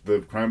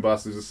the crime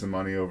boss loses some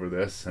money over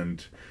this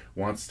and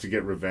wants to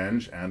get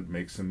revenge and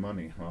make some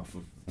money off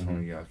of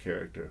Tony Jaa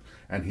character.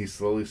 And he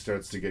slowly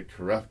starts to get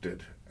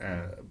corrupted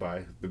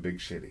by the big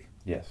shitty.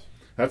 Yes.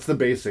 That's the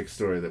basic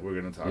story that we're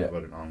going to talk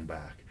about in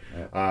Angbak.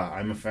 Yeah.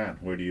 I'm a fan.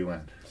 Where do you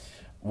land?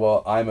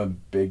 Well, I'm a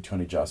big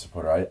Tony Jaa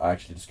supporter. I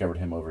actually discovered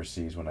him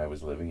overseas when I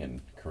was living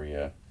in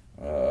Korea.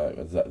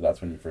 That's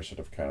when he first sort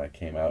of kind of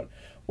came out.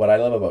 What I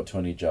love about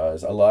Tony Jaa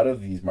is a lot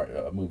of these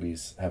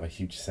movies have a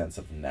huge sense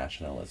of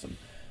nationalism.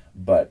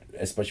 But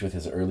especially with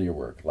his earlier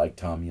work, like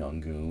Tom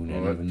Yong-goon,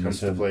 and even comes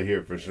to play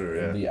here for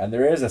sure. Yeah, and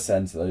there is a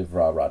sense of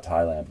rah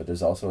Thailand, but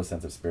there's also a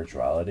sense of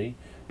spirituality.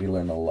 We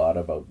learn a lot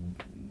about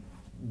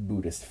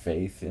Buddhist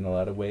faith in a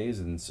lot of ways,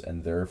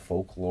 and their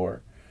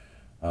folklore.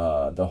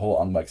 The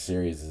whole Angbak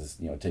series is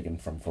taken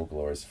from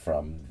folklores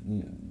from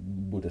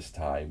Buddhist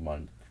Thai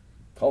monk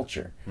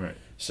culture. Right.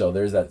 So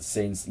there's that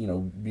same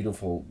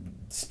beautiful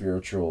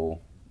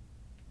spiritual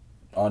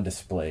on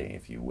display,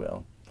 if you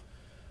will.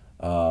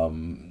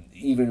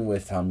 Even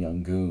with Tom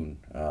Yong-goon,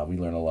 we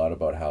learn a lot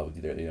about how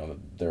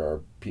there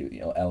are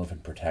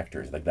elephant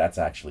protectors. Like, that's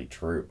actually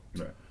true.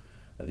 Right.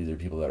 These are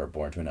people that are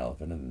born to an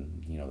elephant,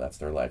 and that's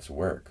their life's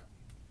work.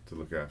 To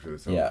look after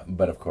this. Yeah,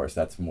 but of course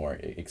that's more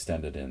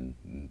extended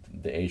in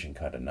the Asian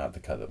cut and not the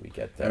cut that we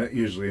get there. And it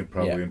usually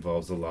probably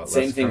involves a lot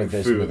Same less thing with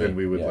this food movie. than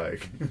we would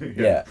like.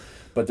 Yeah,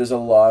 but there's a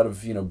lot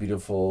of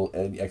beautiful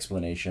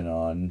explanation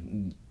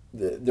on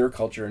their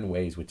culture in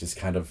ways which is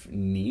kind of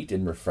neat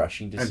and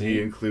refreshing to see. And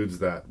he includes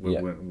that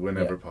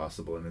whenever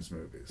possible in his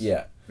movies.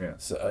 Yeah. Yeah.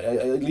 So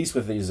at least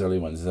with these early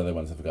ones, the other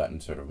ones have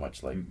gotten sort of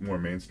much like more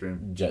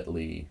mainstream. Jet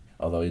Li,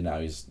 although now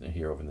he's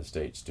here over in the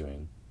States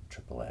doing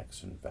Triple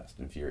X and Fast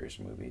and Furious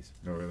movies.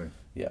 Oh, really?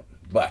 Yeah,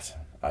 but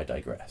I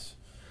digress.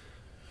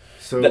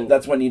 So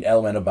That's one neat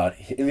element about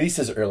at least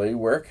his early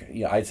work.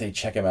 Yeah, I'd say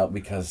check him out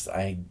because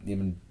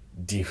I'm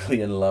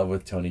deeply in love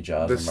with Tony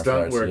Jaa. The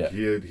stunt work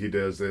he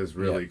does is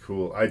really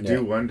cool. I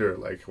do wonder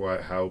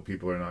how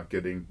people are not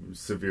getting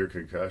severe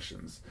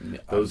concussions. Yeah,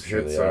 those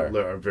hits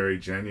are very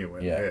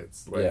genuine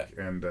hits.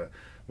 And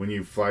when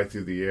you fly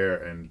through the air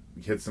and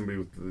hit somebody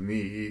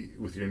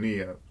with your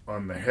knee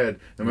on the head,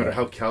 no matter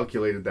how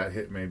calculated that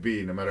hit may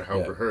be, no matter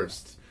how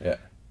rehearsed,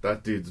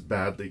 that dude's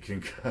badly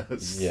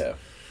concussed. Yeah.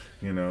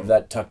 You know,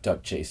 that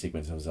tuk-tuk chase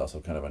sequence was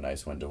also kind of a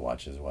nice one to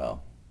watch as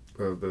well.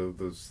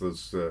 Those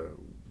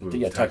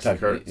tuk-tuk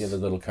carts. Yeah, the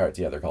little carts.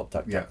 Yeah, they're called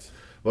tuk-tuks. Yeah.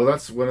 Well,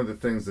 that's one of the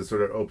things that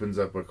sort of opens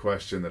up a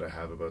question that I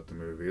have about the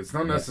movie. It's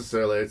not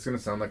necessarily, it's going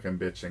to sound like I'm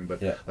bitching,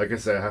 but like I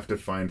say, I have to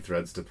find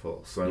threads to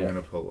pull, so I'm going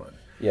to pull one.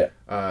 Yeah.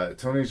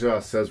 Tony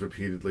Jaa says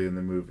repeatedly in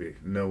the movie,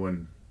 no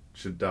one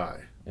should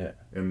die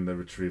in the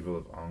retrieval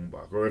of Ong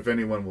Bak. Or if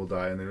anyone will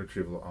die in the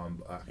retrieval of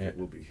Ong Bak, it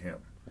will be him.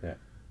 Yeah.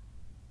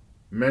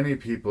 Many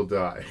people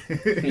die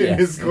in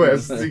his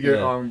quest to get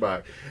Ong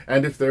Bak.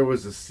 And if there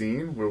was a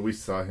scene where we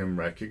saw him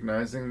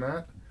recognizing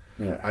that,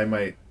 I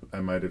might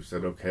have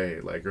said, okay,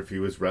 like, or if he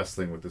was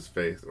wrestling with his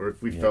faith, or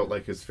if we felt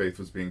like his faith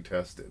was being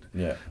tested.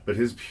 Yeah. But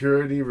his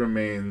purity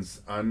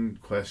remains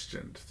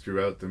unquestioned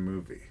throughout the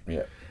movie.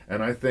 Yeah.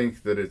 And I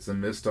think that it's a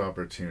missed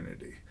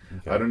opportunity.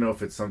 Okay. I don't know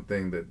if it's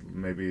something that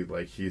maybe,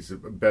 like, he's a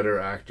better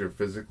actor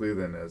physically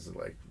than as,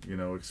 like, you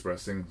know,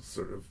 expressing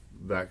sort of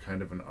that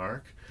kind of an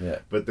arc. Yeah.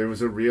 But there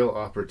was a real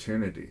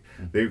opportunity.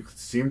 Mm-hmm. They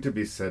seemed to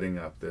be setting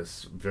up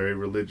this very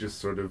religious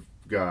sort of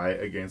guy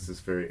against this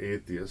very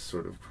atheist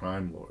sort of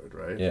crime lord,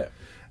 right? Yeah.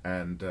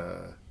 And,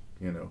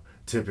 you know,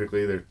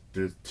 typically they're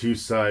two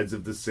sides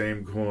of the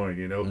same coin,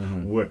 you know.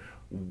 Mm-hmm.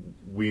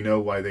 We know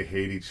why they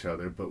hate each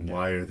other, but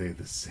why are they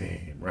the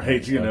same,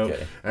 right? You know,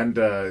 and,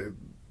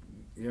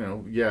 you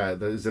know,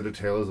 is it a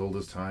tale as old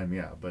as time?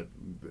 Yeah, but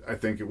I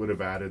think it would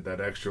have added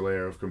that extra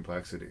layer of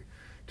complexity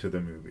to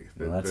the movie.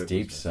 That's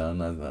deep,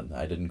 son.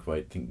 I didn't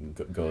quite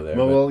go there.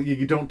 Well,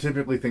 you don't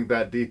typically think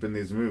that deep in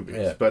these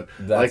movies, but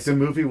like the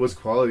movie was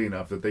quality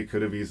enough that they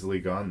could have easily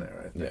gone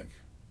there, I think. Yeah.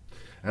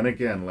 And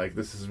again, like,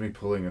 this is me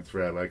pulling a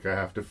thread. Like, I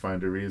have to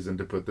find a reason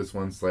to put this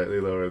one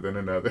slightly lower than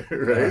another,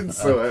 right?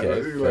 So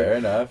fair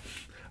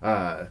enough.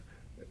 I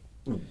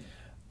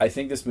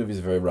think this movie is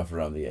very rough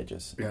around the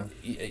edges. Yeah.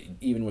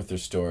 Even with their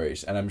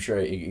stories. And I'm sure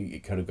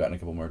it could have gotten a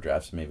couple more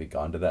drafts, maybe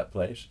gone to that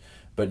place.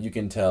 But you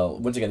can tell,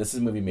 once again, this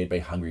is a movie made by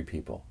hungry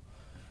people.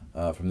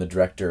 From the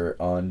director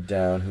on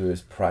down, who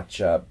is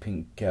Pracha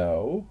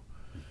Pinko.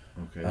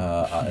 Okay.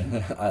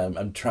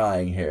 I'm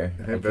trying here.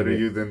 Hey, better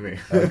you than me.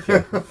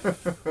 Okay.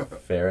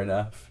 Fair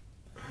enough.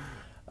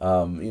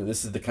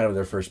 This is the kind of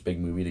their first big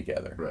movie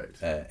together.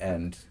 Right.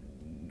 And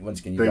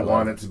once again, they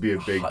want it to be a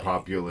big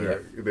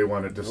popular. Yeah. They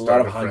want it to start a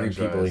lot of hungry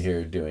people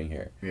doing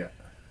here. Yeah.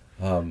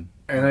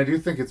 And I do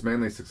think it's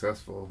mainly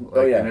successful.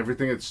 Like, and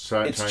everything it's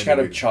kind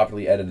of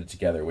choppily edited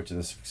together, which is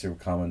a super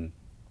common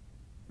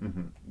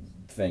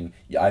thing.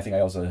 Yeah, I think I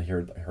also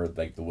heard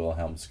like the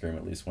Wilhelm scream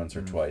at least once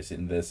or twice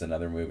in this and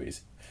other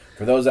movies.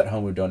 For those at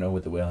home who don't know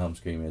what the Wilhelm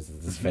scream is,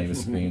 it's this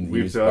famous scream.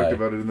 We've talked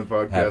about it in the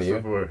podcast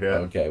before. Yeah.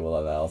 Okay,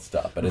 well then I'll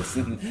stop. But it's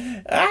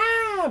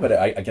but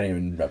I can't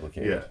even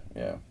replicate it.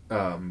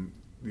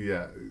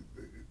 Yeah.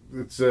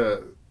 It's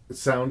a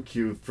sound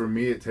cue. For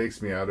me, it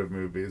takes me out of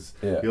movies.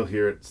 Yeah. You'll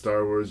hear it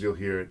Star Wars, you'll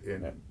hear it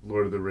in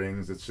Lord of the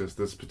Rings. It's just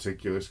this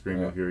particular scream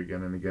you'll hear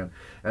again and again.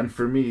 And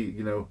for me,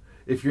 you know,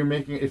 if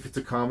it's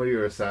a comedy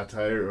or a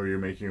satire, or you're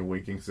making a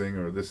winking thing,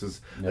 or this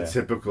is a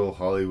typical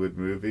Hollywood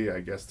movie,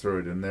 I guess throw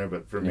it in there.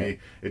 But for me,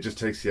 it just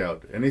takes you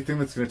out. Anything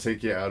that's going to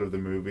take you out of the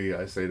movie,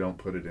 I say don't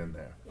put it in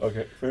there.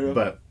 Okay, fair enough.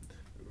 But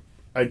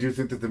I do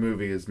think that the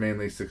movie is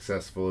mainly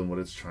successful in what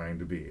it's trying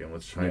to be. And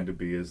what's trying to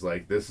be is,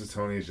 like, this is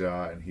Tony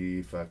Jaa, and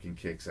he fucking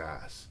kicks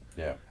ass.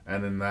 Yeah.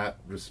 And in that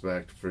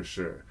respect, for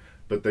sure.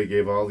 But they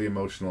gave all the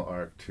emotional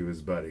arc to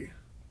his buddy.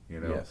 You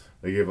know? Yes.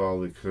 They gave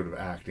all the sort of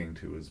acting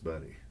to his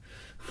buddy.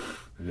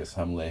 Yes,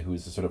 Hamle,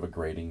 who's a sort of a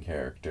grating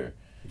character.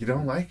 You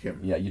don't like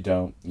him. Yeah, you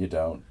don't.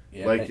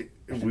 Yeah, like,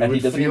 and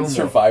he doesn't even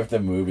survive the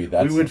movie.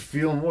 We would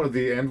feel more.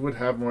 The end would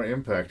have more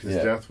impact. His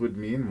death would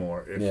mean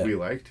more if we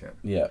liked him.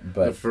 Yeah,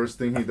 but the first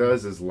thing he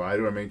does is lie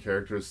to our main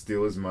character,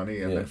 steal his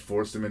money, and then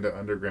force him into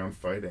underground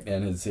fighting.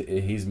 And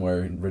he's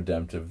more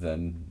redemptive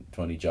than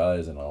Tony Jaa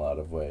is in a lot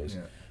of ways.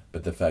 Yeah.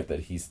 But the fact that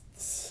he's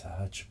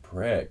such a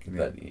prick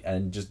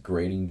and just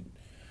grating,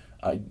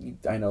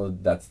 I know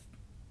that's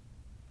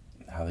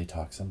how they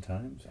talk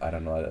sometimes. I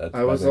don't know.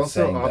 I was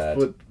also off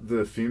with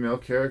the female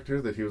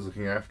character that he was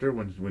looking after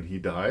when he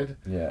died.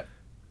 Yeah.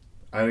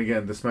 And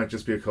again, this might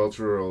just be a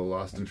cultural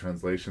lost in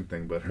translation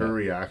thing, but her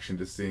reaction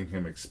to seeing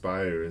him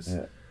expire is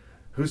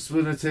who's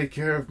going to take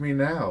care of me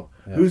now?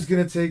 Yeah. Who's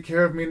going to take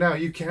care of me now?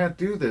 You can't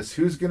do this.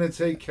 Who's going to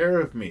take care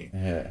of me?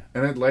 Yeah.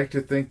 And I'd like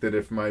to think that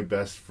if my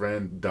best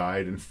friend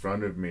died in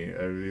front of me,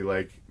 I'd be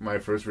like, my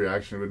first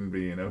reaction wouldn't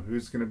be,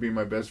 who's going to be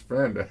my best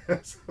friend?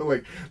 So,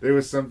 like, there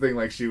was something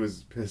like she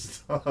was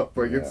pissed off.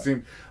 Like, it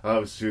seemed,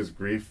 she was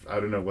grief. I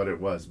don't know what it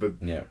was. But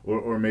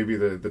or maybe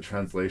the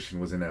translation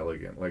was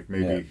inelegant. Like,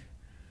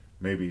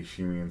 maybe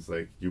she means,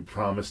 like, you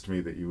promised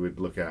me that you would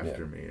look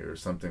after me or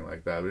something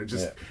like that.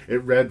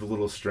 It read a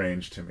little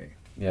strange to me.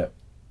 Yeah.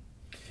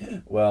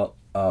 Well,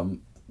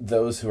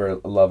 those who are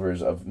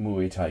lovers of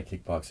Muay Thai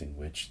kickboxing,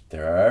 which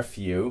there are a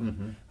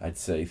few, I'd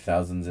say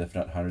thousands, if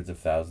not hundreds of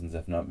thousands,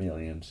 if not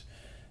millions,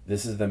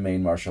 this is the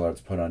main martial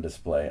arts put on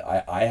display.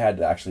 I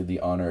had actually the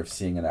honor of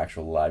seeing an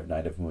actual live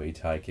night of Muay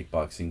Thai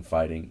kickboxing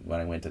fighting when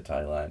I went to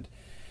Thailand.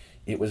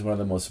 It was one of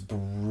the most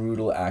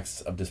brutal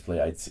acts of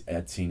display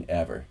I'd seen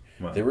ever.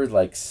 Wow. There were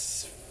like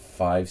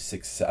 5,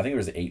 6, I think there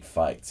was 8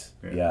 fights.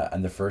 Yeah,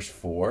 and the first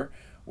 4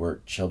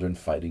 were children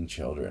fighting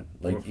children.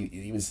 Like,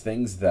 it was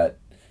things that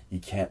you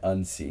can't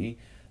unsee.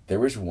 There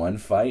was one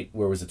fight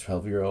where it was a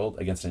 12-year-old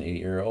against an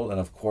 8-year-old, and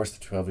of course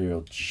the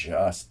 12-year-old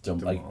just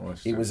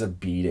demolished it. Was a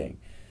beating,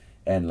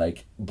 and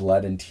like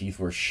blood and teeth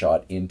were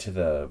shot into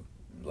the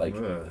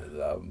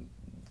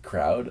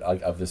crowd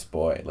of this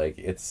boy. Like,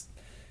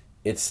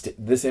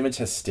 this image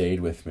has stayed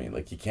with me.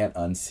 Like, you can't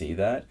unsee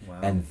that. Wow.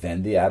 And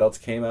then the adults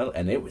came out,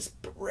 and it was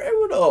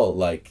brutal.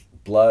 Like,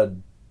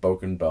 blood,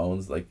 broken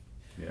bones. Like,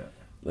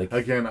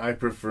 again, I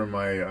prefer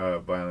my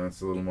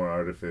violence a little more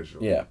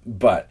artificial. Yeah,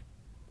 but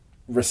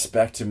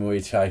respect to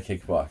Muay Thai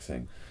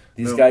kickboxing.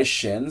 These guys'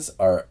 shins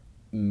are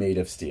made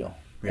of steel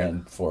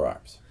and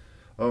forearms.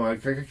 Oh, I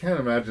can't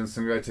imagine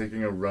some guy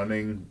taking a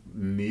running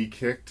knee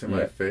kick to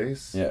my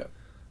face. Yeah.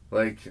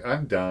 Like,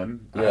 I'm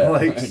done. Yeah.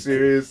 Like,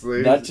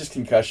 seriously. Not just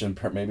concussion,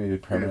 maybe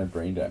permanent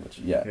brain damage.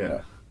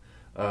 Yeah.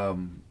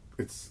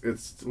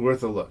 It's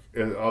worth a look.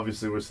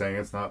 Obviously, we're saying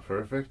it's not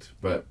perfect,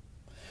 but...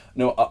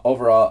 No,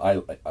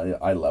 overall,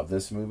 I love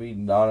this movie.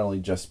 Not only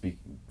just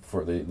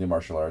for the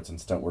martial arts and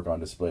stunt work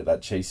on display.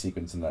 That chase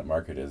sequence in that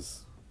market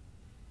is...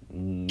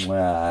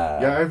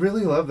 Yeah, I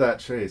really love that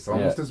chase.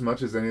 Almost as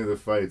much as any of the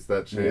fights.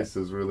 That chase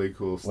is really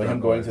cool. Like him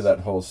going through that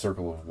whole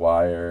circle of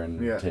wire and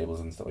tables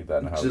and stuff like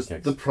that, and how just he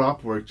kicks. The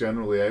prop work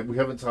generally. We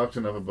haven't talked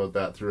enough about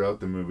that throughout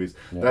the movies.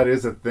 That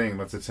is a thing.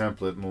 That's a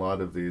template in a lot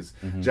of these.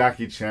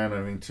 Jackie Chan, I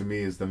mean, to me,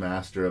 is the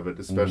master of it,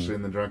 especially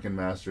in the Drunken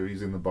Master,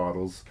 using the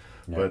bottles.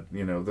 But,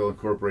 they'll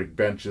incorporate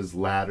benches,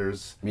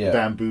 ladders,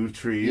 bamboo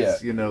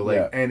trees,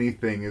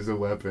 anything is a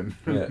weapon.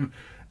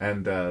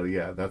 And,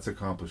 that's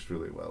accomplished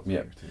really well.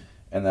 Yeah.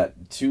 And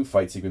that 2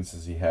 fight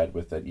sequences he had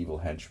with that evil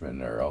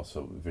henchman are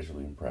also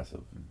visually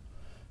impressive.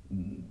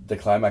 The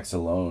climax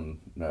alone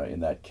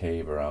in that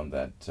cave around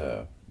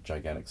that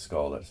gigantic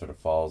skull that sort of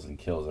falls and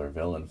kills our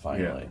villain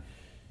finally.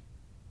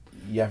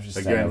 You have to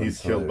just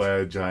he's killed by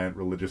a giant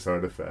religious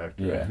artifact.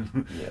 Right?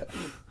 Yeah.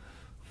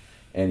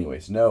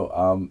 Anyways,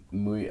 Ong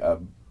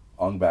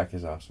Bak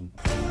is awesome.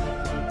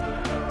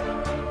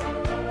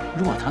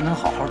 如果他能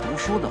好好读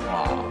书的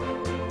话，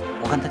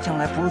我看他将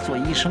来不是做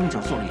医生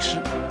就是做律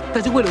师，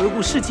但是为了维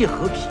护世界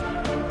和平。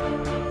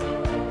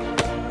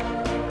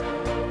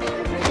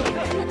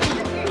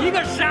一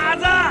个傻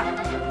子，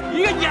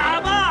一个哑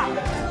巴，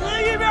死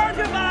一边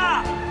去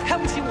吧！看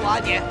不起我啊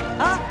你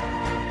啊！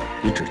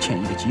你只欠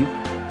一个机会。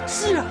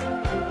是啊。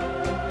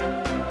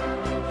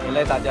原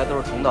来大家都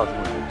是同道中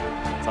人，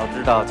早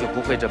知道就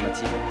不会这么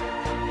近。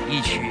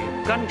一曲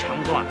肝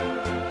肠断，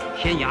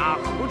天涯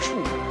何处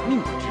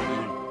觅知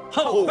音？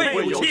后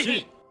会有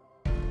期。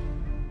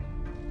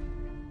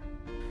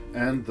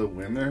 And the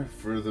winner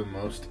for the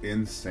most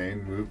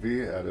insane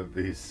movie out of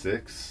these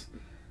 6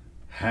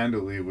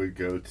 handily would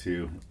go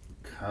to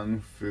Kung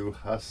Fu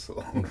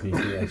Hustle.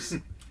 Yes.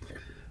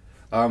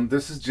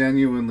 This is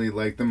genuinely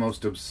like the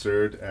most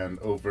absurd and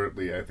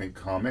overtly, I think,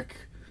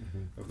 comic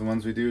of the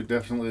ones we do.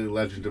 Definitely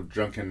Legend of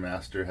Drunken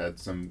Master had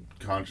some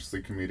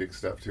consciously comedic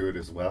stuff to it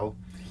as well.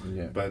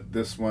 Yeah. But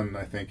this one,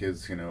 I think,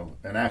 is,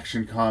 an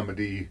action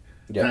comedy,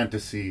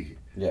 fantasy,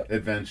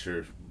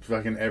 adventure.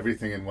 Fucking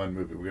everything in one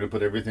movie. We're going to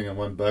put everything in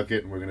one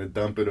bucket and we're going to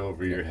dump it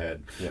over your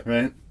head.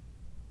 Right?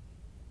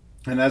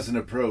 And as an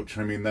approach,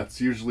 I mean, that's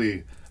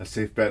usually a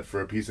safe bet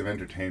for a piece of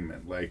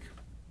entertainment. Like,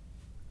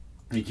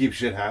 you keep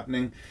shit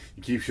happening,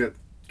 you keep shit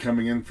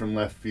coming in from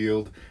left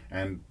field,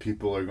 and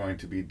people are going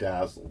to be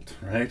dazzled,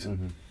 right?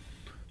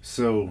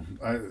 So,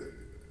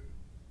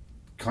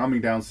 calming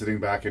down, sitting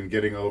back, and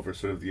getting over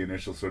sort of the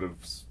initial sort of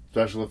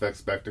special effects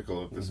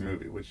spectacle of this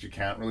movie, which you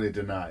can't really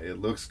deny.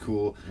 It looks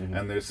cool,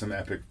 and there's some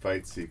epic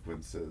fight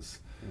sequences.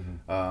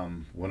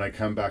 When I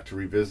come back to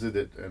revisit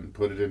it and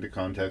put it into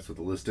context with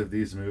a list of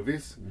these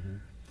movies,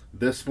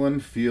 this one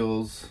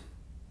feels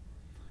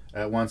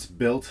at once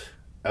built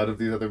out of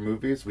these other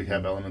movies. We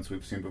have elements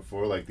we've seen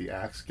before, like the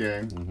Axe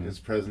Gang is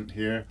present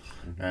here,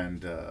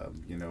 and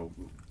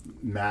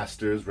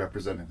masters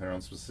representing their own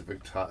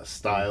specific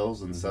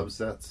styles and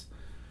subsets.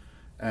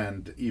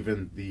 And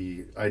even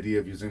the idea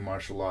of using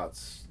martial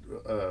arts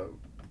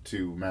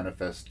to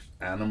manifest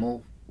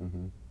animal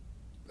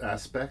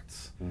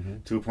aspects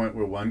to a point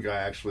where one guy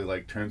actually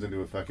like turns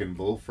into a fucking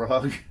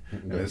bullfrog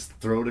and his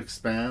throat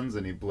expands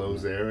and he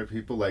blows air at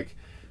people. Like,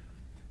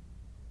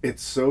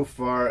 it's so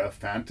far a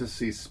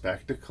fantasy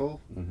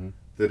spectacle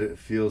that it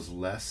feels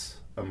less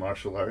a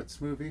martial arts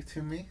movie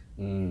to me.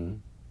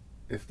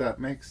 If that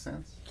makes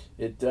sense.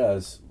 It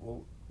does.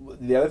 Well,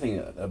 the other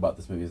thing about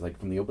this movie is, like,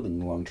 from the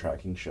opening long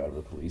tracking shot of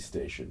a police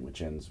station,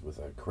 which ends with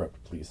a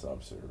corrupt police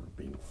officer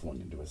being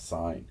flung into a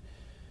sign,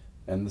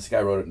 and this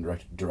guy wrote it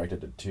and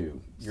directed it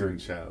too. Stephen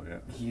Chow, yeah.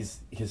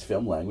 His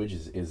film language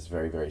is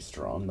very, very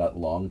strong. That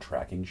long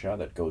tracking shot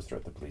that goes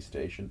throughout the police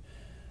station,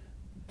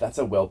 that's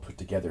a well put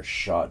together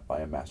shot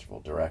by a masterful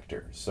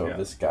director. So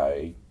this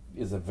guy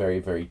is a very,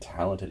 very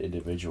talented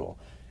individual.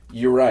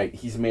 You're right.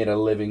 He's made a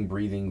living,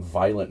 breathing,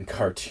 violent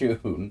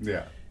cartoon.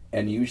 Yeah.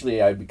 And usually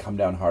I'd come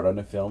down hard on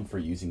a film for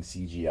using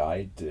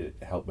CGI to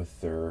help with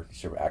their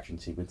sort of action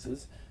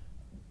sequences.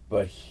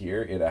 But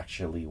here it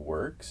actually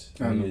works.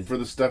 And for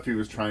the stuff he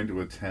was trying to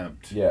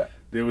attempt,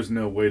 there was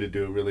no way to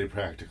do it really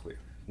practically.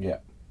 Yeah.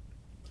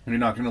 And you're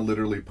not going to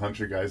literally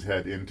punch a guy's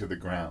head into the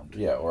ground.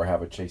 Yeah, or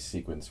have a chase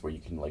sequence where you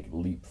can like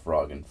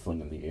leapfrog and fling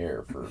in the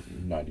air for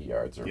 90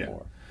 yards or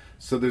more.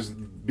 So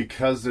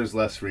because there's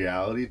less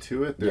reality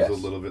to it, there's a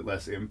little bit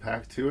less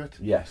impact to it.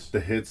 Yes. The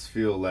hits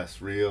feel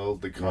less real.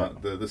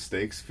 The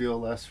stakes feel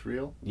less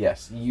real.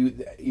 Yes. You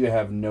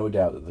have no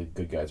doubt that the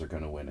good guys are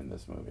going to win in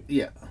this movie.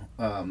 Yeah.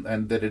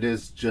 And that it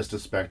is just a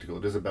spectacle.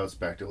 It is about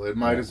spectacle. It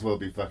might as well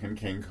be fucking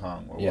King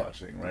Kong we're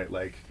watching, right?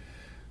 Like,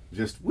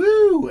 just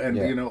woo! And,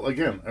 you know,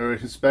 again, I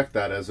respect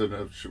that as an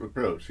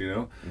approach, you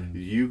know?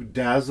 You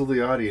dazzle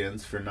the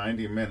audience for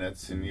 90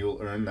 minutes and you'll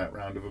earn that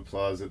round of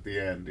applause at the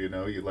end, you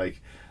know? You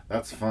like...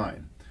 That's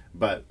fine.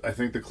 But I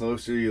think the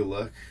closer you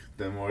look,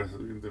 the more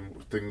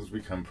things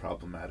become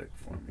problematic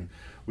for me.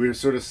 We were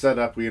sort of set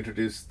up, we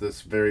introduced this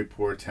very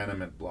poor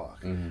tenement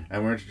block. And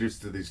we're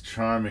introduced to these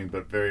charming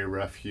but very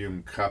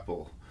rough-hewn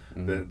couple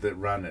that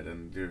run it.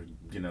 And you're,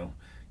 you know,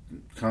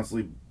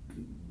 constantly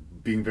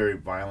being very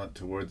violent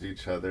towards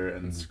each other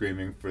and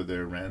screaming for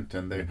their rent.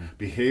 And they're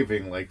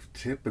behaving like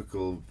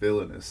typical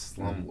villainous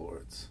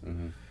slumlords.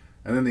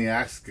 And then the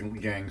Axe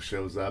Gang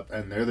shows up,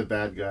 and they're the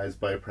bad guys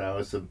by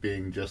prowess of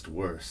being just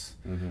worse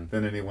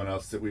than anyone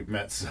else that we've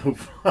met so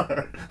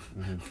far,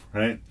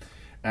 right?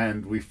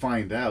 And we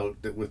find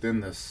out that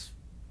within this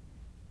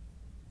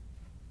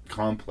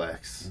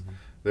complex,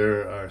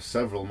 there are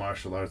several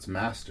martial arts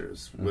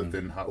masters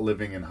within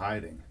living and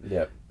hiding.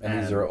 Yep,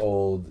 and these are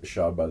old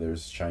Shaw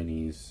Brothers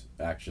Chinese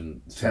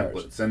action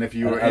templates. And if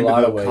you were into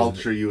the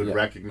culture, you would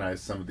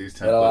recognize some of these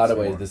templates. In a lot of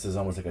ways, this is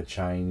almost like a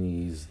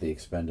Chinese The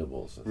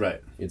Expendables.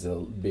 Right. It's a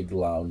big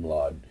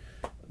loud,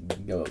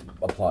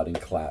 applauding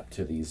clap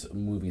to these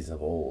movies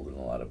of old in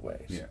a lot of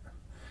ways. Yeah.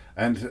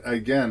 And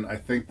again, I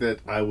think that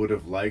I would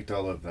have liked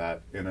all of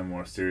that in a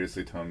more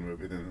seriously toned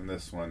movie than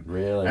this one.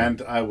 Really?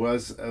 And I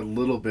was a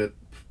little bit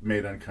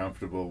made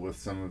uncomfortable with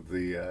some of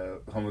the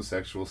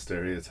homosexual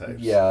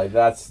stereotypes. Yeah,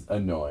 that's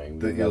annoying.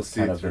 That you'll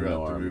see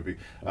throughout the movie.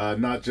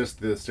 Not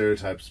just the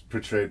stereotypes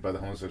portrayed by the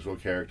homosexual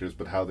characters,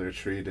 but how they're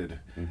treated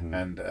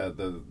and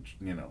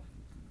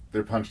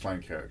they're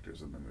punchline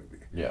characters in the movie.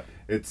 Yeah,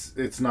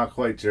 it's not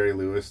quite Jerry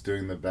Lewis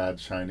doing the bad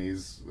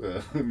Chinese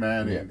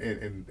man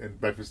in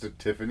Breakfast at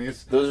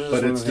Tiffany's,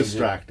 but it's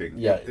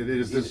distracting. It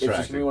is distracting. It's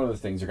just gonna be one of the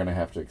things you're going to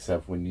have to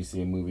accept when you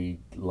see a movie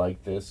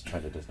like this.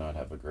 China does not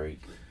have a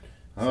great.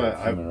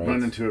 I've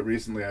run into it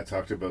recently. I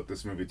talked about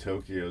this movie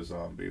Tokyo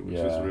Zombie, which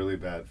was really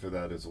bad for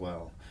that as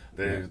well.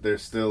 They're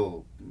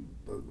still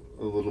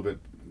a little bit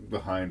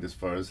behind as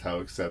far as how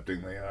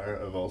accepting they are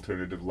of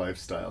alternative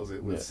lifestyles,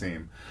 it would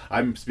seem.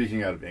 I'm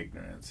speaking out of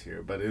ignorance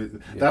here, but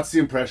that's the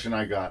impression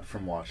I got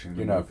from watching the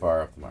movie. You're not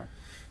far off the mark.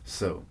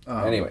 So,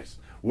 anyways.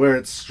 Where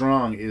it's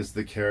strong is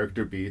the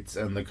character beats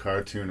and the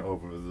cartoon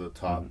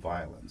over-the-top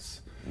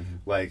violence.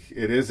 Like,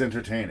 it is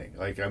entertaining.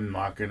 Like, I'm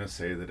not going to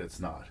say that it's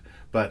not.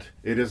 But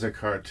it is a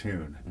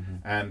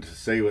cartoon. And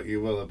say what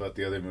you will about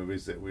the other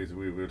movies that we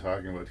were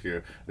talking about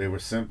here. They were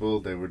simple.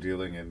 They were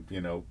dealing in,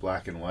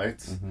 black and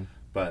whites.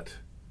 But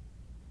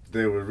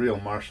there were real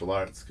martial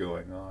arts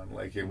going on.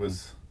 Like, it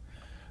was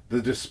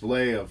the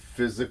display of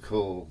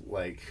physical,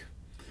 like,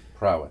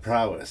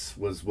 prowess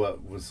was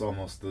what was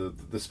almost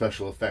the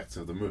special effects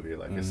of the movie.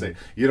 Like I say,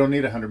 you don't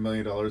need $100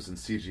 million in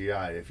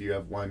CGI if you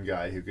have one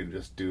guy who can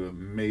just do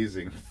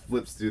amazing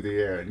flips through the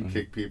air and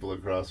kick people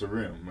across a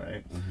room,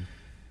 right?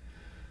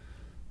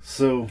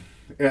 So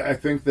I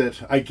think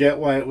that I get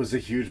why it was a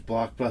huge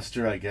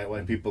blockbuster. I get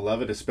why people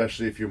love it,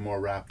 especially if you're more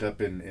wrapped up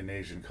in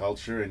Asian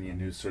culture and you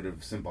knew sort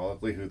of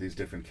symbolically who these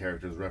different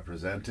characters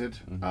represented.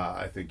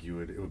 I think it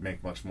would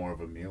make much more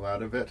of a meal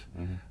out of it.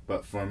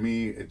 But for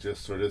me, it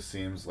just sort of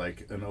seems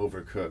like an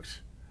overcooked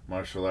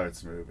martial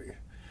arts movie.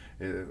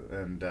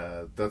 And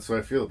that's what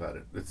I feel about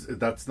it.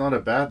 That's not a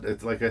bad.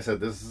 It's like I said,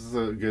 this is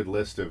a good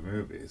list of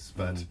movies,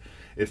 but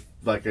it,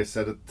 like I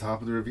said at the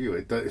top of the review,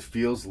 it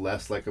feels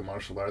less like a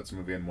martial arts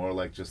movie and more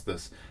like just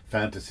this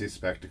fantasy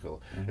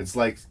spectacle. It's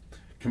like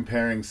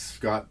comparing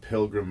Scott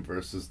Pilgrim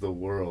versus the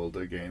World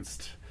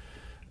against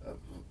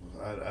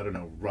I don't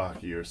know,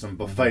 Rocky or some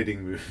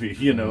fighting movie.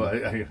 You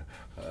know,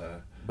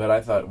 But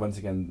I thought, once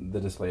again, the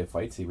display of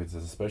fight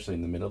sequences, especially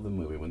in the middle of the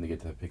movie when they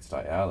get to the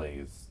Pigsty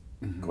Alley, is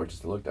gorgeous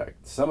to look at.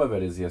 Some of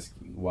it is, yes,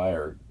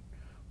 wire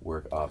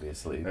work,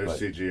 obviously. There's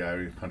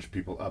CGI, you punch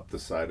people up the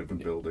side of a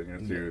building or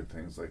through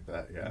things like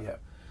that, yeah.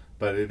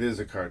 But it is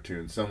a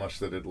cartoon, so much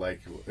that it,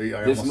 like, I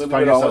almost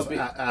find yourself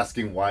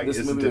asking why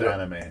isn't it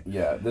anime?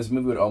 Yeah, this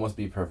movie would almost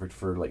be perfect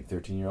for, like,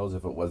 13-year-olds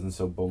if it wasn't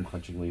so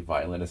bone-crunchingly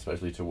violent,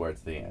 especially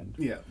towards the end.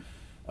 Yeah.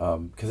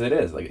 Because it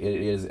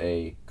is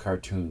a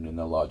cartoon, and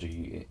the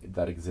logic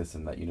that exists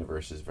in that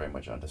universe is very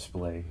much on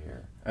display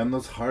here. And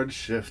those hard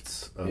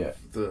shifts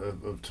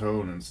of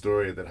tone and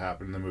story that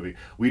happen in the movie.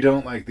 We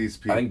don't like these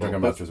people. I think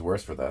Drunken Master is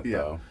worse for that,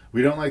 though.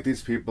 We don't like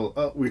these people.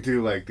 Oh, we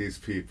do like these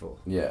people.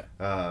 Yeah.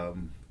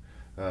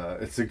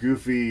 It's a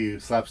goofy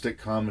slapstick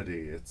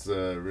comedy. It's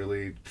a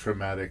really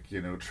traumatic,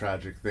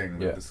 tragic thing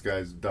that this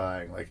guy's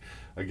dying. Like,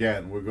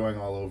 again, we're going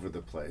all over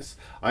the place.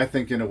 I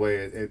think in a way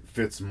it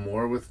fits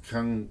more with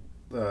Kung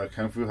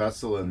Fu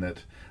Hustle,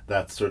 and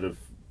that's sort of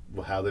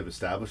how they've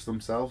established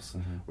themselves.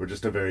 We're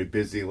just a very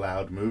busy,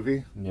 loud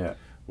movie. Yeah.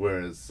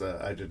 Whereas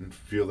I didn't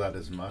feel that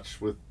as much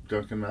with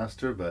Drunken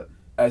Master, but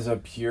as a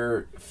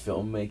pure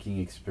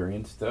filmmaking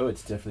experience, though,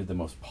 it's definitely the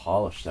most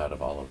polished out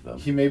of all of them.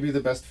 He may be the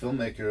best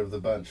filmmaker of the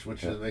bunch,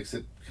 which makes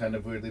it kind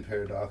of weirdly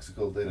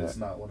paradoxical that it's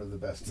not one of the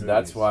best movies.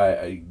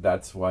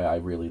 That's why I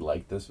really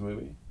like this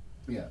movie.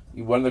 Yeah.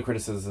 One of the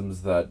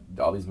criticisms that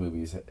all these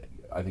movies,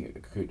 I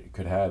think,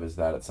 could have is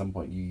that at some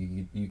point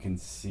you can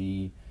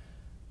see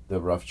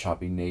the rough,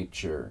 choppy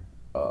nature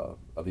of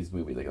these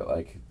movies.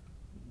 Like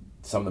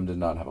some of them did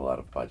not have a lot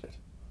of budget.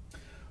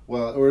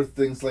 Well, or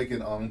things like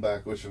in Ong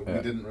Bak, which we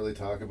didn't really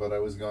talk about. I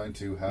was going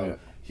to how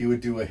he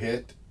would do a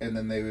hit, and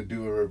then they would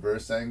do a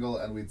reverse angle,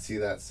 and we'd see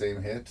that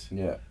same hit.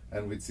 Yeah.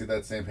 And we'd see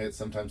that same hit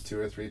sometimes 2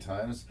 or 3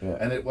 times. Yeah.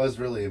 And it was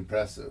really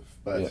impressive.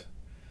 But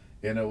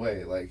in a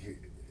way, like,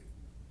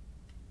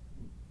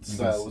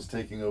 style was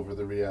taking over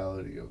the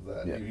reality of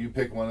that. Yeah. You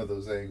pick one of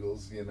those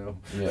angles,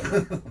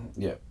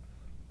 Yeah.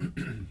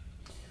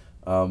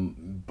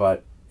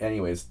 But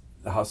anyways,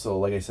 the Hustle,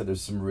 like I said,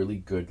 there's some really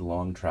good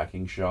long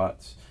tracking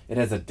shots. It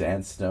has a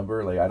dance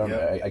number. Like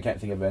I can't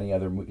think of any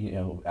other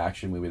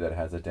action movie that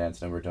has a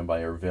dance number done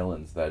by our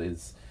villains that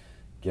is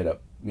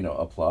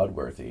applaud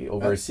worthy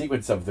over a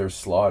sequence of their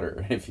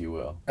slaughter, if you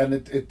will. And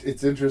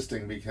it's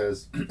interesting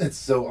because it's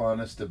so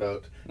honest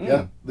about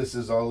this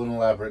is all an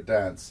elaborate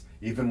dance,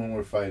 even when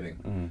we're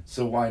fighting.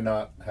 So why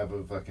not have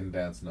a fucking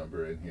dance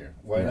number in here?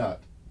 Why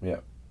not? Yeah.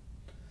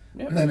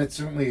 Yeah. And then it's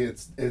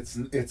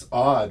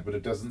odd, but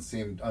it doesn't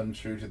seem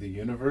untrue to the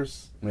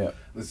universe. Yeah.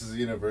 This is a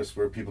universe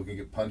where people can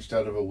get punched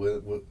out of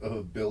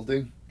a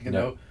building,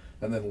 know,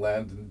 and then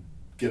land and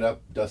get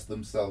up, dust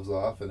themselves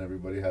off, and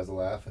everybody has a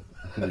laugh.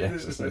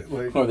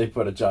 Or they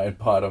put a giant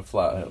pot of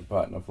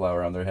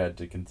flour on their head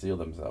to conceal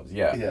themselves.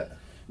 Yeah. Yeah.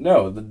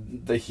 No,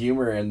 the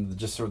humor and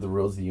just sort of the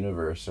rules of the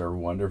universe are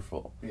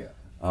wonderful. Yeah.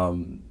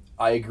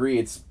 I agree.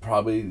 It's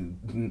probably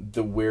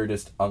the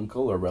weirdest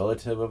uncle or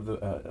relative of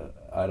the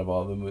out of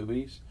all the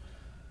movies.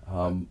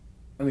 I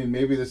mean,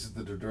 maybe this is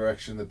the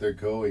direction that they're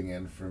going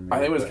in for me. I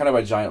think it was kind of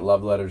a giant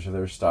love letter to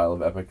their style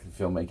of epic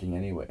filmmaking,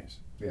 anyways.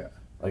 Yeah.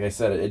 Like I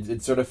said,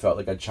 it sort of felt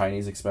like a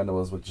Chinese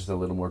Expendables with just a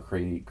little more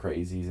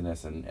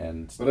craziness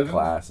and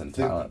class and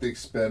talent. The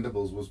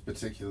Expendables was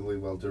particularly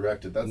well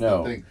directed. That's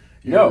the thing.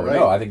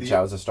 No, I think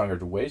Chow's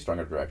a way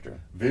stronger director.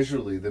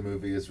 Visually, the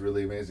movie is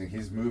really amazing.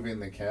 He's moving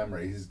the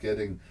camera. He's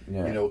getting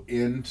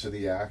into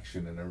the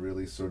action in a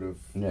really sort of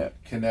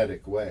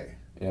kinetic way.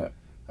 Yeah.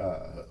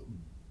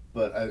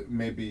 But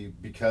maybe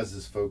because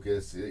his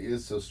focus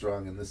is so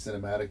strong in the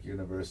cinematic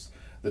universe,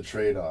 the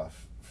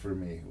trade-off for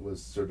me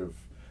was sort of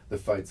the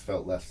fights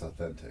felt less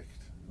authentic.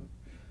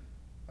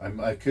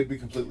 I could be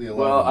completely alone.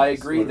 Well, I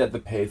agree that the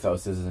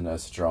pathos isn't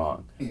as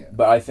strong. Yeah.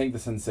 But I think the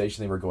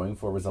sensation they were going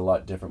for was a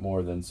lot different,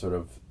 more than sort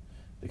of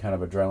the kind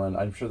of adrenaline.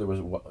 I'm sure there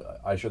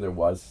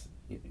was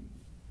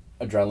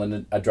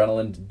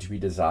adrenaline to be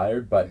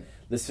desired, but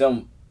this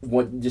film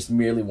just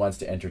merely wants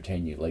to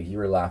entertain you. Like, you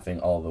were laughing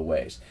all the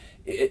ways.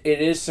 It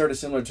is sort of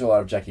similar to a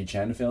lot of Jackie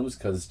Chan films,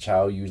 because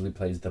Chow usually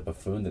plays the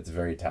buffoon that's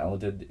very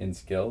talented in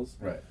skills.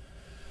 Right.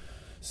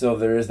 So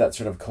there is that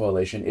sort of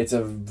correlation. It's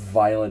a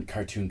violent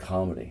cartoon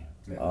comedy.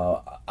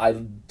 Yeah. I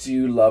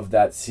do love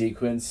that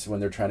sequence when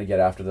they're trying to get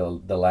after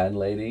the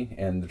landlady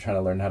and they're trying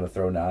to learn how to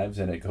throw knives,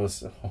 and it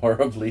goes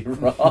horribly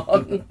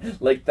wrong.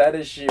 Like, that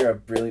is sheer a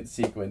brilliant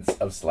sequence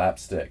of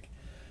slapstick.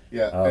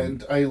 Yeah,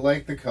 and I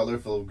like the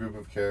colorful group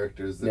of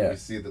characters that we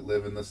see that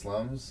live in the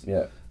slums.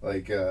 Yeah.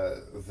 Like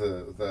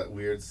that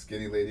weird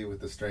skinny lady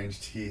with the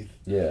strange teeth.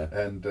 Yeah.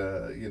 And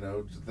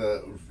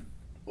the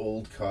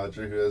old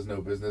codger who has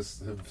no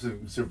business to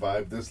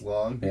survive this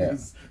long. Yeah.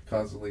 He's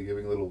constantly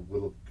giving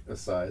little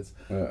asides.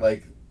 Yeah.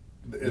 Like,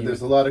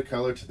 there's a lot of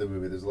color to the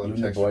movie. There's a lot of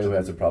texture. The boy who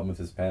has a problem with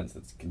his pants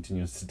that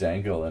continues to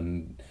dangle,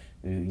 and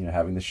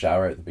having the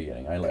shower at the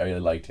beginning. I really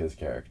liked his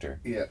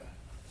character. Yeah.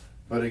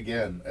 But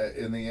again,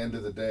 in the end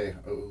of the day,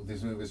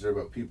 these movies are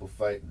about people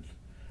fighting.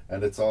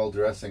 and it's all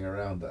dressing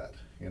around that.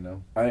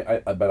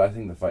 But I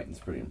think the fighting's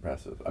pretty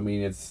impressive. I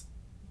mean, it's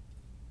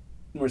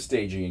more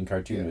stagey and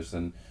cartoonish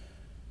than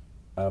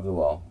Out of the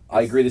Wall.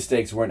 I agree the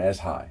stakes weren't as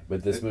high,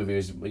 but this movie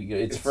is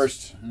it's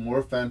first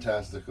more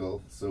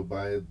fantastical, so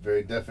by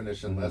very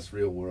definition less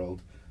real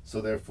world, so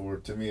therefore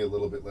to me a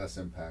little bit less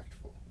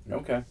impactful.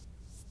 Okay.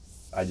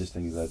 I just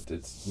think that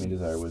its main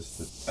desire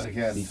was to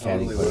again be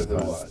totally worth a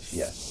watch.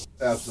 Yes,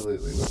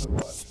 absolutely worth a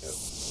watch.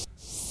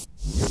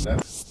 Yep. Good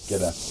enough.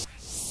 Good enough.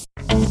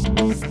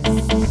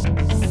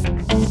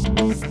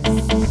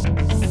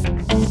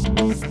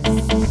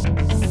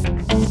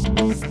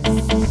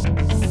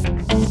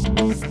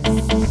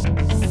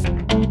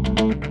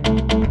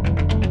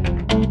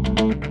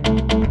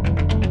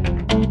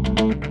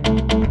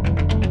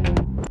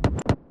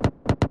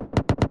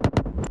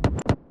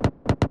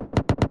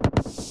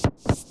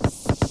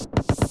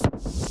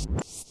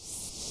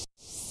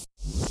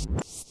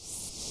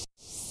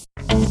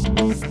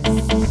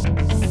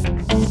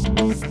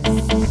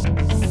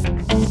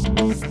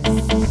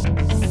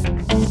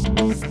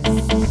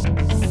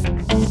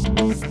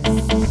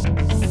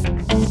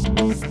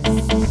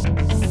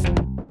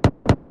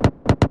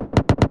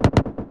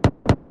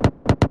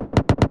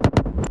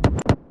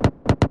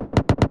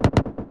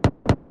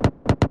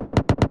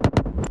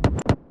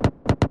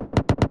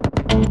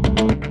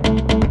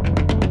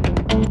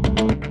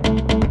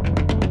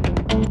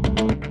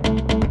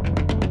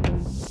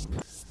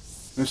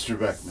 Mr.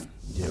 Beckmann,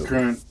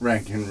 current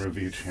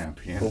rank-and-review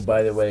champion. Oh,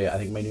 by the way, I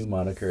think my new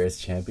moniker as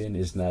champion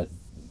is not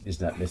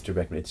Mr.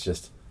 Beckmann. It's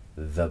just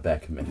the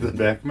Beckmann. The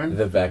Beckmann?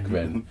 The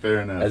Beckmann.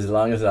 Fair enough. As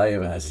long as I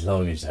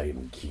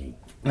am king.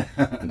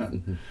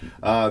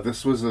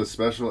 This was a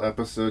special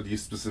episode. You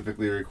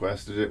specifically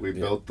requested it. We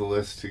built the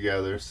list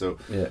together. So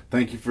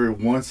thank you for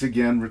once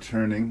again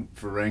returning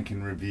for rank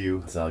and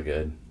review. It's all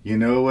good. You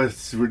know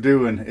what we're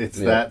doing. It's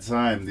that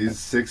time. These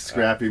 6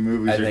 Scrappy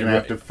movies are going to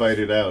have to fight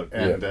it out.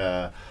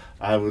 And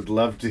I would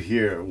love to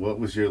hear what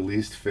was your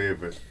least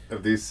favorite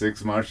of these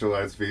 6 martial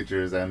arts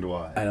features and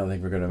why. I don't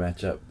think we're going to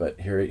match up, but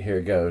here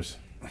it goes.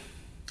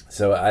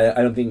 So I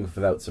don't think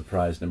without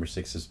surprise number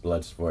 6 is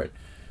Bloodsport.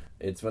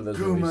 It's one of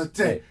those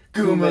Kumite,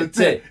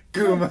 movies.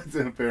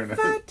 Kumite. Fair enough.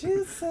 Fight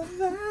to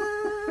survive.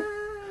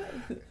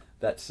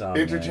 That song.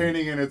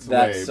 Entertaining in its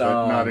way,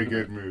 but not a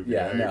good movie.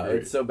 Yeah,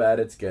 it's so bad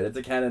it's good. It's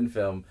a canon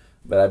film,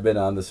 but I've been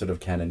on the sort of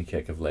canon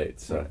kick of late,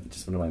 so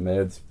just one of my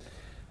moods.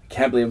 I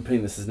can't believe I'm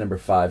putting this as number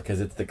 5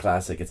 because it's the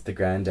classic. It's the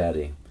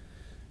granddaddy,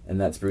 and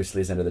that's Bruce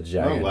Lee's Enter the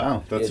Dragon. Oh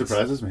wow, that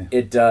surprises me.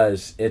 It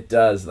does.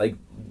 Like,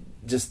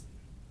 just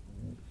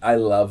I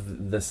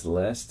love this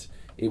list.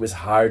 It was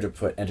hard to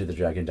put Enter the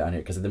Dragon down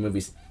here because the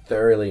movie's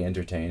thoroughly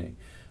entertaining.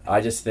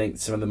 I just think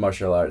some of the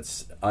martial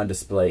arts on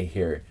display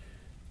here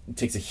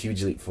takes a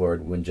huge leap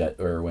forward when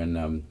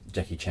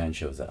Jackie Chan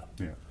shows up.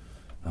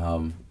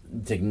 Yeah.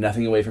 Take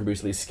nothing away from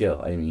Bruce Lee's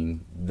skill. I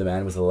mean, the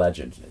man was a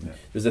legend. Yeah.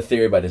 There's a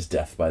theory about his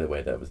death, by the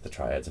way, that was the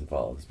triads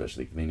involved,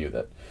 especially they knew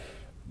that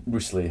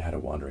Bruce Lee had a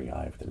wandering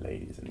eye for the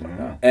ladies and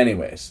whatnot.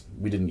 Anyways,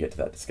 we didn't get to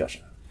that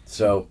discussion.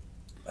 So,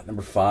 at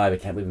number 5, I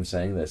can't believe I'm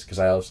saying this because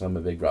I also am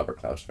a big Robert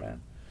Klaus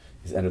fan.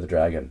 He's Enter the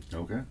Dragon.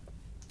 Okay.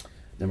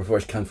 Number 4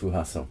 is Kung Fu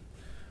Hustle.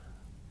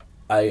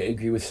 I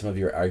agree with some of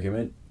your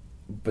argument,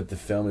 but the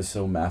film is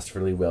so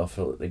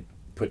masterfully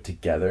put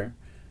together,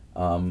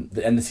 and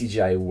the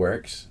CGI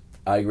works.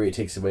 I agree it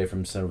takes away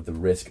from some of the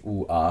risk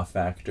ooh-ah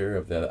factor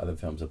of the other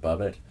films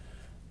above it,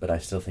 but I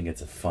still think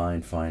it's a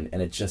fine,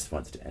 and it just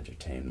wants to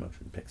entertain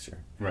motion picture.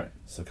 Right.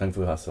 So Kung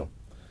Fu Hustle.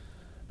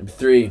 Number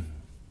 3,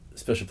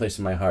 special place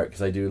in my heart,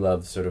 because I do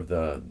love sort of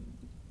the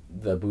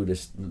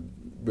Buddhist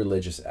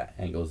religious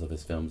angles of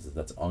his films.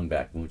 That's Ong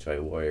Bak Muay Thai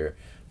Warrior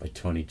by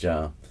Tony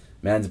Jaa.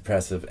 Man's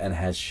impressive and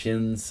has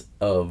shins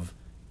of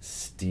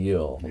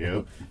steel.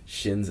 Yep.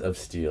 Shins of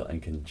steel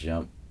and can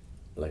jump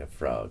like a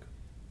frog.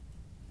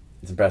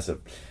 It's impressive.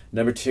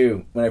 Number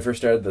 2, when I first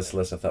started this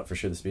list, I thought for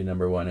sure this would be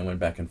number 1 and went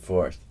back and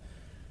forth.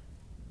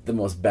 The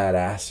most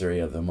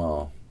badassery of them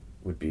all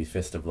would be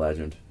Fist of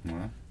Legend.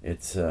 Mm-hmm.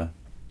 It's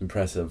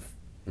impressive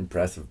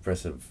piece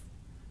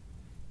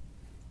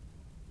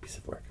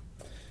of work.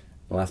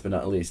 And last but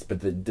not least,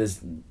 but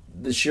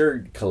the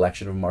sheer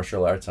collection of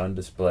martial arts on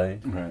display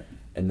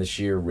and the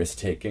sheer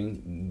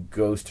risk-taking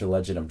goes to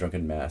Legend of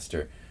Drunken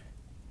Master.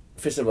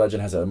 Fist of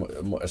Legend has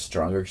a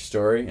stronger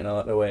story in a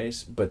lot of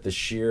ways, but the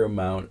sheer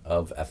amount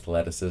of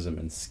athleticism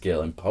and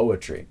skill and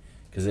poetry,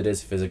 because it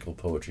is physical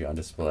poetry on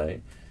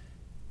display,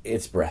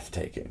 it's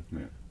breathtaking.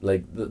 Yeah.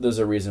 Like, there's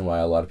a reason why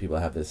a lot of people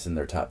have this in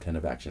their top 10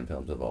 of action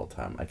films of all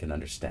time. I can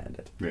understand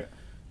it. Yeah.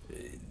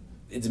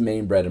 Its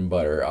main bread and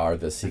butter are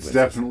the sequences. It's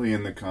definitely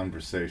in the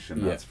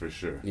conversation, that's for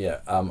sure. Yeah.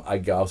 I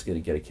also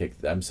get a kick.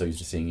 I'm so used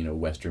to seeing,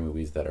 Western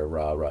movies that are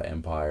rah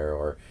Empire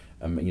or,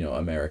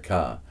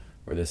 America,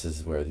 where this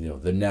is where,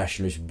 the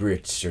nationalist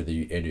Brits are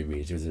the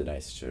enemies. It was a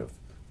nice sort of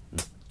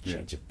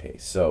change of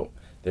pace. So,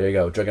 there you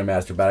go, Drunken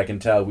Master. But I can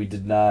tell we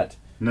did not...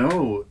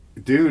 No,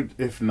 dude,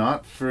 if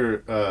not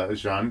for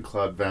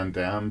Jean-Claude Van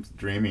Damme's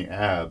dreamy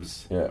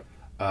abs,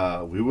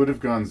 we would have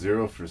gone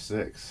 0 for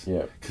 6.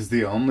 Yeah. Because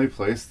the only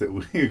place that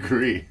we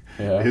agree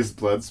is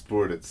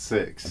Bloodsport at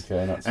 6.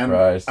 Okay, not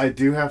surprised. And I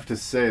do have to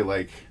say,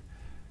 like,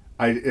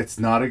 it's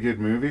not a good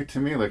movie to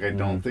me. Like, I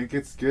don't think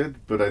it's good,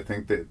 but I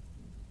think that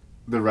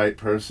the right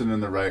person in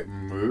the right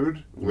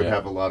mood would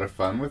have a lot of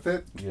fun with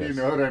it. Yes. You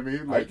know what I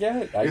mean? Like,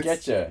 I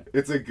get you.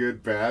 It's a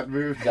good bad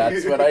movie.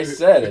 That's what I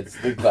said. It's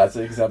the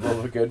classic example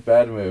of a good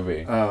bad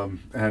movie.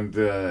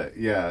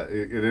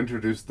 It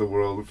introduced the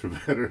world for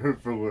better or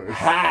for worse.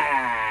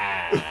 Ha!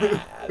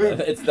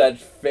 It's that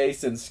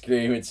face and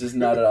scream. It's just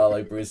not at all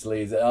like Bruce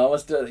Lee's.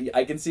 Almost,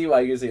 I can see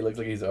why you say he looks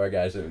like he's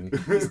orgasming.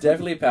 He's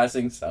definitely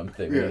passing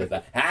something.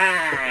 Yeah.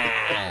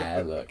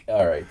 Ha! Look,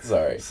 all right,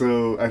 sorry.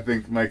 So I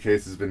think my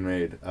case has been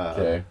made.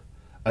 Okay.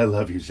 I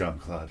love you,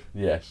 Jean-Claude.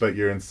 Yes. But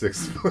you're in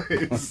 6th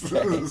place.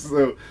 Okay.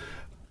 So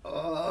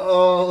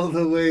all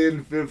the way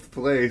in 5th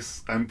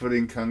place, I'm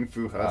putting Kung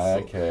Fu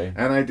Hustle. Okay.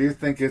 And I do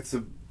think it's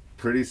a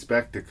pretty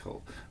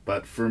spectacle.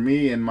 But for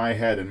me, in my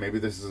head, and maybe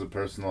this is a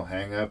personal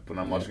hang-up, when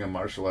I'm watching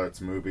martial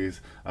arts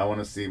movies, I want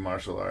to see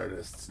martial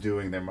artists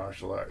doing their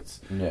martial arts.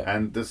 Yeah.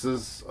 And this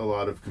is a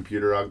lot of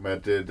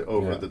computer-augmented,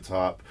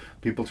 over-the-top,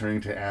 people turning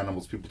into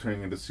animals, people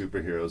turning into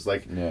superheroes.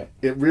 Like,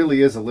 it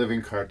really is a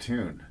living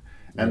cartoon.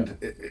 And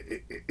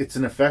it's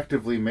an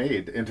effectively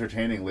made,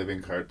 entertaining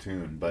living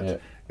cartoon,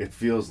 but it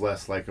feels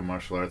less like a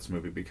martial arts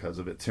movie because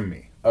of it, to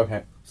me.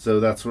 Okay. So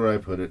that's where I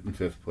put it in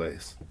 5th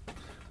place.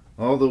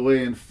 All the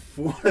way in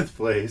 4th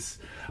place,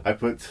 I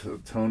put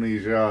Tony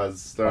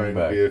Jaa's starring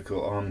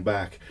vehicle On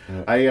Back.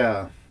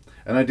 Yeah.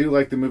 I do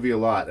like the movie a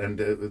lot, and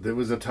there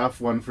was a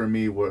tough one for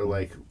me where,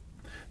 like,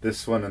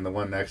 this one and the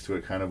one next to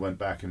it kind of went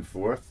back and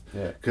forth.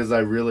 Yeah. Because I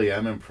really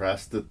am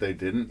impressed that they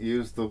didn't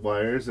use the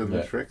wires and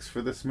the tricks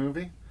for this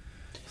movie.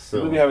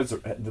 So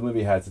the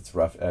movie has its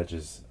rough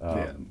edges.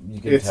 You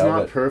can it's tell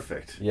not that,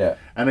 perfect. Yeah.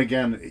 And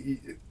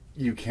again,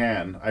 you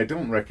can. I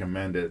don't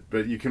recommend it,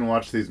 but you can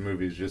watch these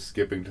movies just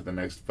skipping to the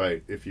next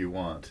fight if you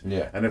want.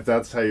 Yeah. And if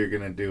that's how you're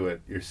going to do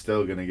it, you're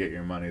still going to get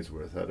your money's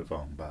worth out of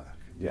Ong Bak.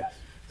 Yes.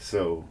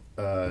 So,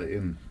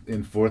 in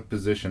 4th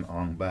position,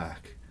 Ong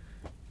Bak.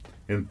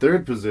 In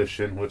 3rd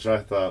position, which I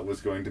thought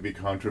was going to be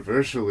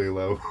controversially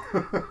low,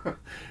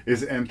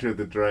 is Enter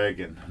the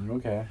Dragon.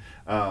 Okay.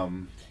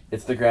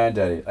 It's the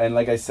granddaddy. And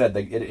like I said,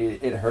 like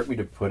it hurt me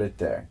to put it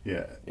there.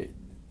 Yeah.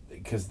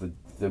 Because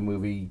the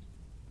movie...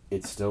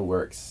 It still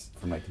works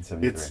from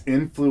 1973. Its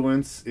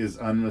influence is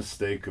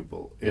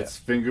unmistakable. Its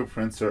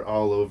fingerprints are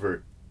all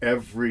over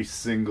every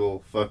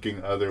single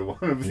fucking other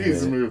one of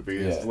these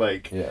movies.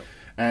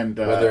 And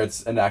whether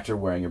it's an actor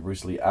wearing a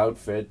Bruce Lee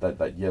outfit,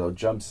 that yellow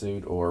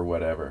jumpsuit, or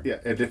whatever. Yeah,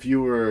 and if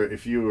you were,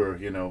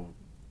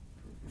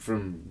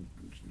 from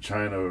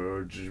China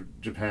or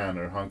Japan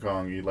or Hong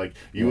Kong,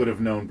 you would have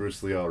known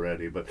Bruce Lee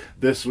already. But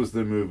this was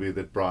the movie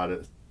that brought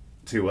it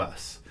to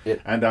us,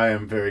 and I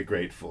am very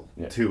grateful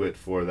to it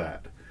for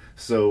that.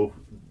 So,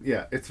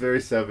 it's very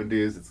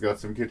 70s. It's got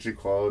some kitschy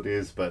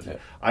qualities, but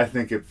I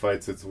think it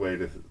fights its way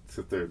to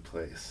 3rd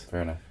place.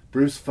 Fair enough.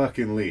 Bruce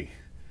fucking Lee.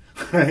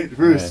 Right?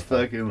 Bruce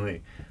fucking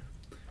Lee.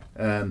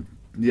 And,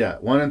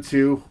 1 and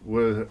 2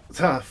 were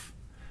tough,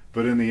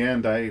 but in the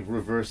end, I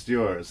reversed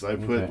yours. I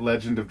put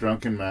Legend of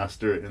Drunken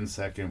Master in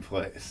 2nd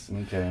place.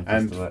 Okay.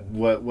 And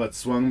what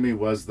swung me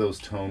was those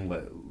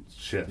tone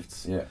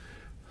shifts. Yeah.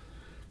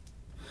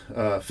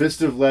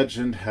 Fist of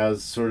Legend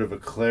has sort of a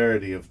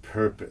clarity of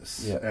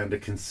purpose and a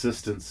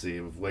consistency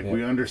of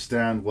we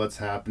understand what's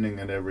happening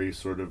at every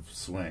sort of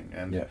swing,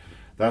 and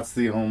that's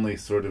the only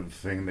sort of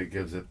thing that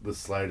gives it the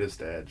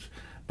slightest edge.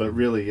 But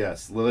really,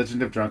 yes,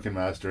 Legend of Drunken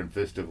Master and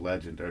Fist of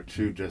Legend are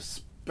two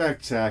just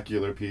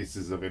spectacular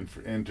pieces of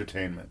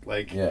entertainment.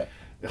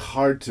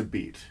 Hard to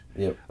beat.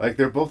 Yep.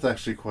 They're both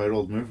actually quite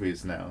old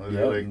movies now.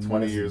 They're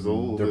 20 years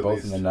old. They're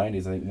both least. In the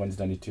 90s. I think one's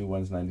 92,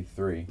 one's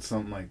 93.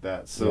 Something like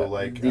that. So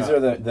these are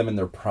them in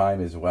their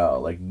prime as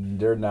well.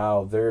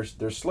 They're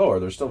slower.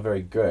 They're still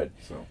very good.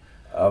 So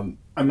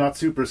I'm not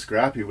super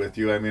scrappy with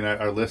you. I mean,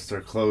 our lists are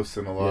close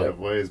in a lot of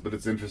ways, but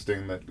it's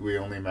interesting that we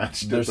only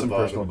matched. There's some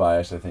personal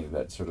bias, I think,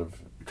 that sort of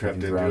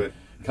crept into it.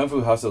 Kung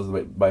Fu Hustle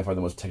is by far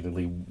the most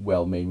technically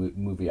well-made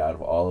movie out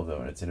of all of them,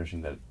 and it's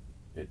interesting that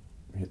it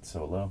hit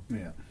so low.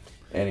 Yeah.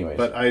 Anyways.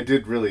 But I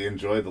did really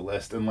enjoy the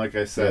list, and like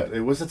I said,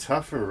 it was a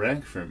tougher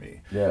rank for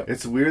me. Yeah.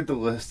 It's weird, the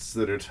lists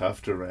that are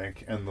tough to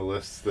rank and the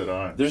lists that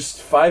aren't. There's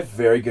 5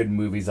 very good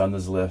movies on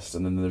this list,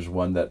 and then there's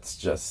one that's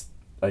just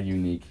a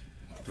unique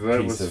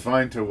that was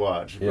fine to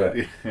watch. But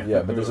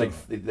but there's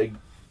they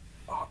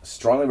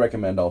strongly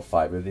recommend all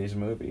 5 of these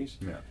movies.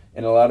 Yeah.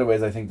 In a lot of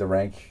ways, I think the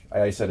rank,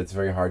 I said it's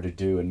very hard to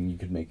do, and you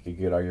could make a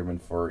good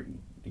argument for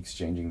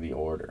exchanging the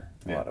order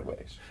in a lot of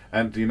ways.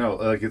 And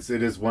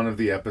it is one of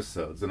the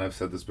episodes, and I've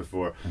said this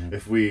before,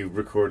 if we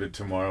recorded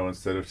tomorrow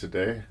instead of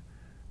today,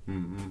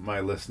 my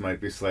list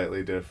might be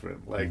slightly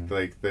different.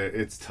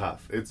 It's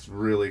tough. It's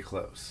really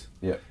close.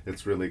 Yeah.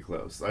 It's really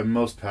close. I'm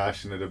most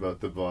passionate about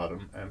the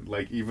bottom, and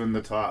even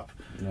the top.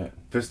 Yeah.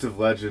 Fist of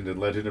Legend and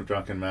Legend of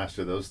Drunken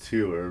Master, those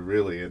two are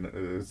really in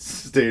a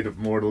state of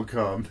mortal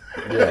combat.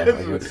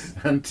 Yeah.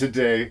 And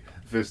today,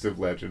 Fist of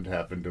Legend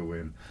happened to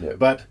win. Yeah.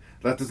 But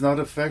that does not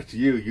affect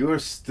you. You are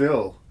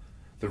still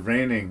the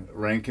reigning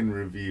Rank and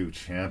Review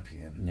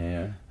champion.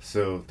 Yeah.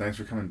 So thanks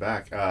for coming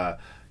back.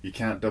 You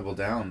can't double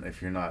down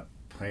if you're not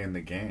playing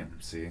the game,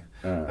 see?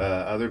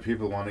 Other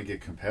people want to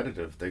get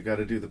competitive. They got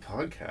to do the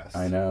podcast.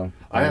 I know.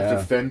 I have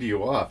to fend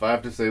you off. I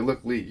have to say,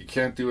 look, Lee, you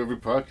can't do every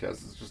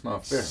podcast. It's just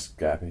not fair.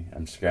 Scrappy.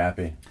 I'm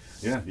scrappy.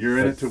 Yeah, you're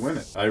in it to win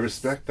it. I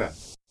respect that.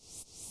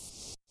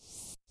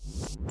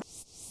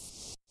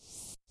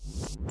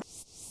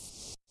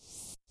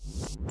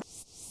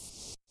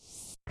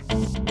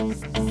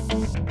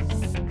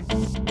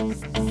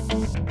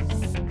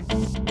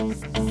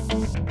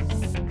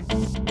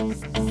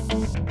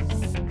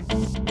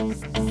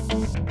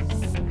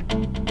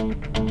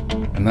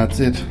 And that's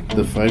it.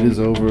 The fight is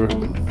over.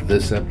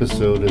 This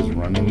episode is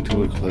running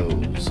to a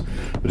close.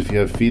 But if you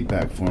have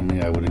feedback for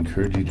me, I would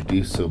encourage you to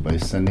do so by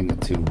sending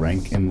it to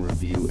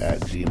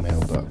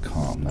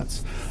ranknreview@gmail.com.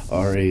 That's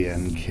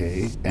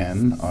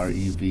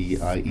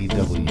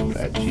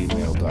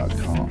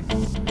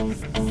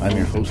ranknreview@gmail.com. I'm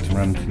your host and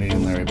random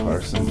Canadian, Larry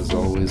Parsons. As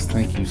always,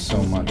 thank you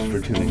so much for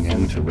tuning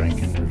in to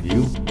Rank and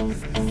Review.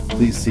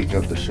 Please seek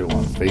out the show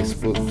on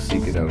Facebook,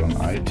 seek it out on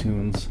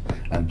iTunes,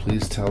 and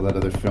please tell that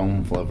other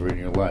film lover in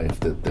your life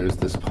that there's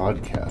this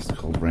podcast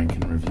called Rank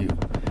and Review,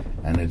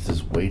 and it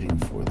is waiting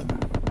for them.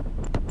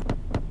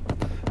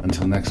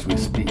 Until next we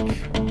speak.